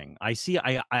 4v1 thing. I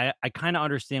kind of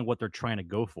understand what they're trying to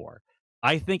go for.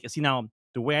 I think, now,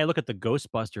 the way I look at the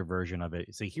Ghostbuster version of it,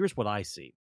 here's what I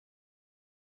see.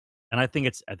 And I think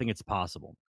it's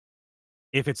possible.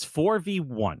 If it's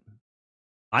 4v1,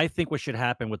 I think what should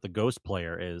happen with the ghost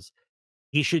player is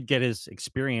he should get his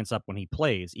experience up when he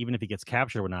plays, even if he gets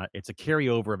captured or not. It's a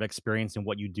carryover of experience in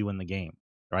what you do in the game,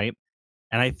 right?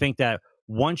 And I think that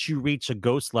once you reach a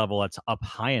ghost level that's up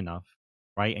high enough,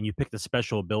 right, and you pick the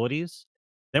special abilities,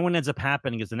 then what ends up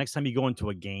happening is the next time you go into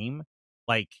a game,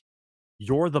 like,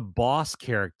 you're the boss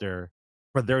character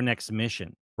for their next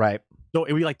mission. Right. So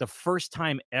it would be like the first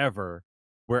time ever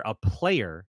where a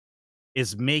player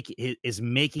is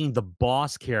making the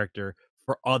boss character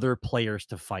for other players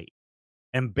to fight.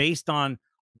 And based on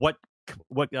what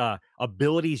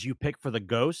abilities you pick for the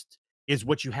ghost is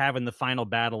what you have in the final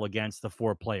battle against the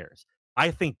 4 players.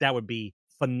 I think that would be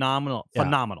phenomenal,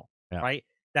 right?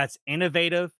 That's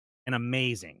innovative and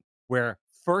amazing, where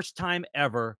first time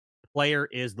ever player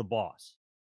is the boss,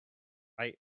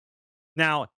 right?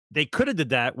 Now, they could have did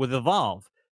that with Evolve,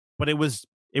 but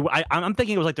I'm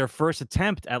thinking it was like their first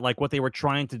attempt at like what they were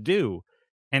trying to do,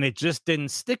 and it just didn't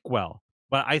stick well.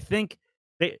 But I think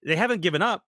they haven't given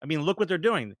up. I mean, look what they're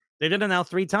doing. They did it now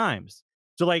 3 times.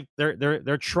 So like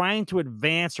they're trying to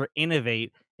advance or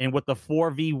innovate in what the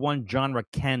 4v1 genre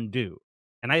can do.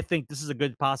 And I think this is a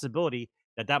good possibility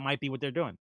that might be what they're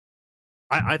doing.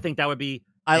 I think that would be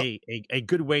a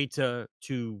good way to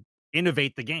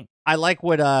innovate the game. I like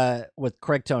what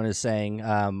Craig Tone is saying,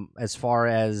 as far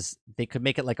as they could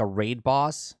make it like a raid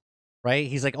boss, right?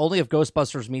 He's like, only if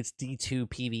Ghostbusters meets D2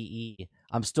 PvE,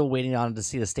 I'm still waiting on to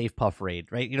see the Stave Puff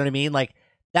raid, right? You know what I mean? Like,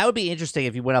 that would be interesting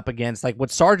if you went up against, like what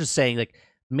Sarge is saying, like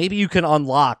maybe you can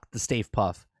unlock the Stave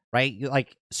Puff, right?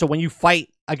 Like, so when you fight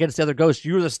against the other ghosts,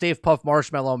 you're the Stave Puff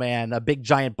Marshmallow Man, a big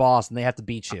giant boss, and they have to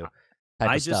beat you.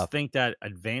 I just think that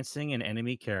advancing an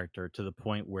enemy character to the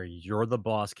point where you're the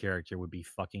boss character would be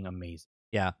fucking amazing.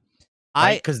 Yeah.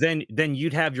 Right? Because then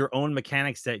you'd have your own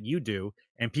mechanics that you do,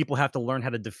 and people have to learn how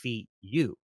to defeat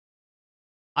you.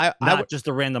 Not just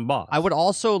a random boss. I would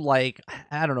also like,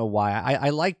 I don't know why.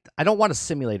 I don't want a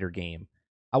simulator game.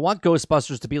 I want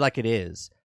Ghostbusters to be like it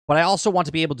is, but I also want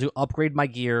to be able to upgrade my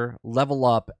gear, level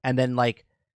up, and then like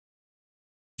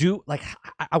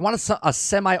I want a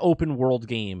semi-open world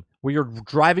game where you're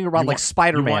driving around like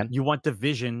Spider-Man. You want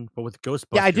Division, but with Ghostbusters.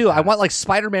 Yeah, I do. I want like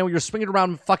Spider-Man where you're swinging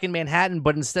around fucking Manhattan,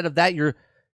 but instead of that, you're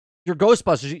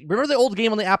Ghostbusters. Remember the old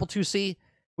game on the Apple IIc?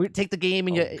 We would take the game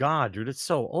and God, dude, it's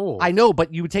so old. I know,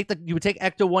 but you would take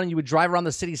Ecto 1 and you would drive around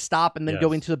the city, stop, and then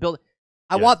go into the building.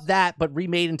 I want that, but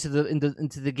remade into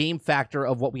the game factor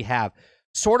of what we have.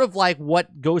 Sort of like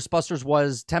what Ghostbusters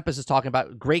was. Tempest is talking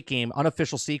about. Great game,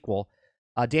 unofficial sequel.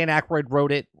 Dan Aykroyd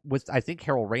wrote it with, I think,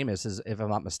 Harold Ramis, if I'm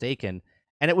not mistaken,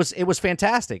 and it was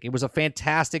fantastic. It was a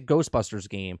fantastic Ghostbusters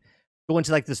game. Go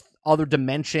into like this other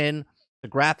dimension. The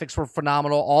graphics were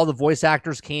phenomenal. All the voice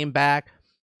actors came back.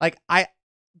 Like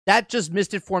that just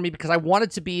missed it for me because I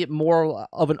wanted to be more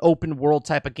of an open world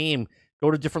type of game.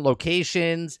 Go to different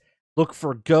locations. look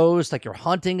for ghosts, like you're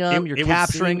hunting them, you're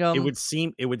capturing them. It would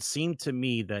seem to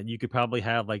me that you could probably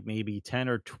have like maybe 10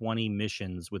 or 20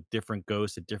 missions with different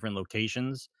ghosts at different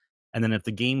locations. And then if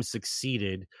the game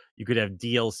succeeded, you could have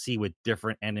DLC with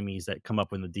different enemies that come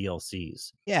up in the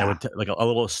DLCs. Yeah. That would like a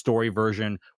little story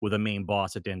version with a main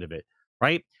boss at the end of it,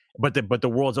 right? But the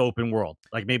world's open world.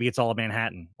 Like maybe it's all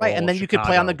Manhattan. Right, and then you could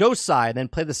play on the ghost side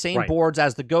and play the same Right. boards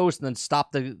as the ghost and then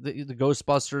stop the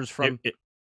Ghostbusters from...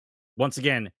 Once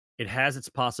again, it has its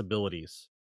possibilities,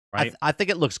 right? I think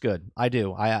it looks good. I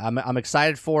do. I'm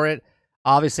excited for it.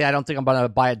 Obviously, I don't think I'm going to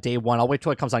buy it day one. I'll wait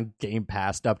till it comes on Game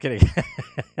Pass. No, I'm kidding.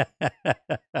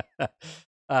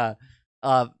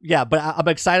 Yeah, but I'm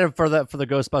excited for the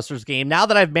Ghostbusters game. Now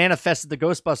that I've manifested the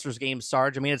Ghostbusters game,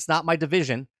 Sarge, I mean, it's not my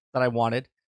division that I wanted.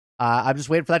 I'm just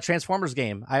waiting for that Transformers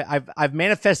game. I've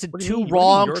manifested two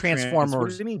wrong Transformers. What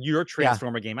do you mean your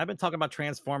Transformer game? I've been talking about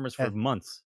Transformers for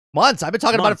months. I've been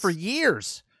talking about it for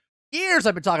years. I've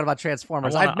been talking about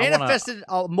Transformers. I've manifested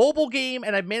a mobile game,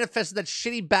 and I've manifested that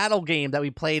shitty battle game that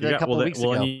we played a couple of weeks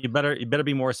ago. You better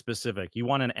be more specific. You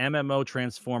want an MMO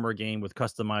Transformer game with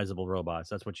customizable robots.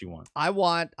 That's what you want. I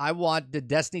want the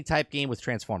Destiny type game with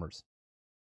Transformers.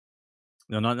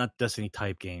 No, not Destiny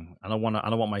type game. I don't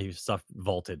want my stuff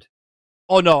vaulted.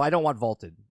 Oh no, I don't want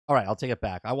vaulted. All right, I'll take it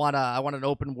back. I want an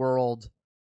open world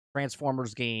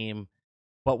Transformers game,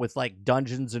 but with like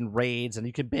dungeons and raids, and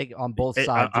you can big on both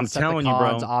sides. I'm telling you,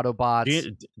 bro.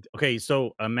 Autobots. Okay,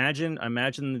 so imagine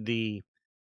the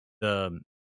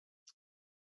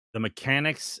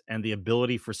mechanics and the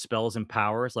ability for spells and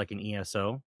powers like in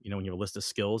ESO. You know, when you have a list of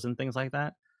skills and things like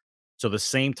that. So the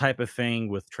same type of thing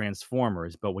with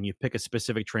Transformers, but when you pick a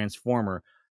specific Transformer,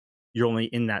 you're only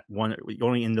in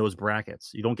those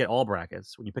brackets. You don't get all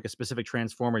brackets. When you pick a specific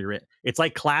Transformer, you're in. It's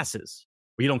like classes,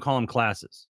 but you don't call them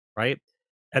classes, right?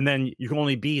 And then you can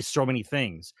only be so many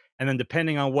things. And then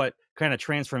depending on what kind of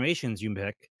transformations you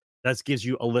pick, that gives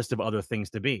you a list of other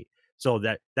things to be. So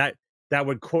that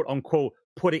would quote unquote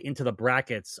put it into the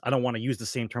brackets. I don't want to use the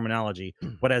same terminology,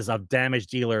 but as a damage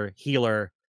dealer,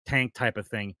 healer, tank type of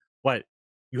thing. But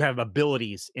you have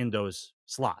abilities in those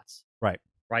slots. Right.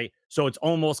 So it's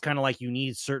almost kind of like you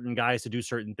need certain guys to do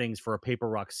certain things for a paper,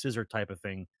 rock, scissor type of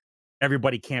thing.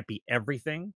 Everybody can't be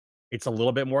everything. It's a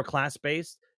little bit more class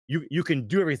based. You can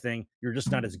do everything. You're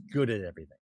just not as good at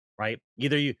everything. Right.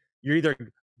 You're either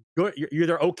good. You're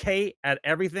either okay at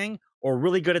everything or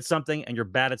really good at something and you're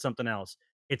bad at something else.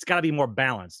 It's got to be more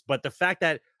balanced. But the fact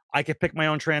that I could pick my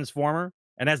own Transformer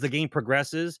and as the game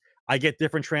progresses, I get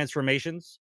different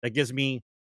transformations that gives me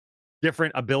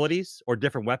different abilities or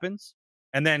different weapons.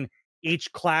 And then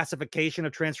each classification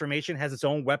of transformation has its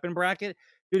own weapon bracket.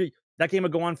 Dude, that game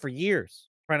would go on for years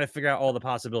trying to figure out all the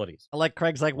possibilities. I like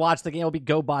Craig's like, watch, the game will be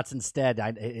GoBots instead.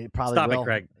 It probably Stop will. It,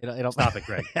 Craig. It'll... Stop it,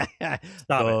 Craig. Stop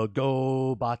it.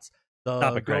 GoBots.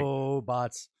 Stop it, Craig.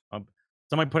 GoBots.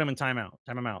 Somebody put him in timeout.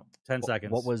 Time him out. 10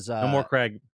 seconds. What was no more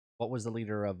Craig? What was the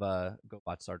leader of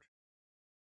GoBots, Sarge?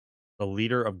 The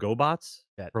leader of GoBots?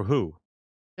 Jet. For who?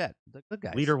 Jet, the good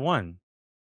guys. Leader one.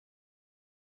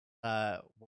 Yeah,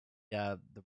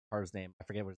 the car's name. I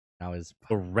forget what now is.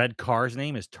 The red car's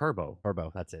name is Turbo.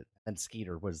 Turbo, that's it. And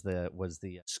Skeeter was the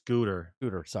Scooter.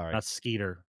 Scooter, sorry. Not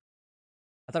Skeeter.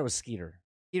 I thought it was Skeeter.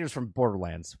 Skeeter's from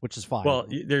Borderlands, which is fine. Well,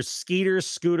 there's Skeeter,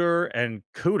 Scooter, and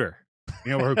Cooter.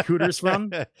 You know where Cooter's from?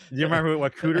 Do you remember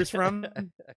what Cooter's from?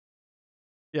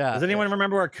 Yeah. Does anyone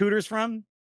remember where Cooter's from?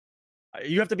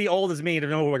 You have to be old as me to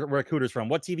know where Cooter's from.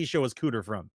 What TV show is Cooter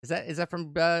from? Is that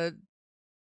from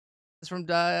it's from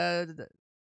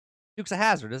Dukes of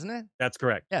Hazzard, isn't it? That's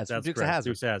correct. Yeah, it's That's Dukes correct. of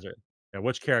Hazzard. Dukes of Hazzard. Yeah,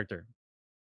 which character?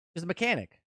 He's a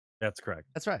mechanic. That's correct.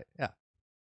 That's right. Yeah.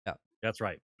 That's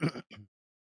right.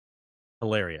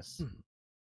 Hilarious.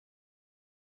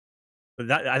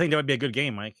 But I think that would be a good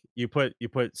game, Mike. You put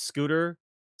Scooter,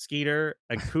 Skeeter,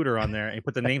 and Cooter on there, and you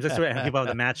put the names next to it, and people have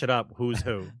to match it up. Who's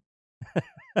who?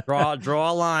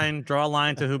 Draw a line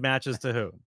to who matches to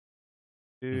who.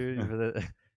 Dude,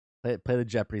 play the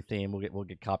Jeopardy theme. We'll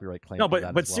get copyright claim. No,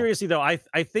 but seriously though, I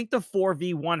think the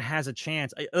 4v1 has a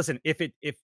chance. Listen, if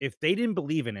they didn't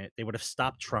believe in it, they would have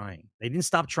stopped trying. They didn't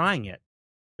stop trying it.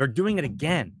 They're doing it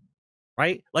again,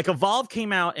 right? Like Evolve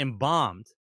came out and bombed,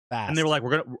 fast. And they were like,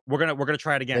 we're gonna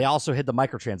try it again. They also hid the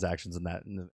microtransactions in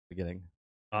the beginning.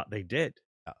 They did.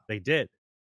 Yeah. They did.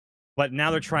 But now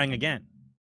they're trying again.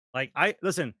 Like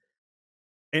listen.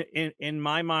 In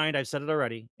my mind, I've said it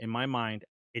already. In my mind,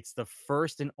 it's the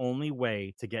first and only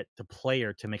way to get the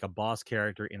player to make a boss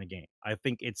character in a game. I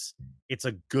think it's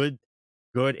a good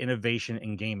innovation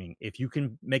in gaming. If you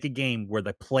can make a game where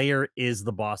the player is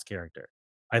the boss character,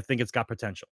 I think it's got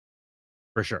potential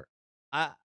for sure.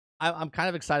 I I'm kind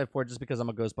of excited for it just because I'm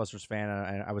a Ghostbusters fan,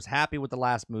 and I was happy with the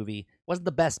last movie. It wasn't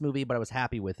the best movie, but I was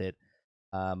happy with it.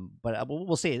 But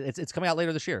we'll see. It's coming out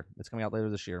later this year.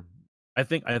 I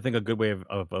think a good way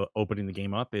of opening the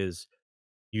game up is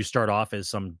you start off as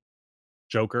some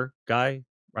Joker guy,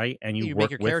 right? And you make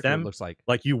work your with character, them. it looks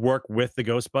like you work with the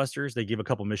Ghostbusters. They give a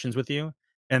couple missions with you,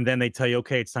 and then they tell you,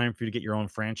 okay, it's time for you to get your own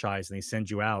franchise, and they send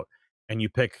you out, and you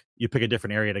pick a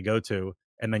different area to go to,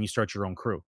 and then you start your own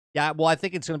crew. Yeah, well, I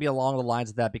think it's going to be along the lines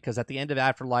of that because at the end of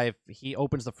Afterlife, he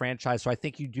opens the franchise. So I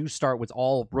think you do start with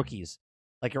all rookies.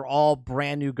 Like you're all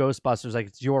brand new Ghostbusters. Like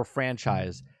it's your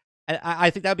franchise. And I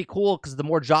think that'd be cool because the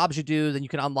more jobs you do, then you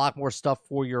can unlock more stuff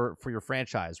for your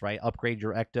franchise, right? Upgrade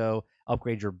your Ecto,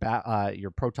 upgrade your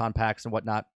proton packs and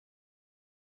whatnot.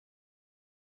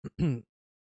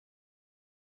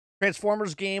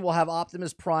 Transformers game will have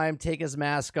Optimus Prime take his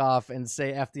mask off and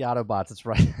say "F the Autobots." That's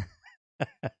right.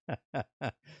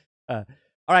 All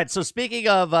right. So speaking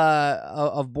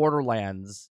of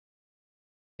Borderlands,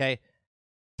 okay,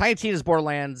 Tiny Tina's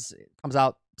Borderlands comes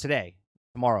out today,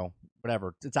 tomorrow,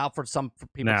 whatever. It's out for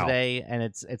people today, and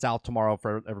it's out tomorrow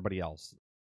for everybody else,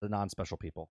 the non-special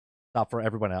people. It's out for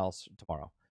everyone else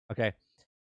tomorrow. Okay.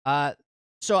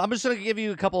 So I'm just gonna give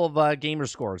you a couple of gamer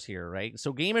scores here, right?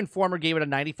 So Game Informer gave it a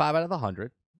 95 out of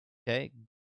 100. Okay.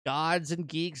 Gods and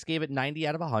Geeks gave it 90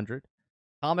 out of 100.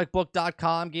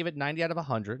 Comicbook.com gave it 90 out of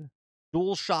 100.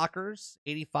 Dual Shockers,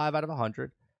 85 out of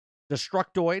 100.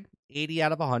 Destructoid, 80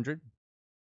 out of 100.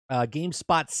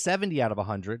 GameSpot, 70 out of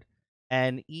 100.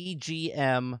 And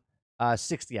EGM,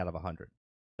 60 out of 100.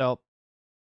 So,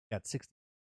 got 60.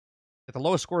 Got the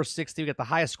lowest score 60. We got the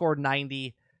highest score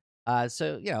 90.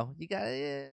 So, you got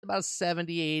about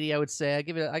 70, 80, I would say. I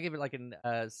give it like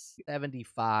a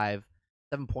 75,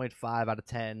 7.5 out of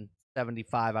 10,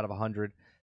 75 out of 100.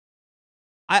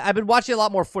 I've been watching a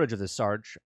lot more footage of this,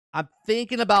 Sarge. I'm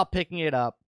thinking about picking it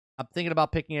up.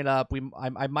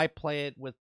 I might play it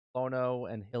with Bono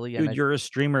and Hilly. Dude, you're a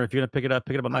streamer. If you're gonna pick it up.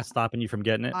 I'm not stopping you from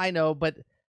getting it. I know, but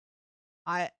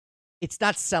it's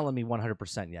not selling me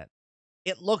 100% yet.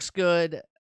 It looks good,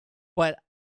 but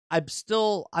I'm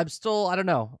still. I don't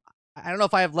know. I don't know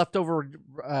if I have leftover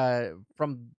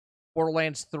from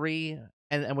Borderlands 3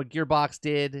 and what Gearbox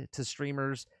did to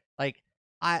streamers. Like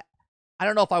I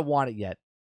don't know if I want it yet.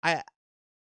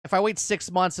 If I wait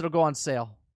 6 months, it'll go on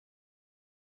sale.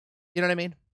 You know what I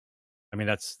mean? I mean,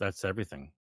 that's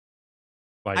everything.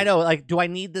 I know. Like, do I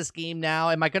need this game now?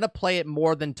 Am I going to play it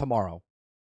more than tomorrow?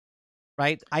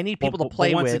 Right? I need people to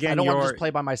play with. Again, I don't want to just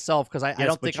play by myself because I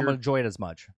don't think I'm going to enjoy it as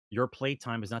much. Your play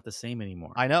time is not the same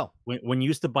anymore. I know. When you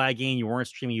used to buy a game, you weren't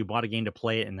streaming. You bought a game to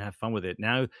play it and have fun with it.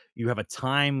 Now you have a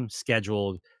time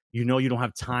scheduled. You don't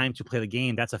have time to play the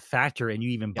game. That's a factor in you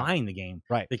even buying the game,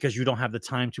 right? Because you don't have the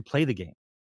time to play the game,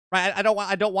 right? I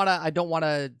don't want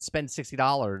to spend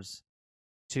 $60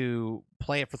 to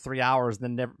play it for 3 hours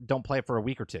and then don't play it for a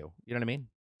week or two. You know what I mean?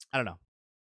 I don't know.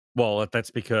 Well,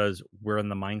 that's because we're in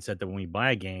the mindset that when we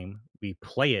buy a game, we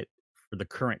play it for the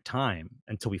current time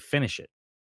until we finish it,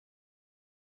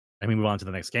 and we move on to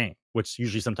the next game, which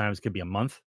usually sometimes could be a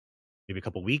month, maybe a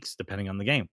couple weeks, depending on the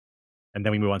game, and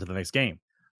then we move on to the next game.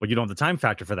 But you don't have the time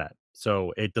factor for that,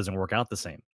 so it doesn't work out the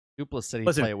same. Duplicity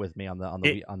play it with me on the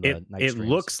night streams.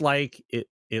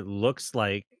 It looks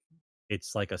like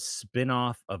it's like a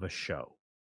spin-off of a show,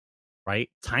 right?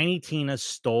 Tiny Tina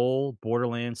stole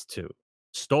Borderlands 2,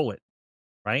 stole it,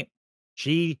 right?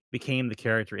 She became the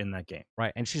character in that game,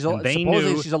 right? And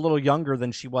supposedly she's a little younger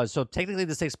than she was. So technically,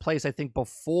 this takes place, I think,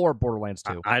 before Borderlands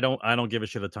 2. I don't give a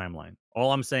shit the timeline.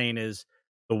 All I'm saying is,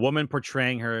 the woman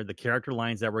portraying her, the character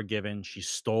lines that were given, she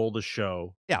stole the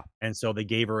show. Yeah. And so they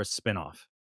gave her a spinoff,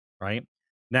 right?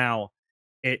 Now,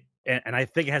 and I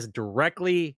think it has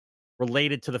directly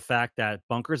related to the fact that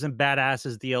Bunkers and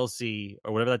Badasses DLC,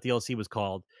 or whatever that DLC was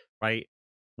called, right,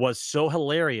 was so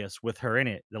hilarious with her in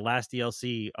it, the last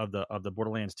DLC of the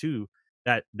Borderlands 2,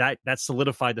 that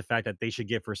solidified the fact that they should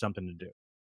give her something to do,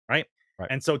 right?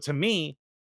 And so to me,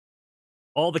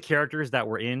 all the characters that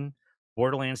were in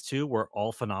Borderlands 2 were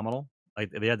all phenomenal.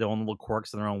 Like they had their own little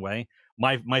quirks in their own way.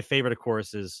 My favorite, of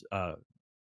course, is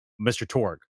Mr.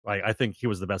 Torg. I think he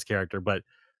was the best character, but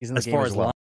he's in the game as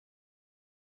well.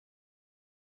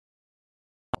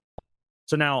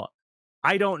 So now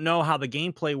I don't know how the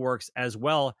gameplay works as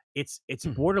well. It's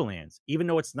Borderlands, even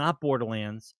though it's not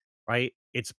Borderlands, right?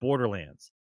 It's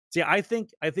Borderlands. See, I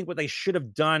think what they should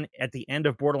have done at the end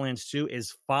of Borderlands 2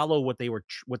 is follow what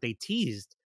they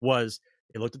teased was.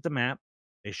 They looked at the map,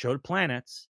 they showed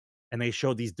planets, and they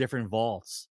showed these different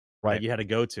vaults that you had to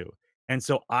go to. And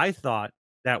so I thought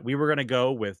that we were going to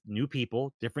go with new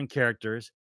people, different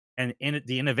characters, and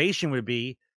the innovation would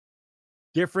be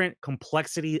different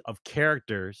complexity of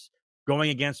characters going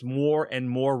against more and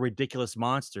more ridiculous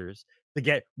monsters to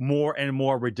get more and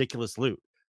more ridiculous loot.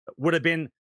 Would have been,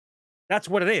 that's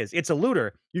what it is. It's a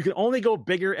looter. You can only go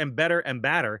bigger and better and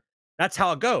badder. That's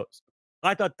how it goes.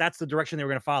 I thought that's the direction they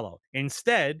were going to follow.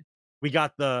 Instead, we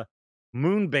got the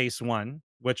moon base one,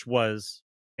 which was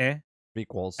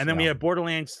prequels, and then we had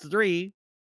Borderlands 3.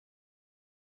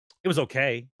 It was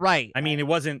okay, right? I mean, it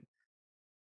wasn't.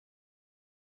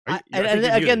 And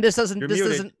again, this doesn't. You're this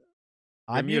muted. doesn't.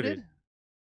 I'm muted.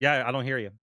 Yeah, I don't hear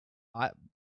you.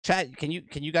 Chat. Can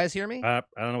you guys hear me? I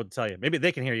don't know what to tell you. Maybe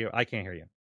they can hear you. I can't hear you.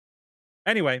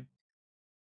 Anyway,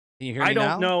 can you hear me I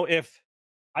don't now?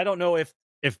 know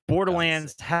if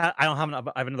Borderlands. I don't have enough.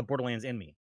 I have another Borderlands in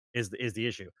me. Is the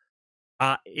issue?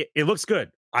 It looks good.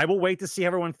 I will wait to see how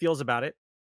everyone feels about it.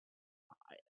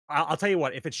 I'll tell you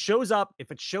what. If it shows up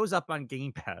on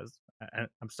Game Pass,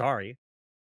 I'm sorry.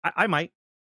 I might.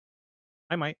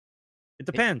 It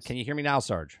depends. Can you hear me now,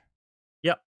 Sarge?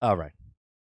 Yep. All right.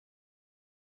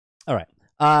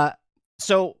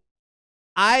 So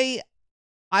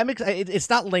I'm excited. It's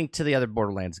not linked to the other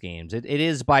Borderlands games. It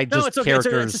is by just it's okay.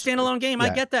 characters. It's a standalone game. Yeah. I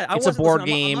get that. It's a board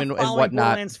game I'm and following whatnot.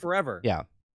 Borderlands forever. Yeah.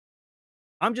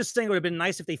 I'm just saying it would have been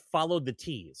nice if they followed the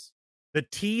tease. The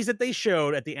tease that they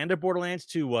showed at the end of Borderlands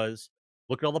 2 was,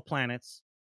 look at all the planets,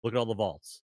 look at all the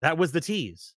vaults. That was the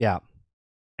tease. Yeah.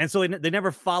 And so they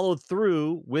never followed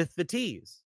through with the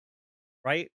tease,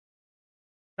 right?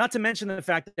 Not to mention the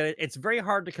fact that it's very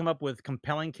hard to come up with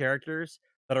compelling characters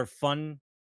that are fun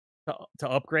to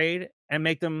upgrade and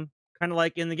make them kind of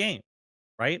like in the game,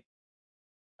 right?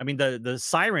 I mean, the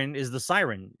Siren is the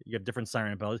Siren. You have different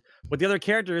Siren abilities, but the other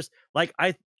characters, like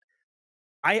I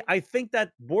think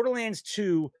that Borderlands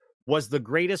 2 was the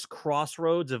greatest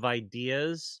crossroads of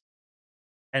ideas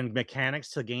and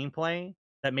mechanics to gameplay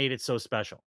that made it so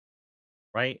special,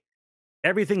 right?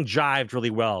 Everything jived really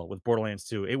well with Borderlands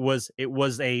 2. It was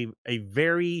a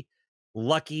very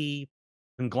lucky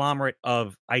conglomerate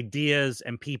of ideas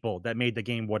and people that made the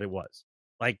game what it was.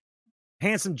 Like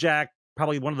Handsome Jack,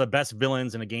 probably one of the best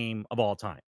villains in a game of all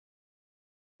time.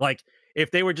 Like if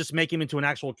they would just make him into an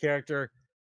actual character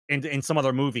in some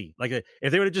other movie, like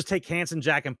if they would just take Handsome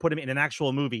Jack and put him in an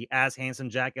actual movie as Handsome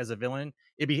Jack as a villain,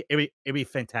 it'd be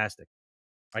fantastic,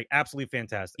 like absolutely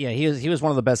fantastic. Yeah, he was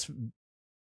one of the best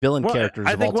villain characters.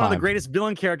 I of think all one time. of the greatest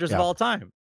villain characters of all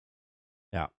time.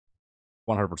 Yeah,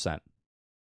 100%.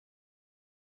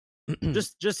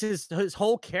 just his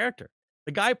whole character.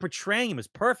 The guy portraying him is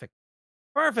perfect.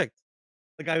 Perfect.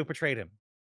 The guy who portrayed him.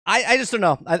 I just don't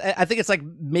know. I think it's like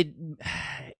mid.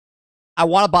 I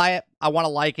want to buy it. I want to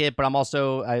like it, but I'm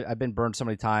also I've been burned so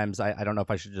many times. I don't know if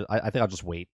I should. I think I'll just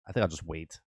wait.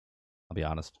 I'll be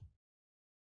honest.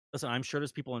 Listen, I'm sure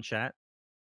there's people in chat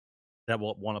that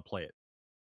will want to play it.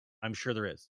 I'm sure there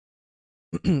is.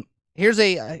 Here's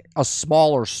a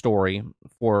smaller story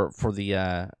for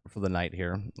the night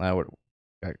here. Got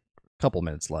a couple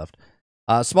minutes left.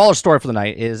 Smaller story for the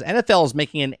night is NFL is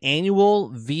making an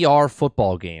annual VR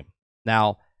football game.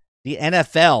 Now, the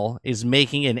NFL is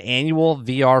making an annual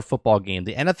VR football game.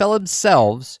 The NFL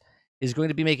themselves is going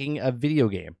to be making a video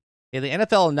game. Okay, the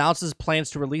NFL announces plans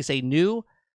to release a new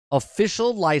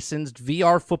official licensed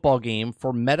VR football game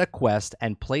for MetaQuest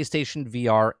and PlayStation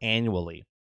VR annually.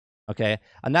 Okay,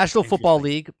 a National Football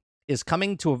League is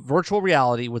coming to a virtual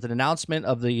reality with an announcement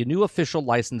of the new official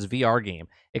licensed VR game.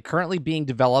 It currently being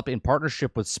developed in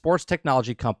partnership with sports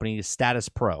technology company Status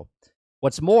Pro.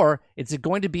 What's more, it's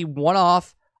going to be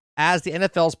one-off as the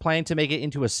NFL is planning to make it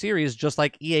into a series just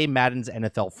like EA Madden's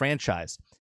NFL franchise.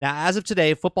 Now, as of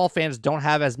today, football fans don't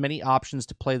have as many options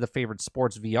to play the favorite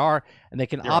sports VR, and they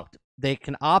can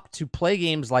opt to play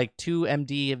games like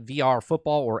 2MD VR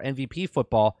football or MVP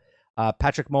football,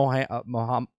 Patrick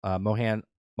Mahomes,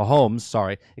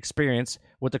 experience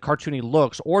with the cartoony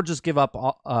looks, or just give up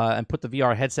and put the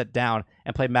VR headset down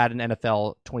and play Madden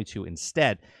NFL 22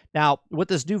 instead. Now, with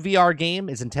this new VR game,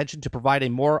 its intention to provide a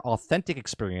more authentic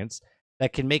experience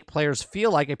that can make players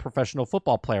feel like a professional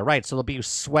football player, right? So they'll be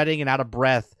sweating and out of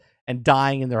breath and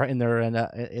dying in their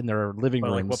living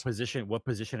rooms. Like what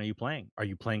position are you playing? Are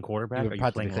you playing quarterback? Are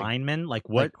you playing lineman? Like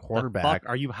what quarterback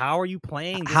are you? How are you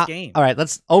playing this game? All right,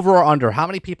 let's over or under. How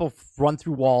many people run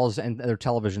through walls and their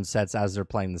television sets as they're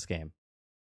playing this game?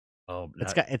 Oh,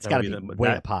 it's got to be way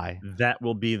up high. That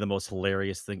will be the most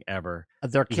hilarious thing ever.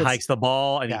 He hikes the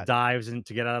ball and he dives in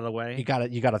to get out of the way. You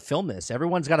got to film this.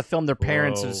 Everyone's got to film their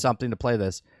parents or something to play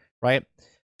this, right?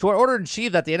 To order in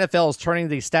chief that the NFL is turning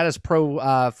the Status Pro,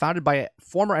 founded by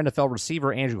former NFL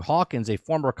receiver Andrew Hawkins, a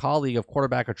former colleague of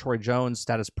quarterback Troy Jones.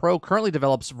 Status Pro currently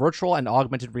develops virtual and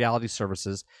augmented reality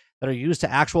services that are used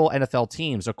to actual NFL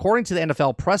teams. According to the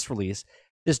NFL press release,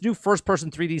 this new first-person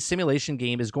 3D simulation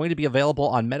game is going to be available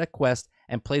on Meta Quest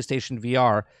and PlayStation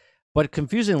VR, but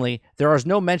confusingly, there is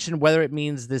no mention whether it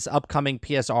means this upcoming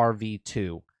PSR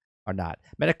V2 or not.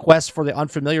 Meta Quest, for the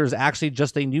unfamiliar, is actually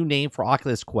just a new name for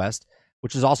Oculus Quest,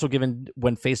 which is also given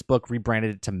when Facebook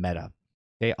rebranded it to Meta.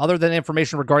 Okay, other than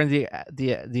information regarding the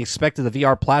expected the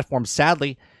VR platform,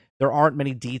 sadly, there aren't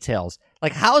many details.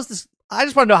 Like, how is this? I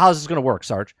just want to know how this is going to work,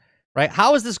 Sarge. Right?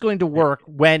 How is this going to work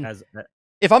when,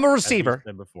 if I'm a receiver?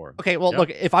 Okay, well, look,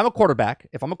 if I'm a quarterback,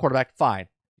 fine.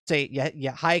 Say,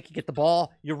 you hike, you get the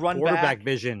ball, you run quarterback back,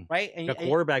 vision, right? And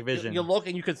quarterback vision. You look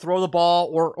and you can throw the ball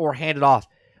or hand it off.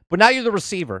 But now you're the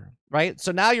receiver, right?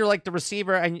 So now you're like the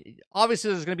receiver, and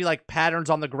obviously there's going to be like patterns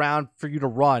on the ground for you to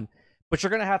run, but you're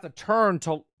going to have to turn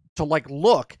to like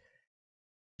look.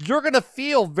 You're going to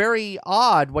feel very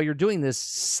odd while you're doing this,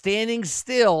 standing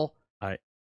still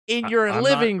in your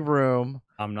living room.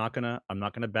 I'm not gonna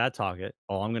bad talk it.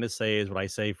 All I'm gonna say is what I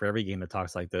say for every game that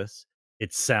talks like this.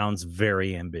 It sounds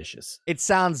very ambitious. It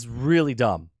sounds really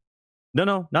dumb.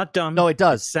 No, not dumb. No, it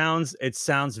does. It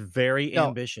sounns very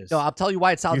ambitious. No, I'll tell you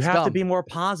why it sounds dumb. You have to be more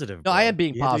positive. No, bro. I am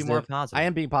being positive. Be more positive. I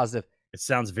am being positive. It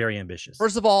sounds very ambitious.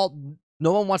 First of all,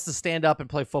 no one wants to stand up and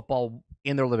play football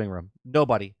in their living room.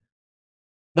 Nobody.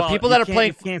 The people that are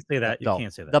playing... You can't say that. You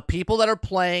can't say that. The people that are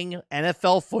playing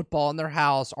NFL football in their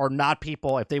house are not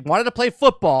people. If they wanted to play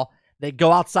football, they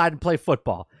go outside and play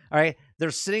football. All right? They're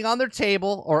sitting on their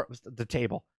table, or the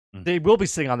table. They will be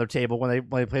sitting on their table when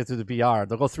they play through the VR.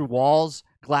 They'll go through walls,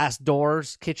 glass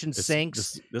doors, kitchen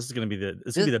sinks. This is gonna be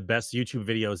the best YouTube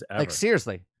videos ever. Like,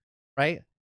 seriously, right?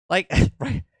 Like,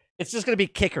 right? It's just gonna be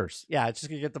kickers. Yeah, it's just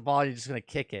gonna get the ball. You're just gonna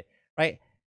kick it, right?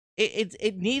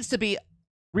 It needs to be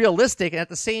realistic, and at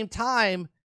the same time,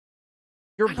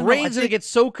 your brain's gonna get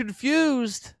so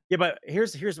confused. Yeah, but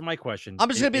here's my question. I'm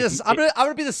just gonna be I'm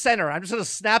gonna be the center. I'm just gonna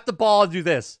snap the ball and do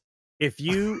this. If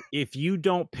you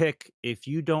don't pick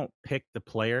the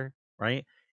player, right?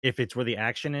 If it's where the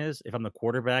action is, if I'm the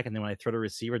quarterback and then when I throw the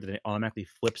receiver, then it automatically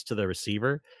flips to the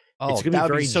receiver. It's gonna be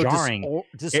very jarring.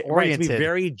 Disoriented. It's gonna be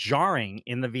very jarring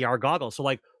in the VR goggles. So,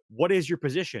 like, what is your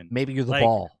position? Maybe you're the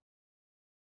ball.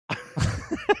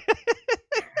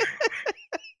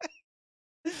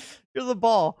 You're the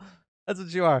ball. That's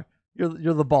what you are.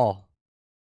 You're the ball.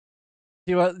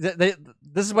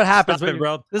 This is what happens. Stop it,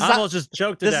 bro. I almost just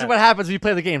choked to This death. is what happens when you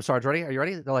play the game, Sarge. Ready? Are you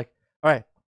ready? They're like, all right.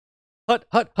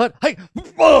 Hut, hey.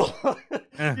 Whoa!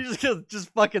 You just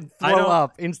fucking throw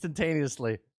up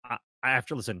instantaneously. I have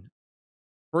to listen.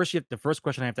 First, the first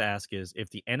question I have to ask is, if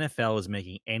the NFL is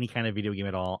making any kind of video game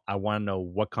at all, I want to know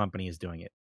what company is doing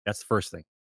it. That's the first thing,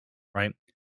 right?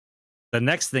 The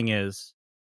next thing is,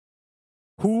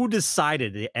 who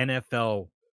decided the NFL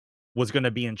was going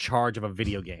to be in charge of a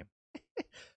video game?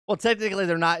 Well, technically,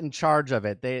 they're not in charge of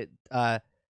it.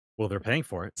 Well, they're paying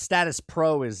for it. Status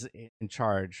Pro is in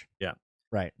charge. Yeah.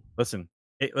 Right. Listen,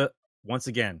 once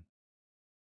again,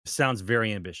 sounds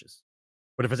very ambitious.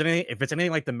 But if it's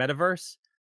anything like the metaverse,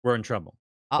 we're in trouble.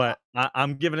 But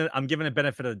I'm giving it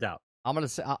benefit of the doubt. I'm gonna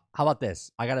say, how about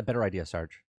this? I got a better idea,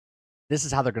 Sarge. This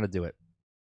is how they're gonna do it.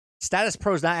 Status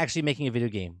Pro is not actually making a video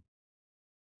game,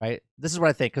 right? This is what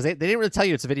I think, because they didn't really tell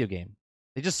you it's a video game.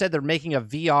 They just said they're making a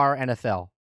VR NFL.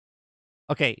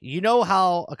 Okay, you know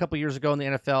how a couple years ago in the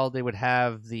NFL they would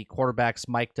have the quarterbacks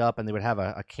mic'd up and they would have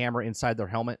a camera inside their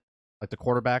helmet, like the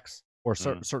quarterbacks or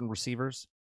certain receivers?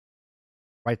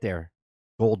 Right there.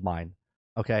 Gold mine.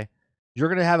 Okay? You're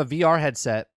going to have a VR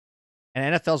headset,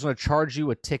 and NFL's going to charge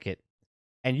you a ticket,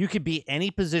 and you could be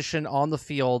any position on the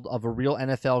field of a real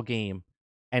NFL game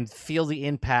and feel the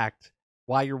impact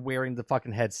while you're wearing the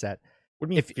fucking headset. What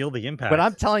do you mean feel the impact? What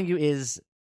I'm telling you is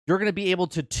you're going to be able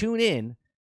to tune in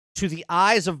to the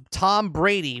eyes of Tom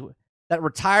Brady that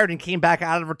retired and came back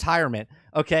out of retirement,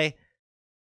 okay,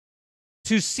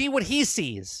 to see what he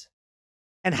sees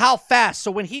and how fast.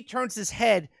 So when he turns his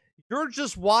head, you're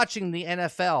just watching the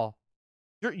NFL.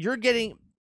 We're getting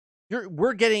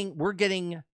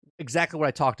exactly what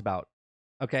I talked about,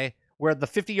 okay? Where at the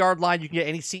 50-yard line, you can get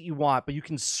any seat you want, but you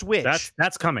can switch.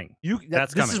 That's coming.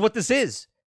 This is what this is.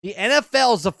 The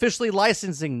NFL is officially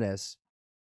licensing this.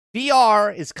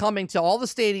 VR is coming to all the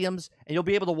stadiums, and you'll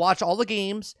be able to watch all the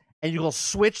games, and you'll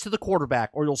switch to the quarterback,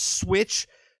 or you'll switch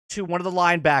to one of the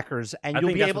linebackers, and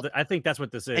you'll be able. I think that's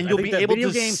what this is. And you'll be able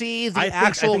to see the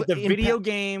actual. I think the video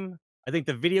game. I think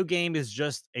the video game is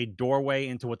just a doorway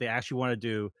into what they actually want to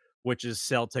do, which is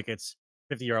sell tickets,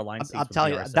 50-yard line seats. I'm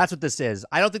telling you, that's what this is.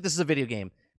 I don't think this is a video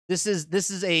game. This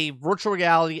is a virtual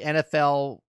reality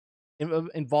NFL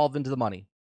involved into the money.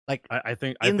 Like I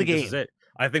think the game. This is it.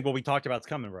 I think what we talked about is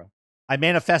coming, bro. I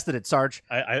manifested it, Sarge.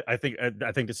 I think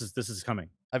this is coming.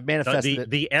 I've manifested it.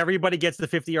 The everybody gets the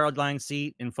 50-yard line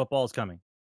seat in football is coming.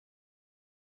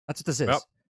 That's what this is. Yep.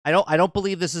 I don't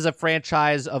believe this is a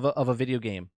franchise of a video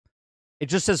game. It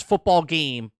just says football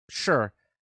game. Sure.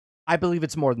 I believe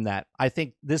it's more than that. I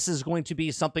think this is going to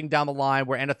be something down the line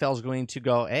where NFL is going to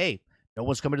go, hey, no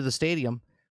one's coming to the stadium.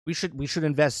 We should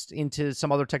invest into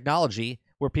some other technology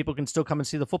where people can still come and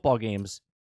see the football games.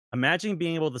 Imagine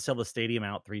being able to sell the stadium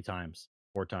out 3 times,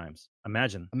 4 times.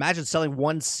 Imagine selling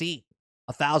one seat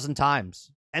 1,000 times,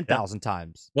 10,000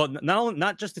 times. Well,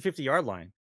 not just the 50-yard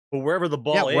line, but wherever the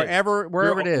ball is.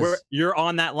 Wherever it is. You're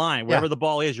on that line. Wherever the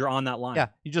ball is, you're on that line. Yeah,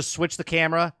 you just switch the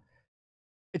camera.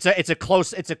 It's a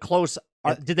close. Did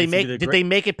they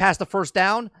make it past the first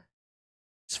down?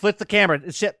 Flip the camera.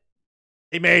 Shit.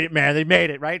 They made it, man. They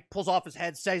made it, right? Pulls off his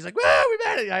headset. He's like, "Whoa, we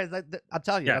made it!" I'm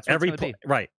telling you, that's what it's going to be.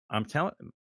 Right. I'm telling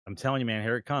you, man.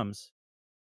 Here it comes.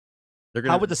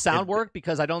 How would the sound work?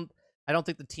 Because I don't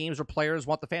think the teams or players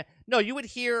want the fan. No, you would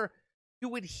hear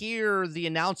the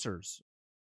announcers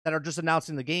that are just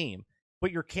announcing the game,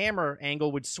 but your camera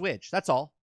angle would switch. That's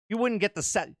all. You wouldn't get the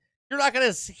set. You're not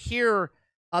going to hear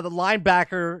the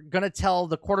linebacker going to tell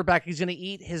the quarterback he's going to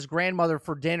eat his grandmother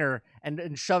for dinner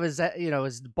and shove his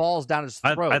balls down his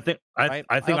throat. I think I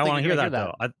want to hear that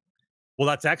though. Well,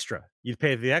 that's extra. You'd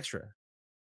pay the extra.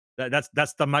 That's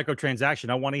the microtransaction.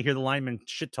 I want to hear the linemen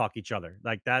shit talk each other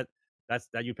like that. That's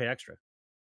that you pay extra.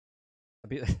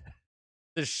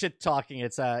 The shit talking.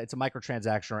 It's a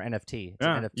microtransaction or NFT. It's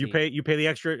an NFT. You pay the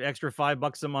extra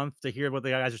 $5 a month to hear what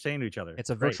the guys are saying to each other. It's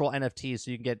a virtual NFT,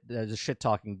 so you can get the shit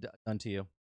talking done to you.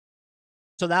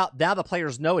 So now the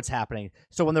players know it's happening.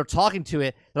 So when they're talking to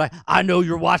it, they're like, "I know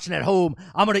you're watching at home.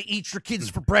 I'm gonna eat your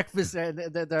kids for breakfast." And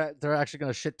they're actually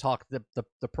gonna shit talk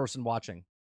the person watching.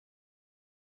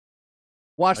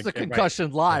 Watch the concussion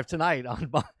live tonight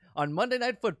on Monday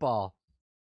Night Football.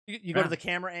 You go to the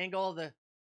camera angle. The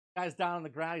guy's down on the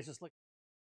ground. He's just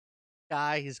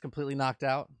looking. He's completely knocked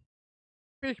out.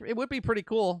 It would be pretty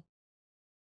cool.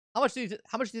 How much do you think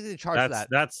they charge for that?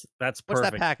 That's perfect. What's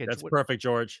that package? That's perfect,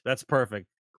 George. That's perfect.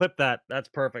 Clip that. That's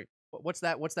perfect. What's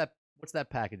that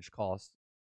package cost?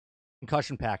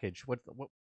 Concussion package. What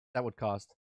that would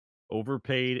cost?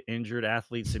 Overpaid injured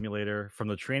athlete simulator from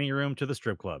the training room to the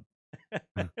strip club.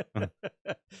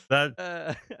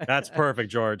 That's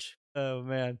perfect, George. Oh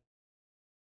man.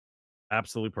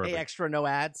 Absolutely perfect. Hey, extra, no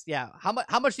ads. Yeah. How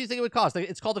much do you think it would cost?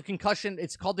 It's called the concussion.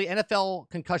 It's called the NFL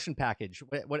concussion package.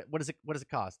 What does it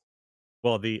cost?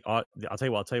 Well, I'll tell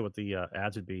you what the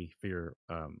ads would be for your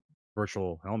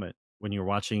virtual helmet when you're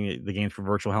watching the games for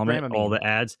virtual helmet.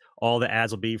 Dramamine. All the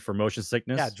ads will be for motion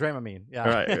sickness. Yeah, Dramamine. Yeah.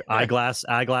 All right.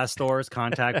 eyeglass stores,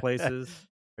 contact places.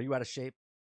 Are you out of shape?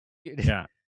 Yeah.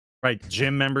 Right,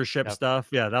 gym membership stuff.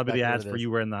 Yeah, that'll be the ads for you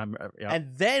wearing the. Yeah. And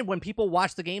then when people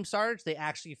watch the game, Sarge, they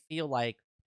actually feel like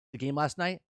the game last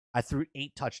night. I threw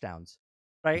 8 touchdowns,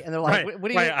 right? And they're like, "What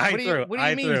do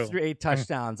you mean you threw 8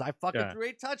 touchdowns? I fucking threw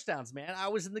 8 touchdowns, man. I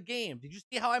was in the game. Did you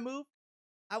see how I moved?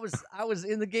 I was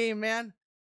in the game, man.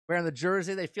 Wearing the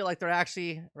jersey, they feel like they're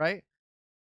actually right.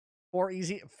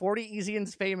 40 easy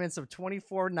payments of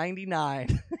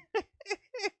 $24.99.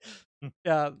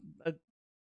 Yeah."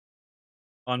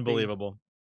 Unbelievable.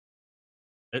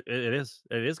 It is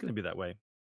going to be that way.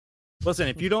 Listen,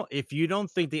 if you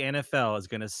don't think the NFL is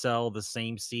going to sell the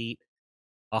same seat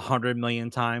 100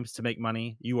 million times to make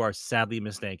money, you are sadly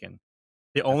mistaken.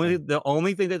 The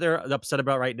only thing that they're upset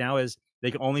about right now is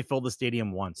they can only fill the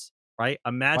stadium once. Right?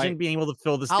 Imagine being able to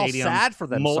fill the stadium sad for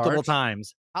them, multiple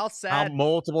times. How sad?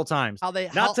 Multiple times.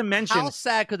 To mention, how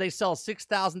sad could they sell a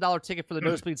 $6,000 ticket for the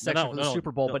nosebleed section for the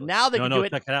Super Bowl? But now they can do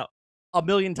it check it out.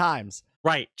 1,000,000 times.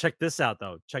 Right. Check this out,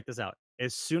 though. Check this out.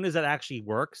 As soon as that actually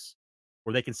works,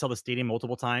 where they can sell the stadium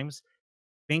multiple times,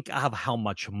 think of how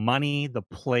much money the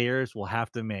players will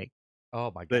have to make.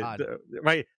 Oh my God!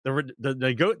 The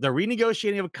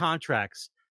renegotiating of contracts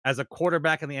as a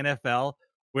quarterback in the NFL,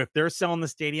 if they're selling the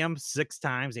stadium 6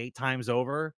 times, 8 times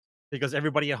over, because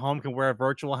everybody at home can wear a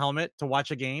virtual helmet to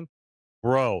watch a game,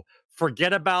 bro,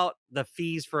 forget about the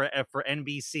fees for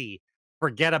NBC.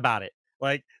 Forget about it.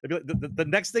 Like the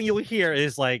next thing you'll hear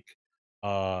is like,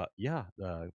 the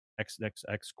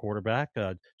ex quarterback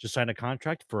just signed a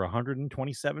contract for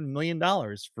 $127 million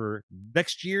for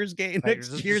next year's game,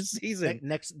 next year's season,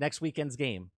 next weekend's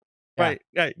game. Right,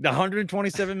 the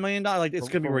 $127 million. Like it's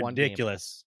gonna be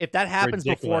ridiculous. If that happens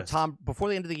before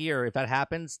the end of the year, if that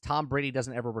happens, Tom Brady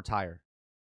doesn't ever retire.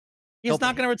 He's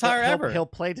not going to retire ever. He'll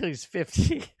play till he's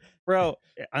 50. Bro,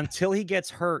 until he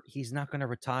gets hurt, he's not going to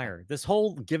retire. This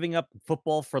whole giving up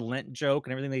football for Lent joke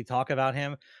and everything they talk about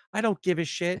him, I don't give a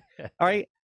shit. All right.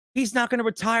 He's not going to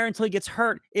retire until he gets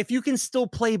hurt. If you can still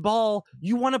play ball,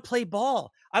 you want to play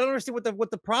ball. I don't understand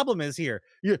what the problem is here.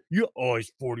 He's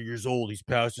 40 years old. He's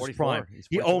past his prime.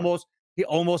 He almost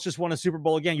just won a Super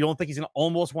Bowl again. You don't think he's going to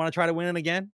almost want to try to win it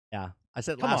again? Yeah. I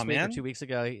said last week or 2 weeks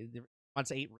ago, he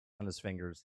wants 8 on his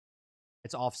fingers.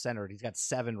 It's off-centered. He's got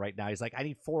 7 right now. He's like, I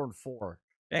need 4 and 4.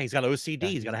 Yeah, he's got OCD.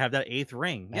 He's got to have that 8th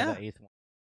ring. Yeah. That 8th one.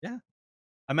 Yeah.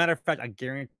 A matter of fact, I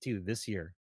guarantee you this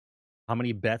year, how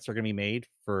many bets are going to be made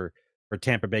for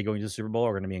Tampa Bay going to the Super Bowl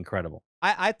are going to be incredible.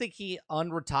 I think he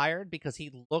unretired because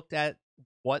he looked at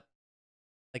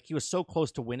he was so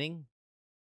close to winning,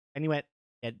 and he went,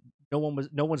 no one's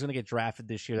going to get drafted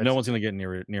this year. No one's going to get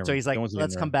near. So he's like,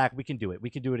 let's come back. We can do it. We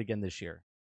can do it again this year.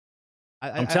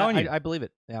 I'm telling you, I believe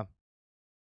it. Yeah.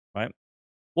 Right.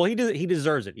 Well, he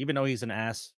deserves it, even though he's an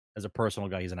ass as a personal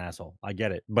guy. He's an asshole. I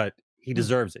get it, but he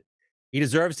deserves it. He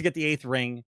deserves to get the 8th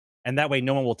ring, and that way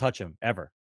no one will touch him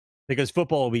ever. Because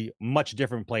football will be a much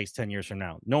different place 10 years from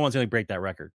now. No one's going to break that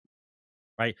record,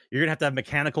 right? You're going to have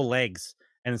mechanical legs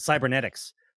and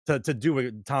cybernetics to do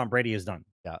what Tom Brady has done.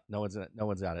 Yeah, no one's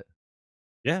got it.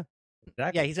 Yeah,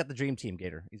 exactly. Yeah, he's got the dream team,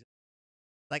 Gator. He's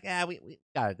like, we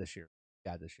got it this year.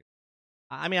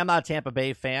 I mean, I'm not a Tampa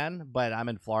Bay fan, but I'm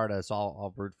in Florida, so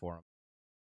I'll root for him.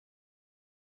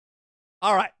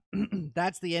 All right,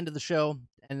 that's the end of the show.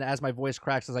 And as my voice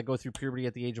cracks as I go through puberty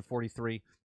at the age of 43,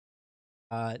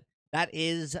 that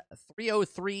is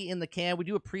 3:03 in the can. We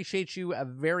do appreciate you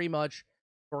very much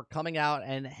for coming out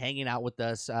and hanging out with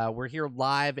us. We're here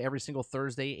live every single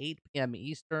Thursday, 8 p.m.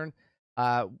 Eastern.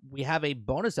 We have a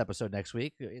bonus episode next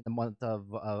week in the month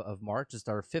of March. It's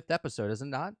our 5th episode, is it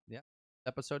not? Yeah,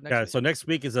 episode next week. So next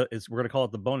week is we're gonna call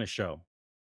it the bonus show.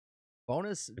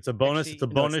 Bonus? It's a bonus. It's a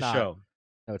bonus show.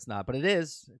 No, it's not, but it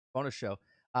is. It's a bonus show.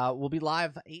 We'll be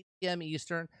live 8 p.m.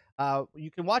 Eastern.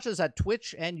 You can watch us at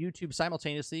Twitch and YouTube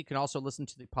simultaneously. You can also listen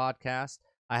to the podcast.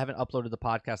 I haven't uploaded the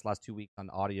podcast last 2 weeks on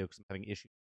audio because I'm having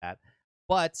issues with that.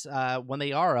 But when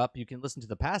they are up, you can listen to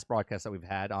the past broadcasts that we've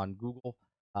had on Google,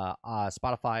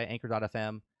 Spotify,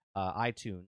 Anchor.fm,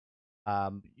 iTunes.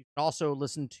 You can also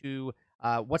listen to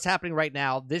what's happening right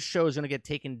now. This show is going to get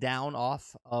taken down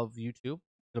off of YouTube.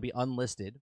 It'll be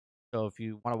unlisted. So if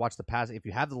you want to watch the past, if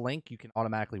you have the link, you can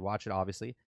automatically watch it,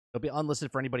 obviously. It'll be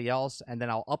unlisted for anybody else, and then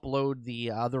I'll upload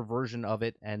the other version of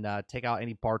it and take out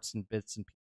any parts and bits and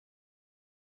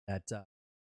pieces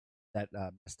that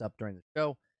messed up during the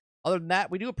show. Other than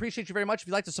that, we do appreciate you very much. If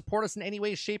you'd like to support us in any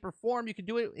way, shape, or form, you can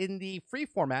do it in the free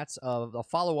formats of a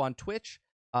follow on Twitch,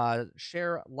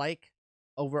 share, like,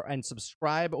 over and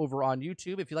subscribe over on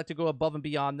YouTube. If you'd like to go above and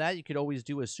beyond that, you could always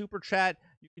do a super chat.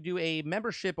 You can do a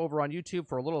membership over on YouTube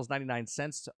for as little as 99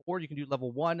 cents, or you can do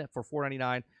level 1 for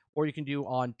 $4.99, or you can do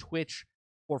on Twitch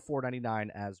for $4.99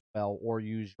 as well, or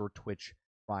use your Twitch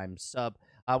Prime sub.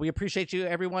 We appreciate you,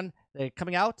 everyone,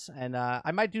 coming out, and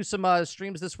I might do some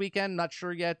streams this weekend. Not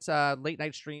sure yet. Late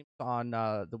night streams on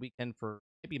the weekend for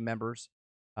maybe members.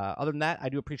 Other than that, I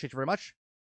do appreciate you very much.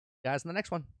 Guys, in the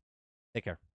next one, take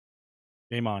care.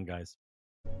 Game on, guys.